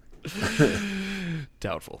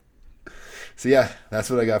 Doubtful. So yeah, that's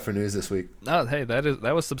what I got for news this week. Oh, hey,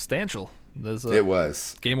 that was substantial. It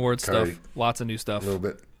was Game Awards stuff. Lots of new stuff. A little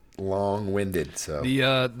bit long-winded. So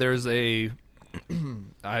there's when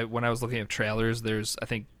I was looking at trailers, there's I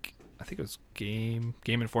think it was Game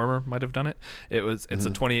Informer might have done it. It's a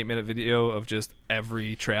 28-minute video of just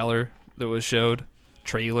every trailer that was showed.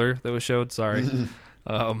 Sorry.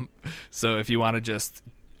 So if you want to just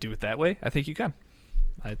do it that way, I think you can.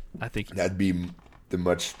 I think that'd be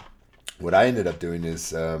what I ended up doing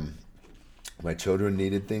is my children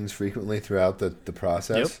needed things frequently throughout the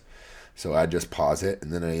process. Yep. So I just pause it,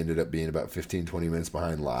 and then I ended up being about 15-20 minutes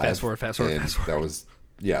behind live. Fast forward. That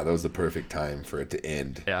was the perfect time for it to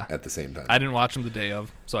end at the same time. I didn't watch them the day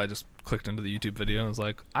of, so I just clicked into the YouTube video and was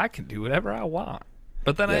like, I can do whatever I want.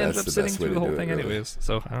 But then I ended up sitting through the whole thing anyways.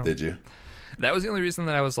 So I don't Did you? That was the only reason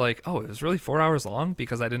that I was like, oh, it was really 4 hours long,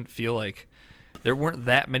 because I didn't feel like there weren't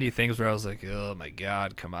that many things where I was like, oh my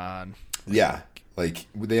God, come on. Yeah. Like,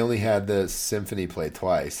 they only had the symphony play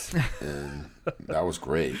twice, and that was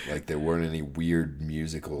great. Like, there weren't any weird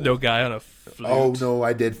musical... No guy on a flute. Oh, no,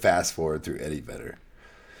 I did fast forward through Eddie Vedder.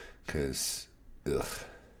 Because,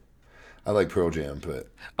 I like Pearl Jam, but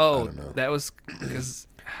I don't know. That was... because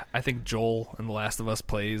I think Joel in The Last of Us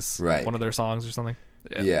plays one of their songs or something.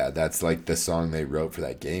 Yeah, that's like the song they wrote for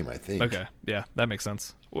that game, I think. Okay, yeah, that makes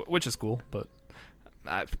sense. Which is cool, but...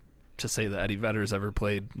 to say that Eddie Vedder's ever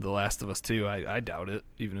played The Last of Us 2, I doubt it,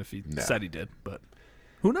 even if he said he did, but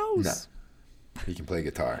who knows? No. He can play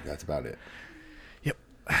guitar. That's about it. Yep.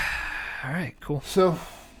 All right, cool. So,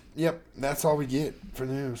 yep, that's all we get for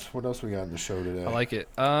news. What else we got in the show today? I like it.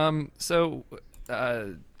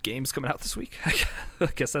 Games coming out this week. I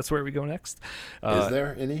guess that's where we go next. Is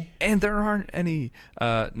there any? And there aren't any.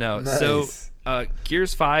 No. Nice. So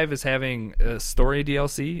Gears 5 is having a story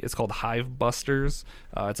DLC. It's called Hive Busters.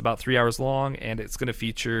 It's about 3 hours long, and it's going to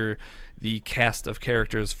feature the cast of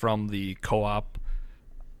characters from the co-op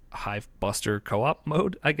Hive Buster co-op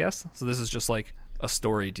mode, I guess. So this is just like a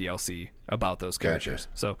story DLC about those characters.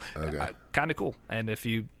 Gotcha. So kind of cool. And if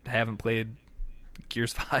you haven't played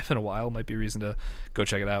Gears 5 in a while, might be a reason to go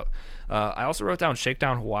check it out. I also wrote down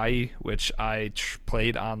Shakedown Hawaii, which I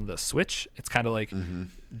played on the Switch. It's kind of like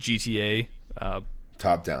GTA.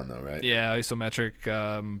 Top down though, right? Yeah,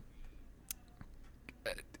 isometric.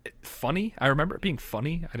 Funny. I remember it being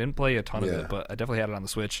funny. I didn't play a ton of it, but I definitely had it on the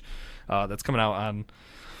Switch. That's coming out on...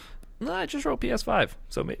 I just wrote PS5,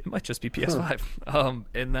 so it might just be PS5.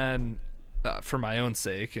 And then for my own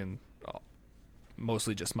sake, and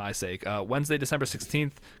mostly just my sake, Wednesday, December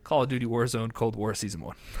 16th, Call of Duty Warzone Cold War Season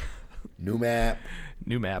 1. New map.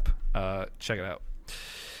 New map. Check it out.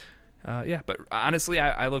 Yeah, but honestly,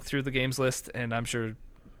 I looked through the games list, and I'm sure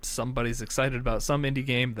somebody's excited about some indie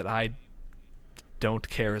game that I don't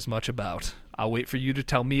care as much about. I'll wait for you to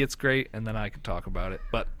tell me it's great, and then I can talk about it.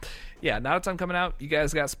 But yeah, now it's coming out. You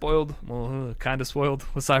guys got spoiled. Well, kind of spoiled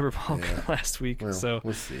with Cyberpunk last week. Well, so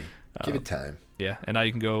we'll see. Give it time. Yeah, and now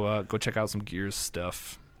you can go check out some Gears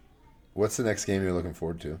stuff. What's the next game you're looking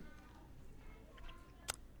forward to?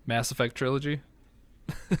 Mass Effect Trilogy.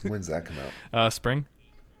 When's that come out? Spring.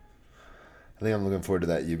 I think I'm looking forward to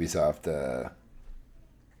that Ubisoft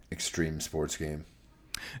Extreme Sports game.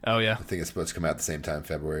 Oh yeah, I think it's supposed to come out at the same time,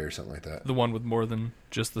 February or something like that. the one with more than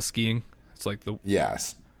just the skiing. It's like the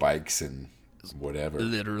Bikes and whatever.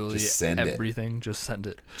 literally Just send everything. Just send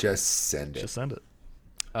it. Just send it. Just send it.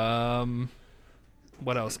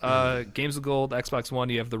 What else? Games of Gold, Xbox One.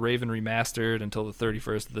 You have the Raven remastered until the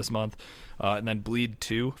 31st of this month, and then Bleed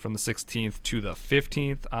 2 from the 16th to the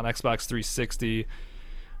 15th on Xbox 360.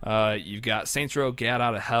 You've got Saints Row: Get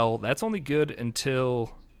Out of Hell. That's only good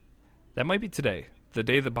until that might be today. The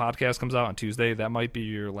day the podcast comes out on Tuesday, that might be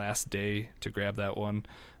your last day to grab that one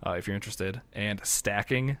if you're interested. And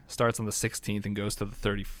Stacking starts on the 16th and goes to the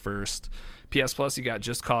 31st. PS Plus, you got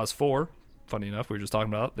Just Cause 4. Funny enough, we were just talking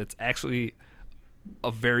about. That's actually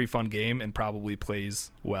a very fun game and probably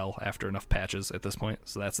plays well after enough patches at this point.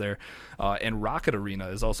 So that's there. And Rocket Arena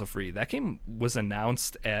is also free. That game was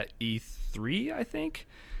announced at E3, I think.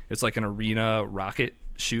 It's like an arena rocket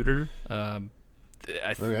shooter.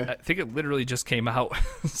 I think it literally just came out,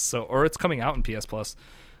 or it's coming out in PS Plus.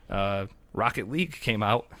 Rocket League came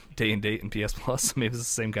out day and date in PS Plus, so maybe it's the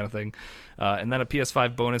same kind of thing. And then a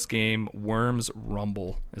PS5 bonus game, Worms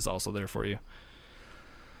Rumble, is also there for you.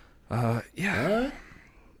 Good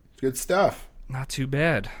stuff. Not too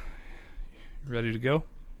bad. Ready to go?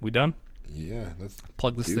 We done? Yeah, let's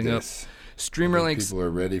plug this thing up. Streamer I think links. People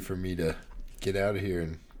are ready for me to get out of here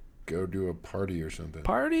and go do a party or something.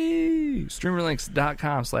 Party!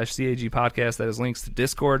 Streamerlinks.com/CAG podcast. That is links to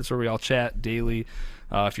Discord. It's where we all chat daily.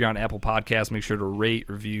 If you're on Apple Podcasts, make sure to rate,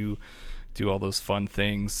 review, do all those fun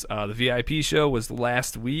things. The VIP show was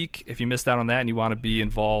last week. If you missed out on that and you want to be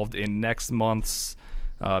involved in next month's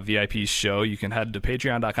VIP show, you can head to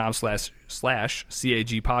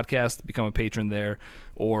patreon.com/CAG podcast, become a patron there,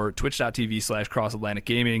 or twitch.tv/Cross Atlantic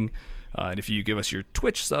Gaming. And if you give us your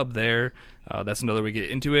Twitch sub there, that's another way to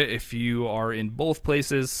get into it. If you are in both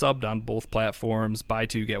places, subbed on both platforms, buy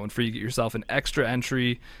two, get one free, you get yourself an extra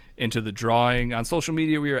entry into the drawing. On social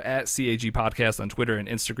media, we are at CAG Podcast on Twitter and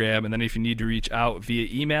Instagram. And then if you need to reach out via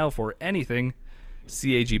email for anything,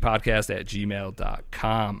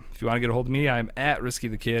 cagpodcast@gmail.com. If you want to get a hold of me, I'm at Risky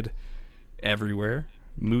the Kid everywhere.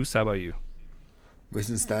 Moose, how about you?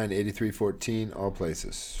 Wisenstein 8314, all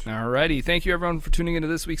places. Alrighty, thank you everyone for tuning into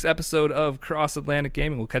this week's episode of Cross Atlantic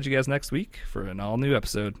Gaming. We'll catch you guys next week for an all new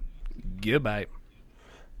episode. Goodbye.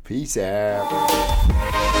 Peace out.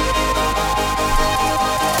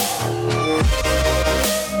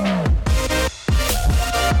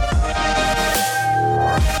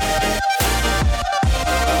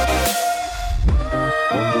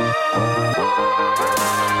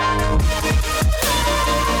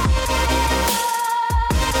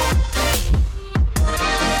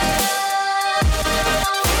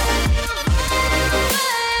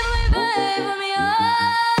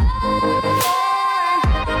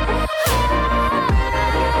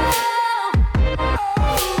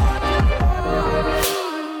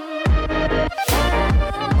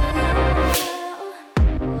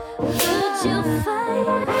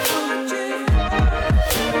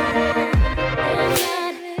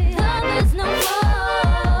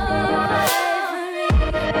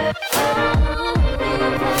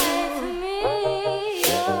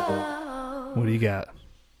 What do you got?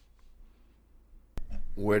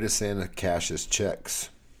 Where does Santa cash his checks?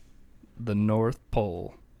 The North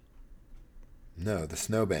Pole. No, the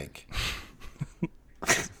snowbank.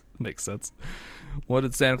 Makes sense. What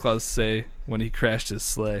did Santa Claus say when he crashed his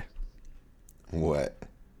sleigh? What?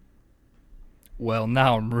 Well,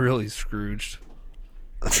 now I'm really Scrooged.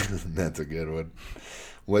 That's a good one.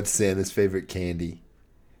 What's Santa's favorite candy?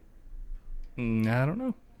 I don't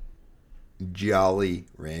know. Jolly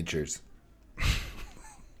Ranchers.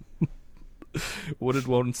 What did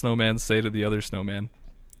one snowman say to the other snowman?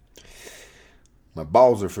 My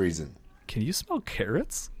balls are freezing. Can you smell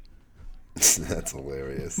carrots? That's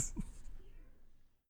hilarious.